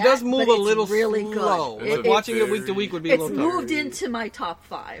me. It does move but a it's little really slow. Good. Like watching it week to week would be a It's little tough. moved into my top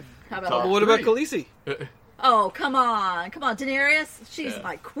 5. How about Top that? What about Great. Khaleesi? Oh, come on, Daenerys. She's Yeah.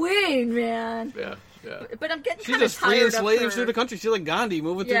 my queen, man. Yeah. But I'm getting She's kind of just freeing tired of slaves her. through the country. She's like Gandhi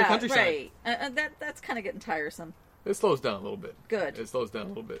moving through the Yeah, countryside. right. That's kind of getting tiresome. It slows down a little bit. Good. It slows down a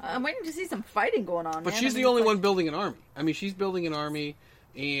little bit. I'm waiting to see some fighting going on. But man. she's I the mean, only it's one like- building an army. I mean, she's building an army,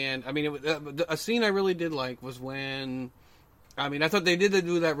 and I mean, a scene I really did like was when, I mean, I thought they did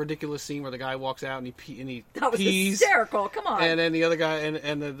do that ridiculous scene where the guy walks out and he That was pees, hysterical. Come on. and then the other guy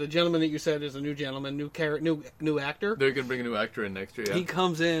and the gentleman that you said is a new gentleman, new actor. They're going to bring a new actor in next year, yeah. He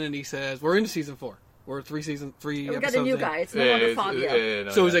comes in and he says, "We're into season 4. We're 3 we episodes got a new in." guy. It's no longer Fabio.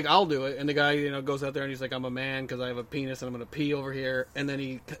 no, So he's like, "I'll do it," and the guy, goes out there and he's like, "I'm a man because I have a penis and I'm going to pee over here." And then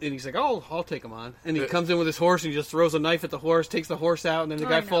he's like, "Oh, I'll take him on." And he comes in with his horse and he just throws a knife at the horse, takes the horse out, and then the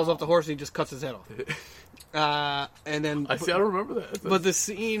guy I falls know. off the horse and he just cuts his head off. And then, I see. I don't remember that. but the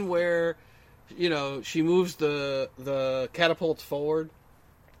scene where, she moves the catapults forward,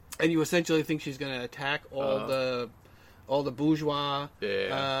 and you essentially think she's going to attack all the bourgeois.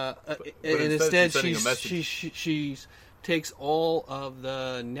 Yeah. And instead instead, she's sending a message. she's takes all of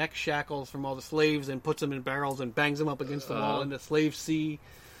the neck shackles from all the slaves and puts them in barrels and bangs them up against the wall, and the slaves see.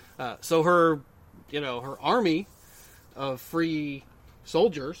 So her army of free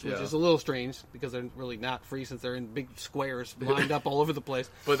soldiers, which Yeah. is a little strange because they're really not free since they're in big squares lined up all over the place.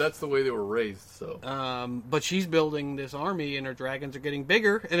 But that's the way they were raised, so. But she's building this army, and her dragons are getting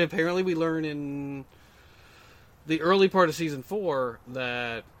bigger. And apparently, we learn in the early part of season 4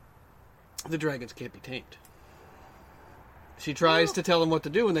 that the dragons can't be tamed. She tries to tell them what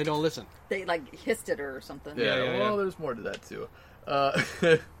to do, and they don't listen. They hissed at her or something. Yeah, yeah. well, there's more to that, too.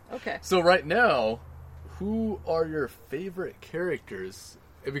 Okay. So right now, who are your favorite characters?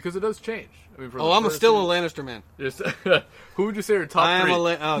 Because it does change. I mean, from the I'm first still a season- Lannister man. Just, who would you say are top I am three? a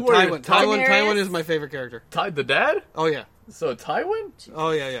Who are your Tywin. top- Daenerys? Tywin is my favorite character. The dad? Oh yeah, So Tywin?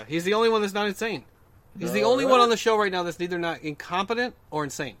 oh yeah. He's the only one that's not insane. He's the All only right. one on the show right now that's neither not incompetent or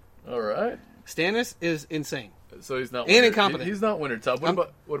insane. All right. Stannis is insane. So he's not And winner. incompetent. He's not winner top.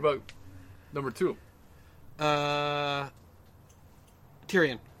 What about number 2?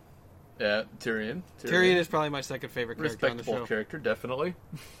 Tyrion. Yeah, Tyrion. Tyrion is probably my second favorite character on the respectable show. character, definitely.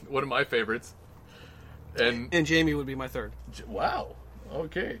 One of my favorites. And And Jaime would be my third. wow.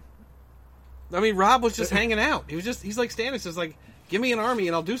 Okay. I mean, Robb was just hanging out. He's like Stannis, just like, give me an army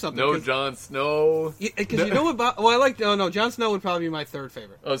and I'll do something. No Jon Snow. Because you know what? Well, I like. No, Jon Snow would probably be my third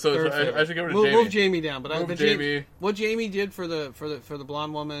favorite. Oh, so Third I favorite. should get rid of Move Jaime. Jaime down, but Move Jaime. What Jaime did for the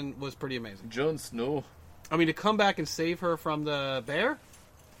blonde woman was pretty amazing. Jon Snow. I mean, to come back and save her from the bear,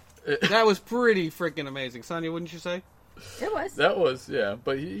 that was pretty freaking amazing. Sonya, wouldn't you say? It was. That was, yeah.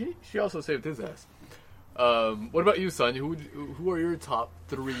 But she also saved his ass. What about you, Sonya? Who are your top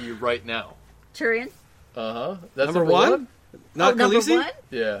 3 right now? Tyrion. Uh-huh. That's Number one? Not number Khaleesi? 1?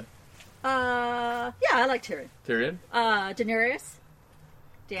 Yeah. Yeah, I like Tyrion. Tyrion? Daenerys.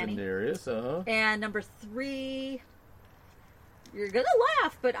 Dany. Daenerys, uh-huh. And number 3, you're gonna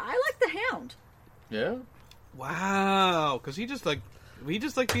laugh, but I like the Hound. Yeah? Wow, because he just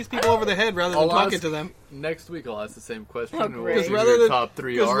beats people over the head rather than talking to them. Next week I'll ask the same question. Oh, What great. your Rather than top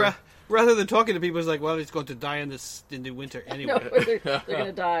 3 are. rather than talking to people, it's like, well, he's going to die in the winter No, anyway. they're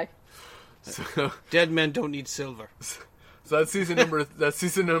gonna die. So Dead men don't need silver. that's season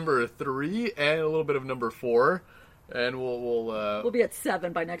number 3 and a little bit of number 4. And We'll be at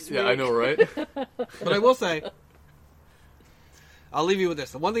 7 by next week. yeah, I know, right? But I will say, I'll leave you with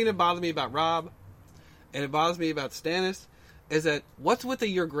this. The one thing that bothers me about Robb, and it bothers me about Stannis, is that what's with the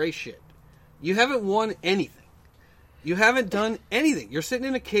your grace shit? You haven't won anything. You haven't done anything. You're sitting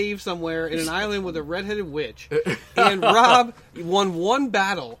in a cave somewhere in an island with a redheaded witch, and Robb won one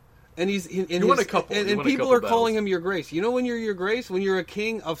battle, and won a couple. and He won a people couple are calling battles. him your grace. You know when you're your grace? When you're a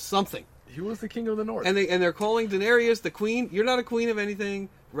king of something. He was the king of the north. And they're calling Daenerys the queen. You're not a queen of anything.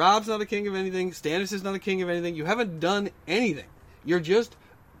 Robb's not a king of anything. Stannis is not a king of anything. You haven't done anything. You're just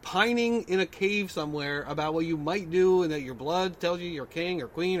pining in a cave somewhere about what you might do, and that your blood tells you you're king or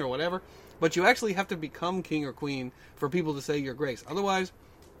queen or whatever. But you actually have to become king or queen for people to say your grace. Otherwise,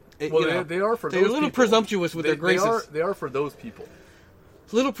 they are for they're those a little people. presumptuous with their graces. They are for those people.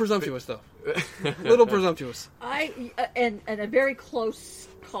 Little presumptuous stuff. Little presumptuous. And a very close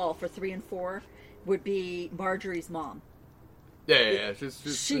call for 3 and 4 would be Marjorie's mom. Yeah.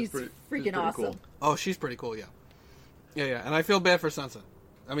 She's pretty freaking awesome. Cool. Oh, she's pretty cool. Yeah. And I feel bad for Sansa.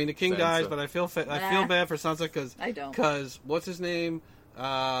 I mean, the king Sansa. dies, but I feel bad for Sansa because I don't. Because what's his name,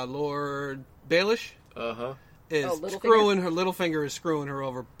 Lord Baelish, Uh-huh. is Littlefinger? screwing her. Littlefinger is screwing her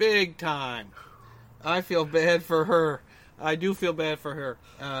over big time. I feel bad for her. I do feel bad for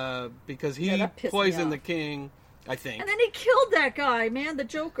her because he that pissed me poisoned off. the king. I think. And then he killed that guy, man, the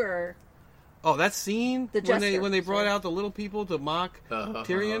Joker. Oh, that scene The jester, when they brought sorry. out the little people to mock Uh-huh,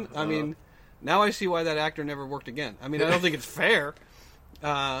 Tyrion. uh-huh. I mean, now I see why that actor never worked again. I mean, I don't think it's fair,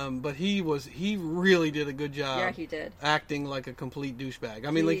 but he really did a good job. Yeah, he did. Acting like a complete douchebag.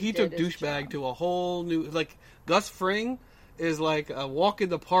 I mean, like he did took his douchebag job. to a whole new. Like Gus Fring is like a walk in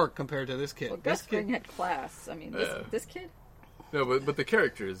the park compared to this kid. Well, This Gus kid- Fring had class. I mean, this kid, No, but the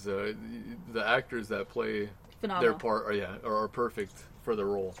characters, the actors that play phenomenal. their part are perfect for the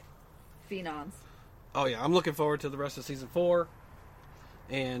role. Phenoms. Oh yeah, I'm looking forward to the rest of season 4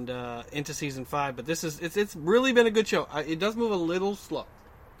 and into season 5. But it's really been a good show. It does move a little slow.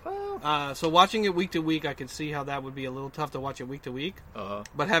 So watching it week to week, I can see how that would be a little tough to watch it week to week. Uh-huh.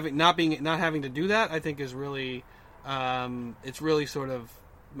 But not having to do that, I think is really, it's really sort of,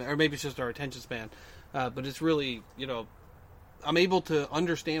 or maybe it's just our attention span. But it's really, I'm able to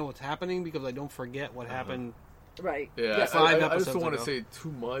understand what's happening because I don't forget what happened. Right. Yeah, Yes. I just episodes don't want to ago. say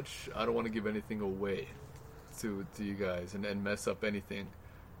too much. I don't want to give anything away to you guys and mess up anything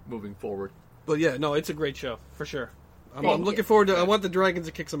moving forward. But yeah, no, it's a great show for sure. I'm Thank looking you. forward to. I want the dragons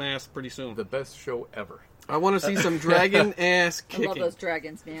to kick some ass pretty soon. The best show ever. I want to see some dragon ass I love kicking those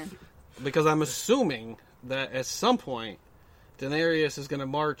dragons, man. because I'm assuming that at some point Daenerys is going to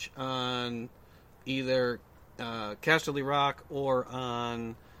march on either Casterly Rock or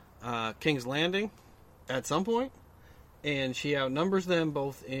on King's Landing at some point, and she outnumbers them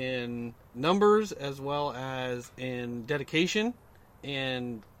both in numbers as well as in dedication,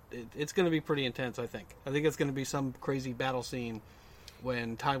 and it's going to be pretty intense. I think it's going to be some crazy battle scene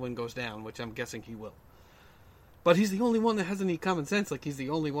when Tywin goes down, which I'm guessing he will. But he's the only one that has any common sense. Like he's the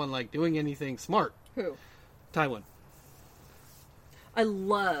only one like doing anything smart. Who? Tywin. I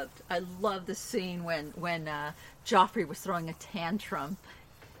loved the scene when Joffrey was throwing a tantrum.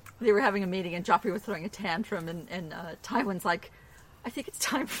 They were having a meeting and Joffrey was throwing a tantrum and Tywin's like, I think it's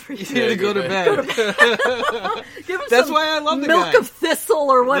time for you To go to bed. give him That's some why I love the milk guy. of thistle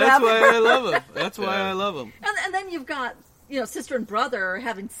or That's whatever. why I love him. That's why I love him. And then you've got sister and brother are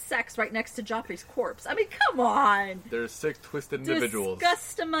having sex right next to Joffrey's corpse. I mean, come on. They're sick, twisted individuals.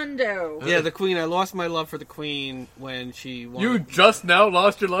 Disgustamundo. Yeah, the Queen. I lost my love for the Queen when she won. You just now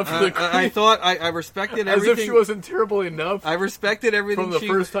lost your love for the Queen? I thought I respected As everything. if she wasn't terrible enough I respected everything from the she,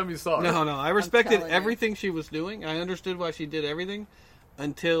 first time you saw her. No, I respected telling you. everything she was doing. I understood why she did everything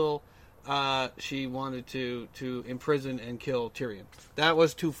until she wanted to imprison and kill Tyrion. That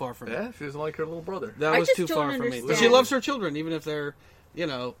was too far from me. Yeah, she doesn't like her little brother. That I was just too don't far from me. But understand. she loves her children, even if they're,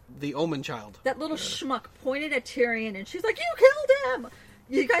 the Omen child. That little schmuck pointed at Tyrion, and she's like, "You killed him."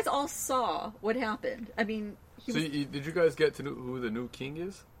 You guys all saw what happened. I mean, he So was, did you guys get to know who the new king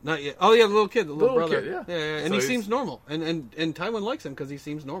is? Not yet. Oh yeah, the little kid, the little brother. kid, yeah. And So he he's- seems normal, and Tywin likes him because he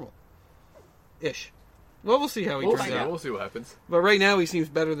seems normal, ish. Well, we'll see how he We'll turns see. out. We'll see what happens. But right now, he seems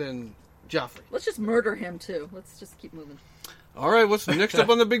better than Joffrey. let's just murder him too. Let's just keep moving. All right, what's next up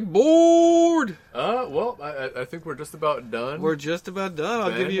on the big board? Well, I think we're just about done. We're just about done. I'll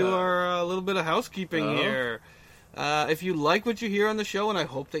Ben, give you our little bit of housekeeping here. If you like what you hear on the show, and I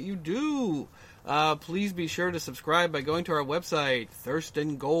hope that you do, please be sure to subscribe by going to our website,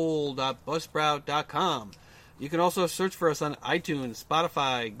 thirstandgold.buzzsprout.com. You can also search for us on iTunes,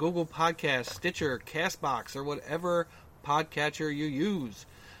 Spotify, Google Podcasts, Stitcher, CastBox, or whatever podcatcher you use.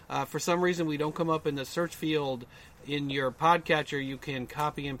 For some reason, we don't come up in the search field in your podcatcher. You can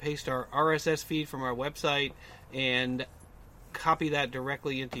copy and paste our RSS feed from our website and copy that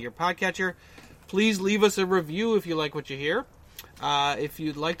directly into your podcatcher. Please leave us a review if you like what you hear. If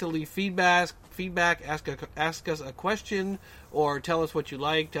you'd like to leave feedback, ask us a question, or tell us what you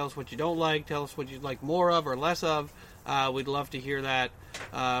like, tell us what you don't like, tell us what you'd like more of or less of. We'd love to hear that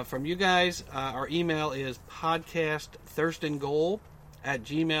from you guys. Our email is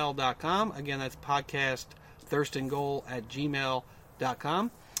podcastthirstandgoal@gmail.com. Again, that's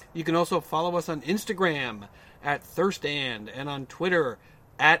podcastthirstandgoal@gmail.com. You can also follow us on Instagram @thirstand and on Twitter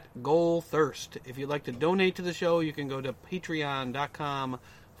 @goalthirst. If you'd like to donate to the show, you can go to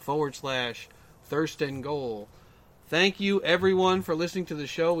patreon.com/thirstandgoal. Thank you, everyone, for listening to the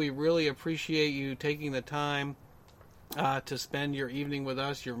show. We really appreciate you taking the time to spend your evening with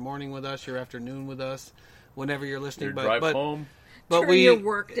us, your morning with us, your afternoon with us, whenever you're listening. Your drive home. But During your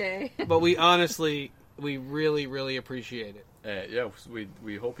work day. but we honestly, we really, really appreciate it. Yeah,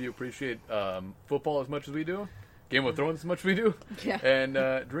 we hope you appreciate football as much as we do, Game of Thrones as much as we do, Yeah.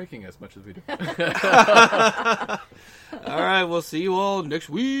 and drinking as much as we do. All right, we'll see you all next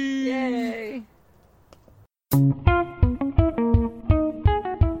week. Yay.